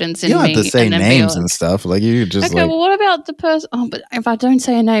confidence in me. You don't have to say names and stuff. You just okay. Well, what about the person? Oh, but if I don't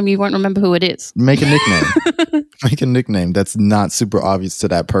say a name, you won't remember who it is. Make a nickname. Make a nickname that's not super obvious to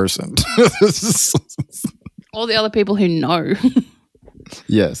that person. All the other people who know.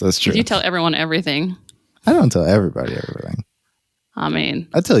 Yes, that's true. You tell everyone everything. I don't tell everybody everything. I mean,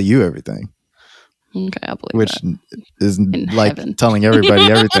 I tell you everything. Okay, I believe which that. is In like heaven. telling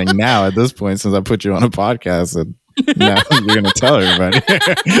everybody everything now at this point, since I put you on a podcast and now you're going to tell everybody.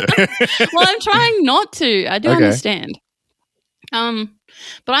 Well, I'm trying not to. I do understand. But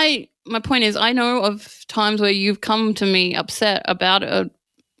my point is, I know of times where you've come to me upset about a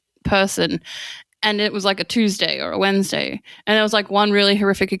person, and it was a Tuesday or a Wednesday, and it was one really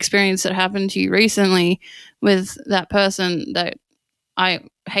horrific experience that happened to you recently with that person that I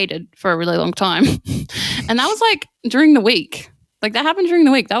hated for a really long time. And that was during the week. That happened during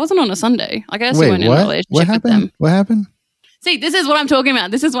the week. That wasn't on a Sunday. I guess you weren't in a relationship with them. What happened? See, this is what I'm talking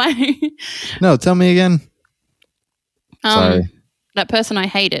about. This is why. No, tell me again. Sorry. That person I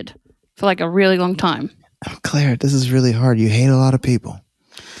hated for a really long time. Oh, Claire, this is really hard. You hate a lot of people.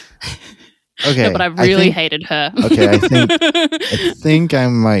 Okay, No, but I really hated her. Okay, I think I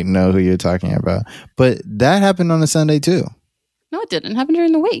might know who you're talking about. But that happened on a Sunday too. No, it didn't. It happened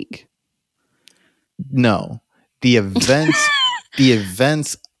during the week. No. The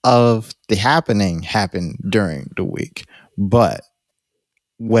events of the happening happened during the week. But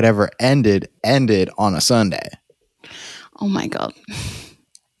whatever ended on a Sunday. Oh my God.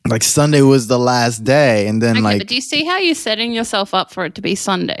 Like Sunday was the last day, and then But do you see how you're setting yourself up for it to be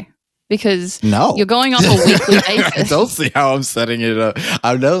Sunday? Because you're going off a weekly basis. I don't see how I'm setting it up.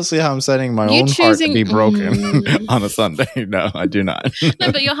 I don't see how I'm setting my own heart to be broken on a Sunday. No, I do not.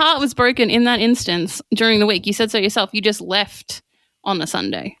 No, but your heart was broken in that instance during the week. You said so yourself. You just left on a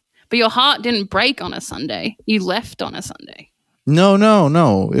Sunday. But your heart didn't break on a Sunday. You left on a Sunday.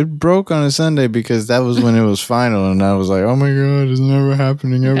 No. It broke on a Sunday because that was when it was final, and I was like, "Oh my God, it's never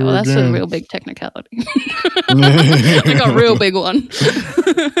happening ever that's again." a real big technicality. Like a real big one.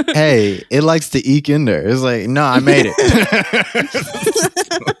 Hey, it likes to eke in there. It's like, no, I made it.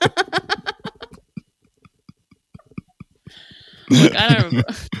 Look, I don't.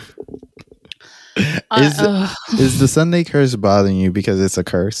 Is the Sunday curse bothering you because it's a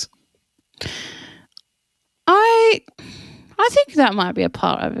curse? I think that might be a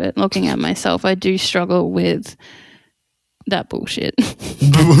part of it. Looking at myself, I do struggle with that bullshit.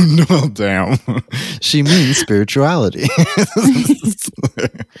 Well, damn. She means spirituality.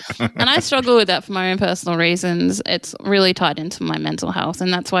 And I struggle with that for my own personal reasons. It's really tied into my mental health.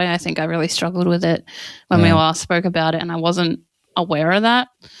 And that's why I think I really struggled with it when we last spoke about it. And I wasn't aware of that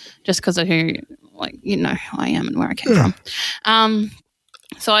just because of who, who I am and where I came from.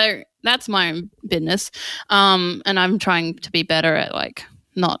 So that's my own business. And I'm trying to be better at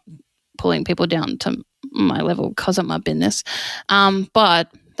not pulling people down to my level because of my business.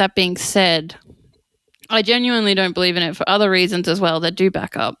 But that being said, I genuinely don't believe in it for other reasons as well that do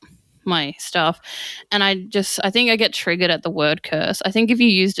back up my stuff. And I think I get triggered at the word curse. I think if you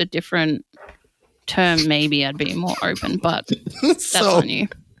used a different term, maybe I'd be more open, but that's on you.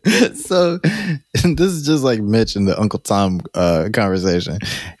 So this is just like Mitch and the Uncle Tom conversation.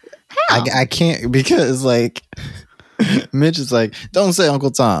 How? I can't, because Mitch is like, don't say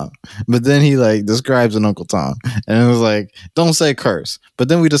Uncle Tom, but then he describes an Uncle Tom, and it was like, don't say curse, but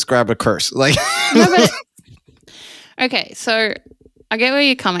then we describe a curse. Okay, so I get where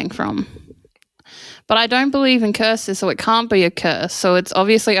you're coming from, but I don't believe in curses, so it can't be a curse. So it's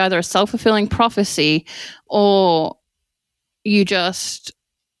obviously either a self-fulfilling prophecy or you just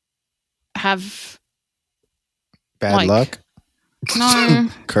have bad luck. No.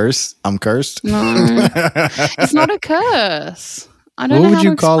 Curse? I'm cursed? No. It's not a curse. I don't know what how would you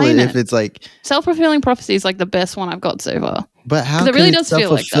to call it explain if it's like self-fulfilling prophecy is the best one I've got so far. But how it really does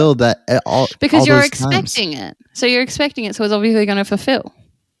feel like that at all? Because all you're those expecting times? it. So you're expecting it, so it's obviously going to fulfill.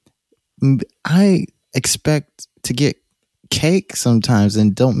 I expect to get cake sometimes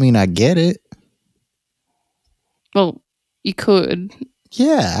and don't mean I get it. Well, you could.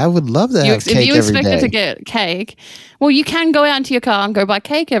 Yeah, I would love to have cake every day. If you expected to get cake, well, you can go out into your car and go buy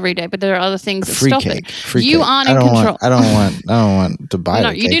cake every day, but there are other things that stop it. You aren't in control. I don't want to buy.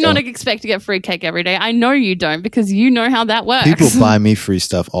 No, you do not expect to get free cake every day. I know you don't, because you know how that works. People buy me free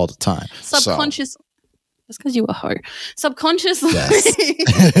stuff all the time. Subconscious. That's because you were a hoe. Subconsciously,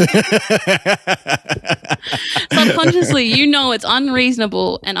 subconsciously, you know it's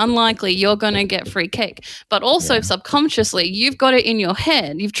unreasonable and unlikely you're going to get free cake. But also subconsciously, you've got it in your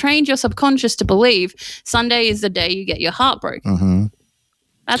head. You've trained your subconscious to believe Sunday is the day you get your heart broken. Mm-hmm.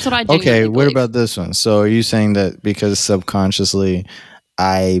 That's what I do. Okay, what about this one? So are you saying that because subconsciously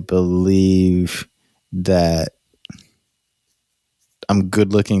I believe that I'm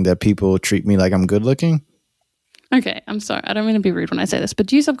good looking, that people treat me like I'm good looking? Okay, I'm sorry. I don't mean to be rude when I say this, but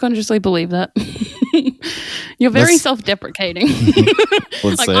do you subconsciously believe that? You're very self-deprecating.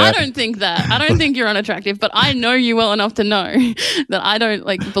 I don't think that. I don't think you're unattractive, but I know you well enough to know that I don't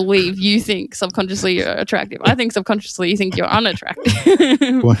believe you think subconsciously you're attractive. I think subconsciously you think you're unattractive.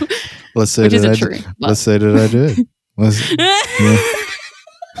 Let's say that I did.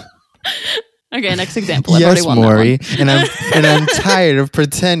 Okay, next example. Yes, Maury, and I'm tired of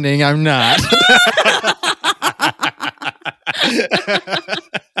pretending I'm not.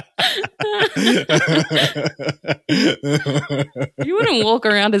 You wouldn't walk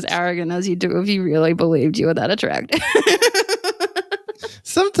around as arrogant as you do if you really believed you were that attractive.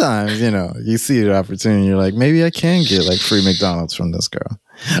 Sometimes, you see an opportunity, you're like, maybe I can get free McDonald's from this girl.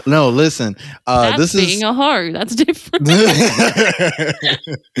 No, listen. That's being a hoe. That's different.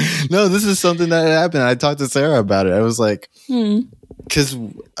 No, this is something that happened. I talked to Sarah about it. I was like, because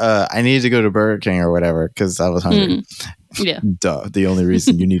I needed to go to Burger King or whatever because I was hungry. Yeah. Duh. The only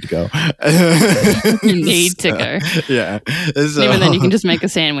reason you need to go. You need to go. Yeah. So, Even then, you can just make a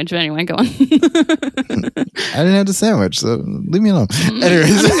sandwich. But anyway, go on. I didn't have the sandwich, so leave me alone.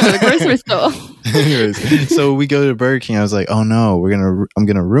 Anyways, I'm going to the grocery store. Anyways, so we go to Burger King. I was like, "Oh no, I'm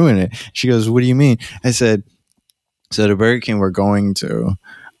gonna ruin it." She goes, "What do you mean?" I said, "So the Burger King we're going to,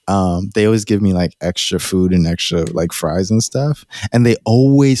 they always give me like extra food and extra like fries and stuff, and they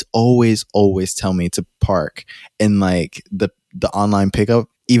always tell me to park in like the online pickup,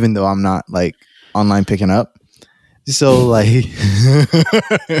 even though I'm not like online picking up." So like,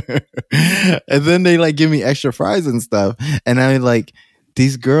 and then they like give me extra fries and stuff, and I like.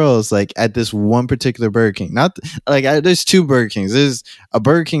 These girls, like at this one particular Burger King, not like there's two Burger Kings. There's a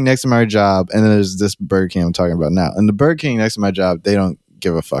Burger King next to my job, and then there's this Burger King I'm talking about now. And the Burger King next to my job, they don't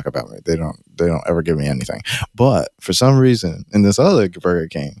give a fuck about me. They don't ever give me anything. But for some reason, in this other Burger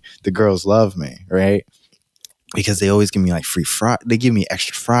King, the girls love me, right? Because they always give me like free fries. They give me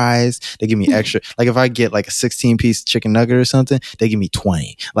extra fries. They give me extra. Like if I get like a 16-piece chicken nugget or something, they give me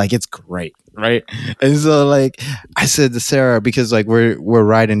 20. Like it's great, right? And so like I said to Sarah, because like we're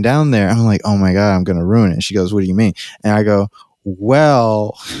riding down there, I'm like, oh my God, I'm gonna ruin it. She goes, what do you mean? And I go,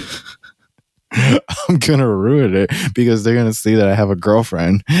 well, I'm gonna ruin it because they're gonna see that I have a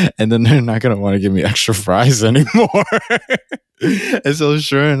girlfriend, and then they're not gonna want to give me extra fries anymore. And so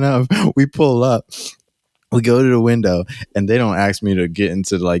sure enough, we pull up. We go to the window, and they don't ask me to get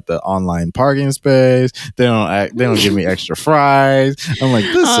into like the online parking space. They don't give me extra fries. I'm like,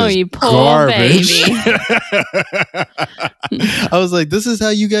 this is you poor garbage. baby. I was like, this is how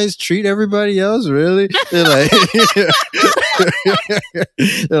you guys treat everybody else, really? They're like,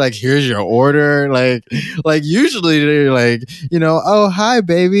 they're like, here's your order. Like usually they're like, oh hi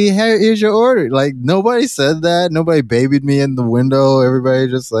baby, here's your order. Like nobody said that. Nobody babied me in the window. Everybody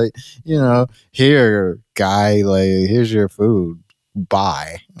just like, here. Guy, like, here's your food.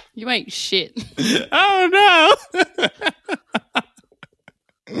 Bye. You ain't shit. Oh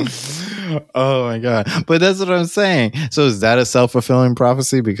no. Oh my God. But that's what I'm saying. So is that a self-fulfilling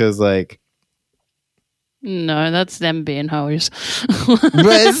prophecy? Because like, no, that's them being hoes.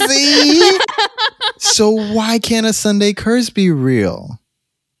 but see, so why can't a Sunday curse be real?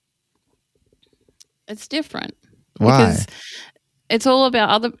 It's different. Why? Because it's all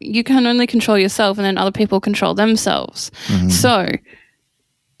about you can only control yourself, and then other people control themselves. Mm-hmm. So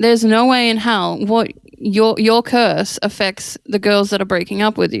there's no way in hell what your curse affects the girls that are breaking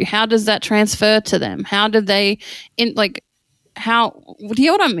up with you. How does that transfer to them? How do they do you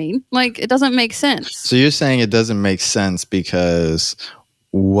know what I mean? Like, it doesn't make sense. So you're saying it doesn't make sense because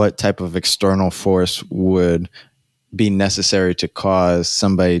what type of external force would be necessary to cause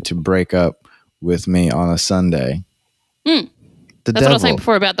somebody to break up with me on a Sunday? That's what I was saying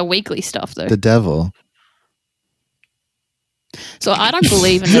before about the weekly stuff, though. The devil. So I don't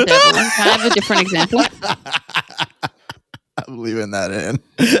believe in the devil. Can I have a different example? I'm leaving that in.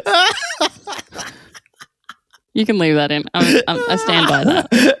 You can leave that in. I stand by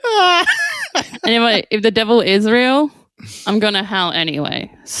that. Anyway, if the devil is real, I'm going to hell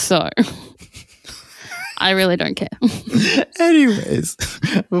anyway. So I really don't care. Anyways,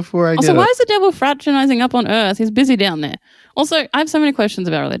 before I why is the devil fraternizing up on earth? He's busy down there. Also, I have so many questions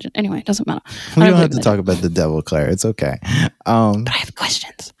about religion. Anyway, it doesn't matter. We don't have to talk about the devil, Claire. It's okay. But I have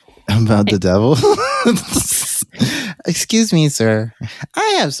questions. About the devil? Excuse me, sir.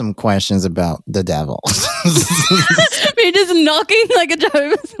 I have some questions about the devil. You're just knocking like a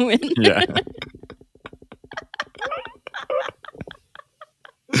Jehovah's Witness. Yeah.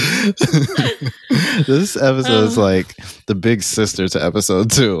 This episode is like the big sister to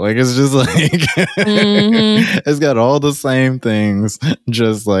episode 2. Like it's just like it's got all the same things.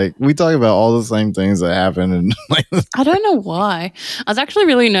 Just like we talk about all the same things that happen, and like I don't know why. I was actually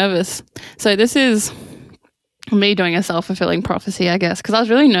really nervous. So this is me doing a self-fulfilling prophecy, I guess, because I was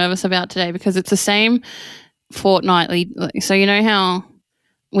really nervous about today because it's the same fortnightly. So you know how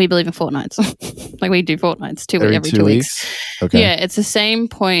we believe in fortnights, like we do fortnights every 2 weeks. Okay. Yeah, it's the same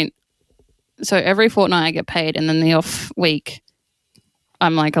point. So every fortnight I get paid, and then the off week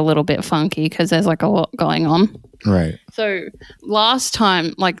I'm like a little bit funky because there's like a lot going on. Right. So last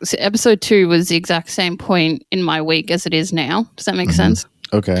time, like episode 2 was the exact same point in my week as it is now. Does that make sense?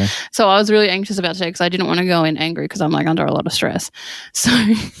 Okay. So I was really anxious about today because I didn't want to go in angry because I'm like under a lot of stress. So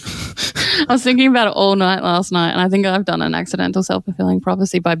I was thinking about it all night last night, and I think I've done an accidental self-fulfilling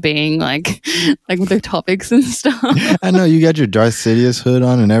prophecy by being like with the topics and stuff. I know you got your Darth Sidious hood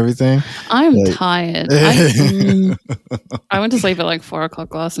on and everything. I'm tired. I went to sleep at like 4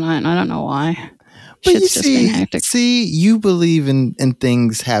 o'clock last night, and I don't know why. But Shit's just been hectic. See, you believe in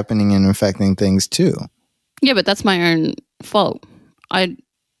things happening and affecting things too. Yeah, but that's my own fault. I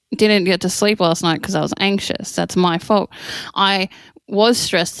didn't get to sleep last night because I was anxious. That's my fault. I was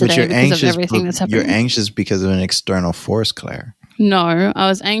stressed But today you're because anxious. of everything that's happening. You're anxious because of an external force, Claire. No, I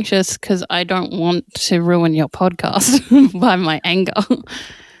was anxious because I don't want to ruin your podcast by my anger.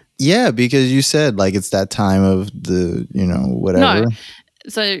 Yeah, because you said like it's that time of the, whatever. No.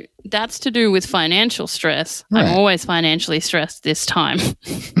 So that's to do with financial stress. Right. I'm always financially stressed this time.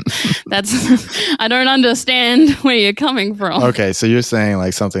 I don't understand where you're coming from. Okay, so you're saying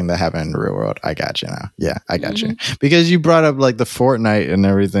like something that happened in the real world. I got you now. Yeah, I got you. Because you brought up like the fortnight and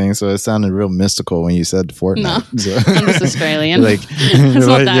everything, so it sounded real mystical when you said the fortnight. No, So. I'm just Australian. it's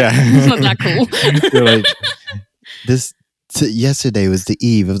not that cool. You're like, yesterday was the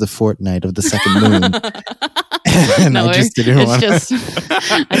eve of the fortnight of the second moon. And No, I just didn't it's want just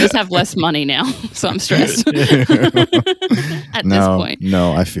I just have less money now, so I'm stressed at this point.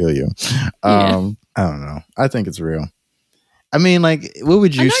 No, I feel you. I don't know. I think it's real. I mean, like, what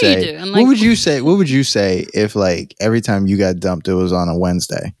would you say? You do. And, like, what would you say? What would you say if, like, every time you got dumped, it was on a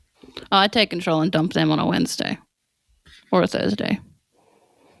Wednesday? I'd take control and dump them on a Wednesday or a Thursday.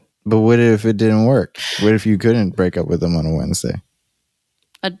 But what if it didn't work? What if you couldn't break up with them on a Wednesday?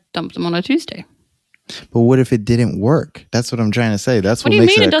 I'd dump them on a Tuesday. But what if it didn't work? That's what I'm trying to say. That's what do you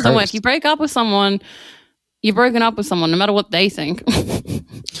makes mean it it doesn't cursed. work? You break up with someone, you've broken up with someone, no matter what they think.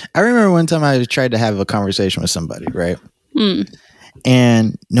 I remember one time I tried to have a conversation with somebody, right? Mm.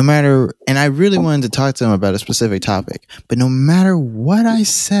 And I really wanted to talk to them about a specific topic, but no matter what I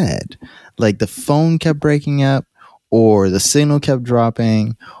said, like the phone kept breaking up or the signal kept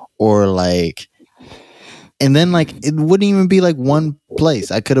dropping or like, and then like it wouldn't even be like one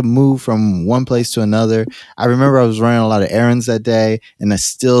place. I could have moved from one place to another. I remember I was running a lot of errands that day and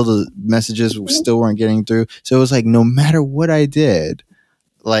the messages still weren't getting through. So it was like, no matter what I did,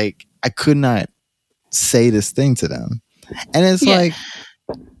 like I could not say this thing to them. And it's like,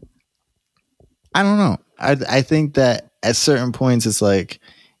 I don't know. I think that at certain points, it's like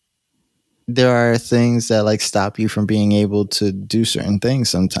there are things that like stop you from being able to do certain things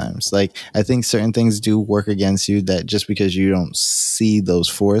sometimes. Like I think certain things do work against you that just because you don't see those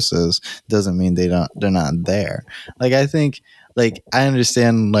forces doesn't mean they're not there. Like I think like I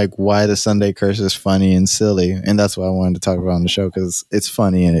understand like why the Sunday curse is funny and silly, and that's why I wanted to talk about on the show because it's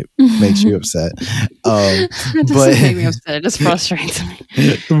funny and it makes you upset. It doesn't make me upset. It just frustrates me.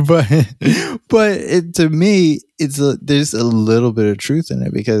 But to me, there's a little bit of truth in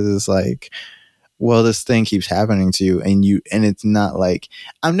it because it's like, well, this thing keeps happening to you, and it's not like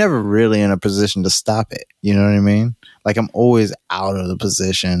I'm never really in a position to stop it. You know what I mean? Like I'm always out of the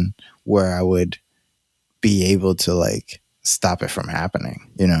position where I would be able to like stop it from happening,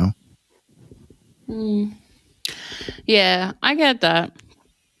 you know? Yeah, I get that.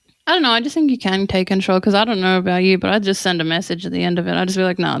 I don't know. I just think you can take control because I don't know about you, but I'd just send a message at the end of it. I'd just be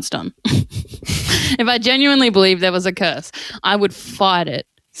like, no, it's done. If I genuinely believed there was a curse, I would fight it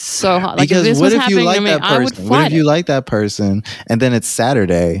so hard. Like because if this what was if you happening like to me, that I would person? fight What if you it. like that person and then it's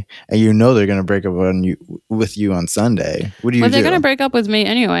Saturday and you know they're gonna break up with you on Sunday? What do you do? Well, they're going to break up with me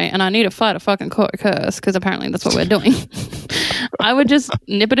anyway, and I need to fight a fucking curse because apparently that's what we're doing. I would just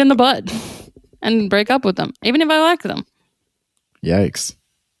nip it in the bud and break up with them, even if I like them. Yikes.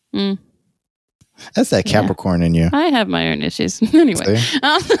 That's that Capricorn in you. I have my own issues. Anyway.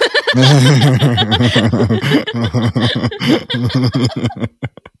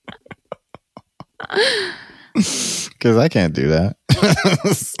 Because I can't do that.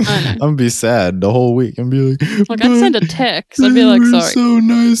 I know. I'm gonna be sad the whole week. I'm be like, I'd send a text. I'd be like, sorry. So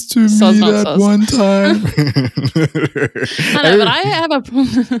nice to Sus, me not that sus. one time. I know, but I have a...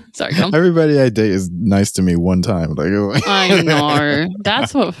 Sorry, go on. Everybody I date is nice to me one time. Like, I know.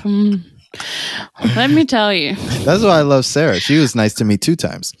 That's what... Let me tell you. That's why I love Sarah. She was nice to me 2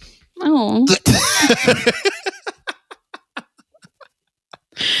 times. Oh.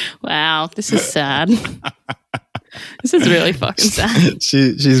 Wow, this is sad. This is really fucking sad.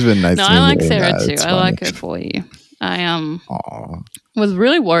 She's been nice to me. No, I like Sarah too. It's I funny. like her for you. I Aw. was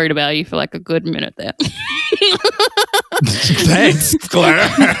really worried about you for like a good minute there. Thanks, Claire.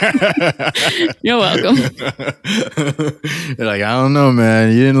 You're welcome. You're like, I don't know,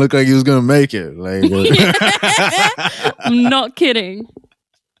 man. You didn't look like you was gonna make it. Like, I'm not kidding.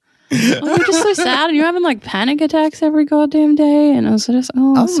 Oh, you're just so sad, and you're having like panic attacks every goddamn day, and I was just,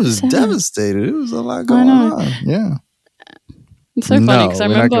 I so was sad. devastated. It was a lot going on. Yeah. It's so funny because I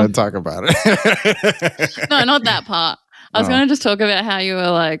we're remember. not going to talk about it. No, not that part. I was going to just talk about how you were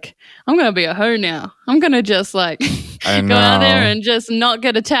like, I'm going to be a hoe now. I'm going to just like go out there and just not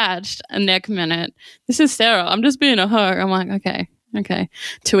get attached. And next minute, this is Sarah. I'm just being a hoe. I'm like, okay, Okay.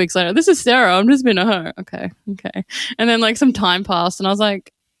 2 weeks later, this is Sarah. I'm just being a hoe. Okay. And then like some time passed, and I was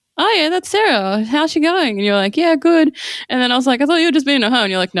like, oh yeah, that's Sarah. How's she going? And you're like, yeah, good. And then I was like, I thought you were just being a hoe. And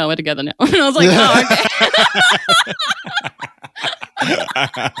you're like, no, we're together now. And I was like, oh, okay.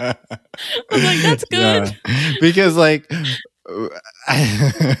 I was like, that's good. Yeah. Because like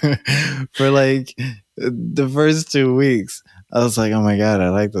for like the first 2 weeks, I was like, oh my God, I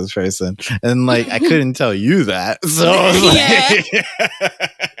like this person. And like, I couldn't tell you that. So I was like,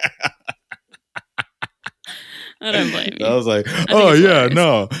 I don't blame you. I was like, oh yeah,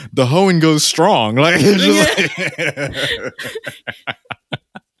 no, the hoeing goes strong. Like, it's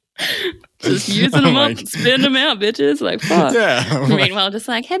just using them up, spitting them out, bitches. Like, fuck. Yeah. Meanwhile, just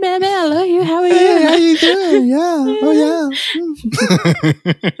like, hey, baby, I love you. How are you? Hey, how you doing? Yeah. Oh,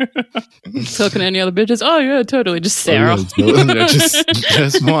 yeah. Talking to any other bitches? Oh, yeah, totally. Just Sarah.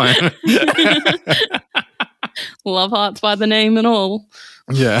 Just one. Love hearts by the name and all.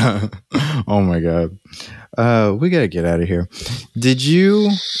 Yeah. Oh, my God. We got to get out of here. Did you...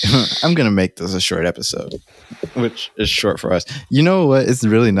 I'm going to make this a short episode, which is short for us. You know what? It's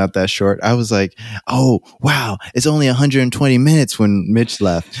really not that short. I was like, oh, wow, it's only 120 minutes when Mitch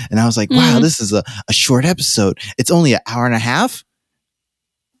left. And I was like, wow, this is a short episode. It's only an hour and a half?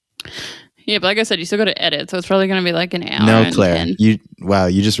 Yeah, but like I said, you still got to edit, so it's probably going to be like an hour. No, Claire. You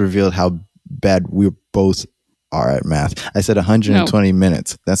just revealed how bad we both are at math. I said 120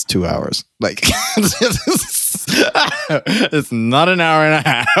 minutes. That's 2 hours. Like, it's not an hour and a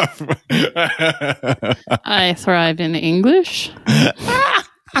half. I thrive in English.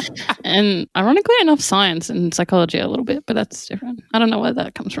 And ironically enough, science and psychology a little bit, but that's different. I don't know where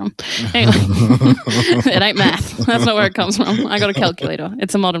that comes from. Anyway, it ain't math. That's not where it comes from. I got a calculator.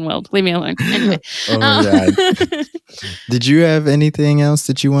 It's a modern world. Leave me alone. Anyway. Oh my God. Did you have anything else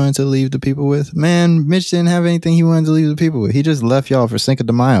that you wanted to leave the people with? Man, Mitch didn't have anything he wanted to leave the people with. He just left y'all for Cinco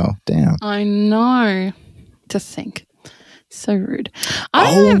de Mayo. Damn. I know. To think. So rude.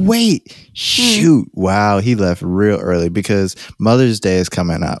 Wait. Shoot. Wow. He left real early because Mother's Day is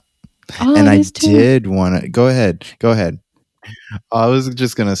coming up. Oh, and I did want to... Go ahead. I was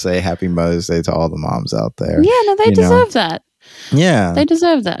just going to say happy Mother's Day to all the moms out there. Yeah, no, they deserve that. Yeah. They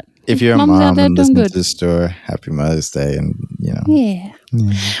deserve that. If you're a mom and listen to this store, happy Mother's Day. And, Yeah.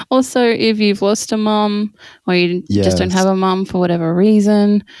 Also, if you've lost a mom or you just don't have a mom for whatever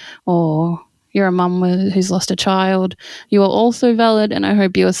reason, or... you're a mum who's lost a child, you are also valid, and I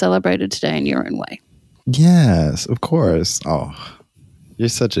hope you are celebrated today in your own way. Yes, of course. Oh, you're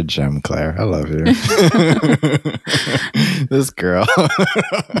such a gem, Claire. I love you. This girl.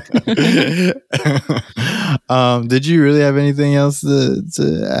 Did you really have anything else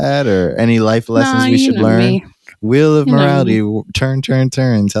to add, or any life lessons we should learn? Me. Wheel of morality, turn.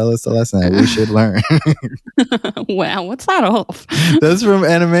 Tell us the lesson that we should learn. Wow, what's that off? That's from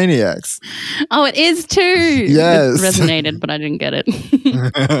Animaniacs. Oh, it is too. Yes. It resonated, but I didn't get it.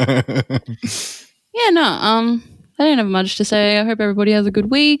 I didn't have much to say. I hope everybody has a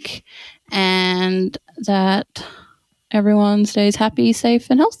good week and that everyone stays happy, safe,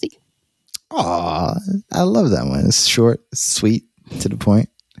 and healthy. Aw, I love that one. It's short, sweet, to the point.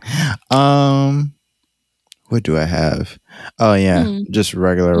 What do I have? Oh, yeah. Just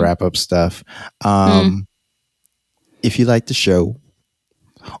regular wrap-up stuff. If you like the show,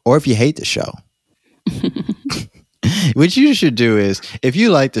 or if you hate the show, what you should do is, if you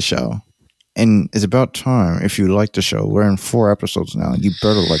like the show, and it's about time, if you like the show, we're in 4 episodes now, you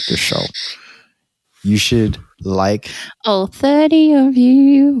better like the show. You should like... All 30 of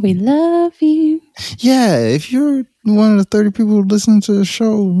you, we love you. Yeah, if you're one of the 30 people who listen to the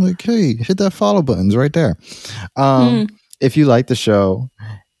show, like, hey, hit that follow buttons right there. If you like the show,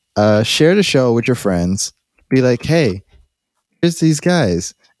 share the show with your friends. Be like, hey, here's these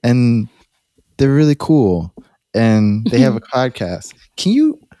guys, and they're really cool, and they have a podcast.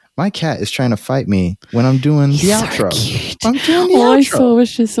 My cat is trying to fight me when I'm doing the outro. Cute. I'm doing the outro. I saw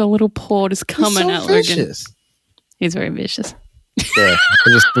was just a little paw just coming at Logan. He's very vicious. Yeah, I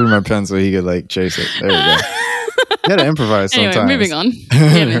just threw my pen so he could like chase it. There we go. You gotta improvise sometimes. Anyway, moving on.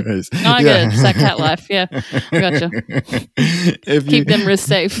 Yeah, I get it. It's that cat life. Yeah, I gotcha. Keep them wrists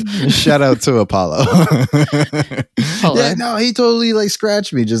safe. Shout out to Apollo. Yeah, no, he totally like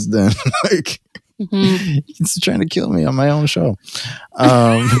scratched me just then. Like, he's trying to kill me on my own show.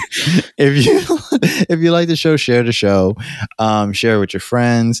 If you like the show, share the show. Share it with your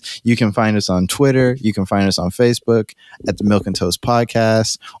friends. You can find us on Twitter. You can find us on Facebook at the Milk and Toast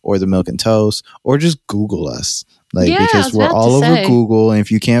Podcast or the Milk and Toast, or just Google us. Like, Yeah, I because was we're about to all over say. Google, and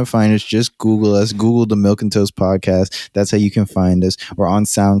if you can't find us, just Google us. Google the Milk and Toast podcast. That's how you can find us. We're on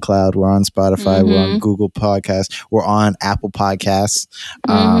SoundCloud. We're on Spotify. We're on Google Podcasts. We're on Apple Podcasts.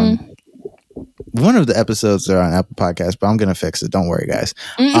 One of the episodes are on Apple Podcasts, but I'm gonna fix it. Don't worry, guys.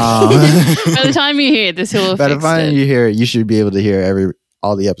 By the time you hear this, he'll have By the fixed time it. you hear it, you should be able to hear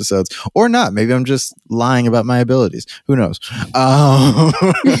all the episodes, or not. Maybe I'm just lying about my abilities. Who knows?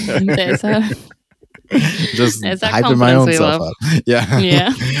 There's a, Just there's that hyping my confidence own we self love. up. Yeah.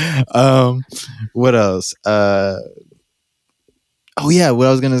 Yeah. What else? Oh yeah, what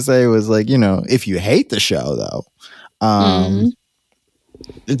I was gonna say was, like, if you hate the show though,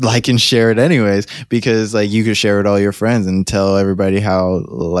 like and share it anyways, because like you could share it with all your friends and tell everybody how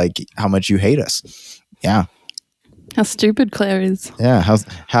much you hate us. Yeah. How stupid Claire is. Yeah.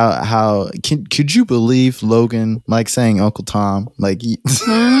 How could you believe Logan like saying Uncle Tom? Like you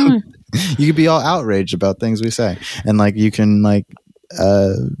could be all outraged about things we say, and like you can like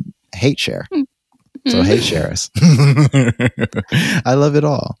hate share. So hate share us. I love it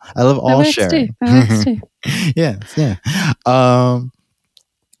all. I love all sharing. Yeah.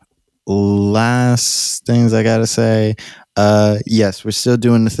 Last things I gotta say. Yes, we're still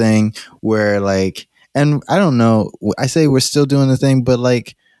doing the thing where like, and I don't know, I say we're still doing the thing, but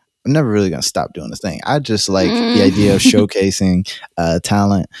like I'm never really gonna stop doing the thing. I just like the idea of showcasing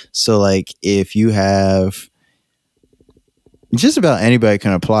talent. So like if you have, just about anybody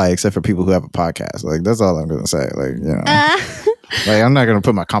can apply except for people who have a podcast. Like that's all I'm gonna say. Like, like I'm not gonna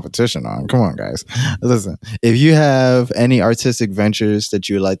put my competition on. Come on, guys. Listen, if you have any artistic ventures that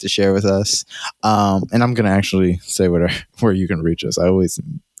you would like to share with us, and I'm gonna actually say where you can reach us. I always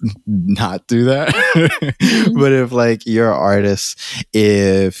not do that. But if like you're an artist,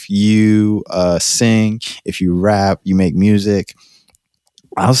 if you sing, if you rap, you make music,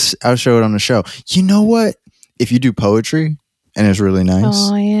 I'll show it on the show. You know what? If you do poetry, and it's really nice.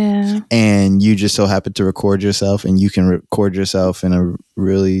 Oh, yeah. And you just so happen to record yourself, and you can record yourself in a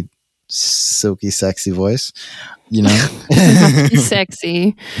really silky, sexy voice,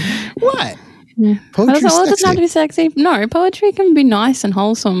 Sexy. What? Yeah. Poetry's It doesn't have sexy. to be sexy. No, poetry can be nice and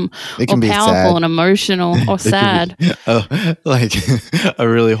wholesome, It can or be powerful sad. and emotional, or It can sad. be, like a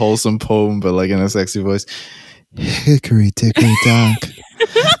really wholesome poem, but like in a sexy voice. Hickory dickory dock,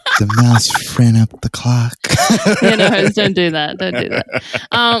 the mouse ran up the clock. No, don't do that. Don't do that.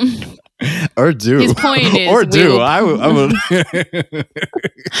 Or do. His point is, or we do. will- I would.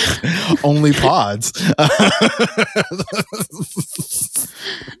 Only pods.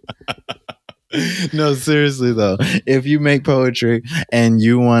 No, seriously though. If you make poetry and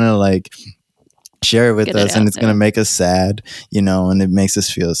you want to like share it with Get it us, and out it's going to there. make us sad, and it makes us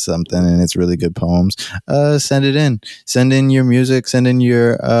feel something, and it's really good poems, send it in. Send in your music, send in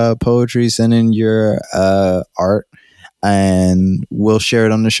your poetry, send in your art, and we'll share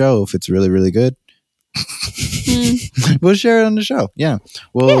it on the show if it's really, really good. We'll share it on the show. Yeah.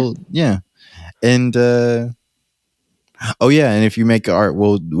 Well, yeah. And oh yeah, and if you make art,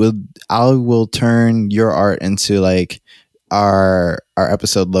 I will turn your art into like our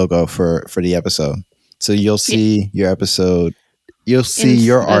episode logo for the episode. So you'll see your episode. You'll see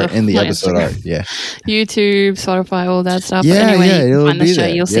your art in the episode art. Yeah. YouTube, Spotify, all that stuff. Yeah, But anyway, yeah, you it'll can find be the show,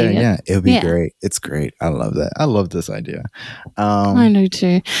 there. you'll see it. Yeah, it'll be Yeah. great. It's great. I love that. I love this idea. I know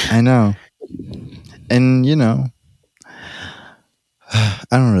too. I know. And I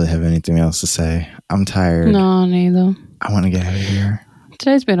don't really have anything else to say. I'm tired. No, neither. I want to get out of here.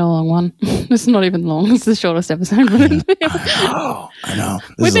 Today's been a long one. It's not even long. It's the shortest episode. I know.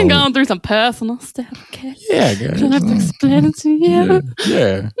 We've been going through some personal stuff. Okay? Yeah, guys. Don't have to explain it to you.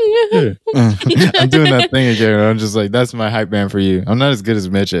 Yeah. I'm doing that thing again. I'm just like, that's my hype man for you. I'm not as good as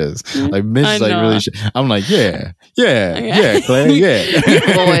Mitch is. Like Mitch I is like know. really. I'm like, yeah, Claire, yeah.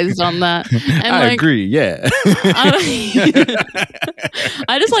 You've always done that. And I like, agree. Yeah.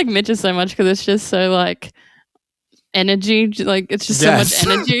 I just like Mitch's so much because it's just so like energy. Like it's just Yes. so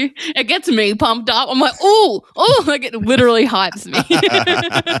much energy. It gets me pumped up. I'm like, oh, like it literally hypes me.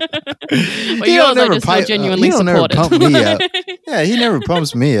 But He yours, don't I never just feel pipe- genuinely he don't never supported. pump me up. Yeah, he never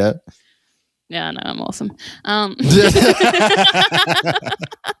pumps me up. Yeah, no, I'm awesome.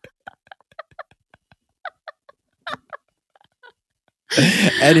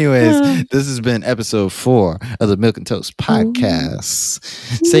 Anyways, this has been episode 4 of the Milk and Toast podcast.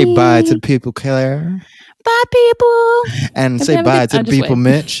 Say bye to the people, Claire. Bye, people. And Have say you ever bye been- to I'll the just people, wait.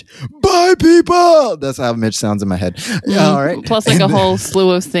 Mitch. Bye, people. That's how Mitch sounds in my head. Yeah, all right. Plus, like a whole slew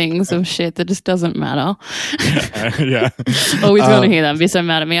of things of shit that just doesn't matter. Yeah. Oh, he's going to hear that and be so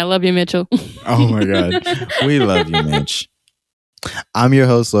mad at me. I love you, Mitchell. Oh, my God. We love you, Mitch. I'm your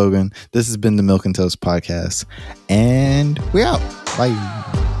host, Logan. This has been the Milk and Toast podcast. And we're out. Bye.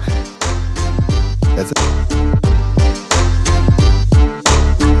 That's it.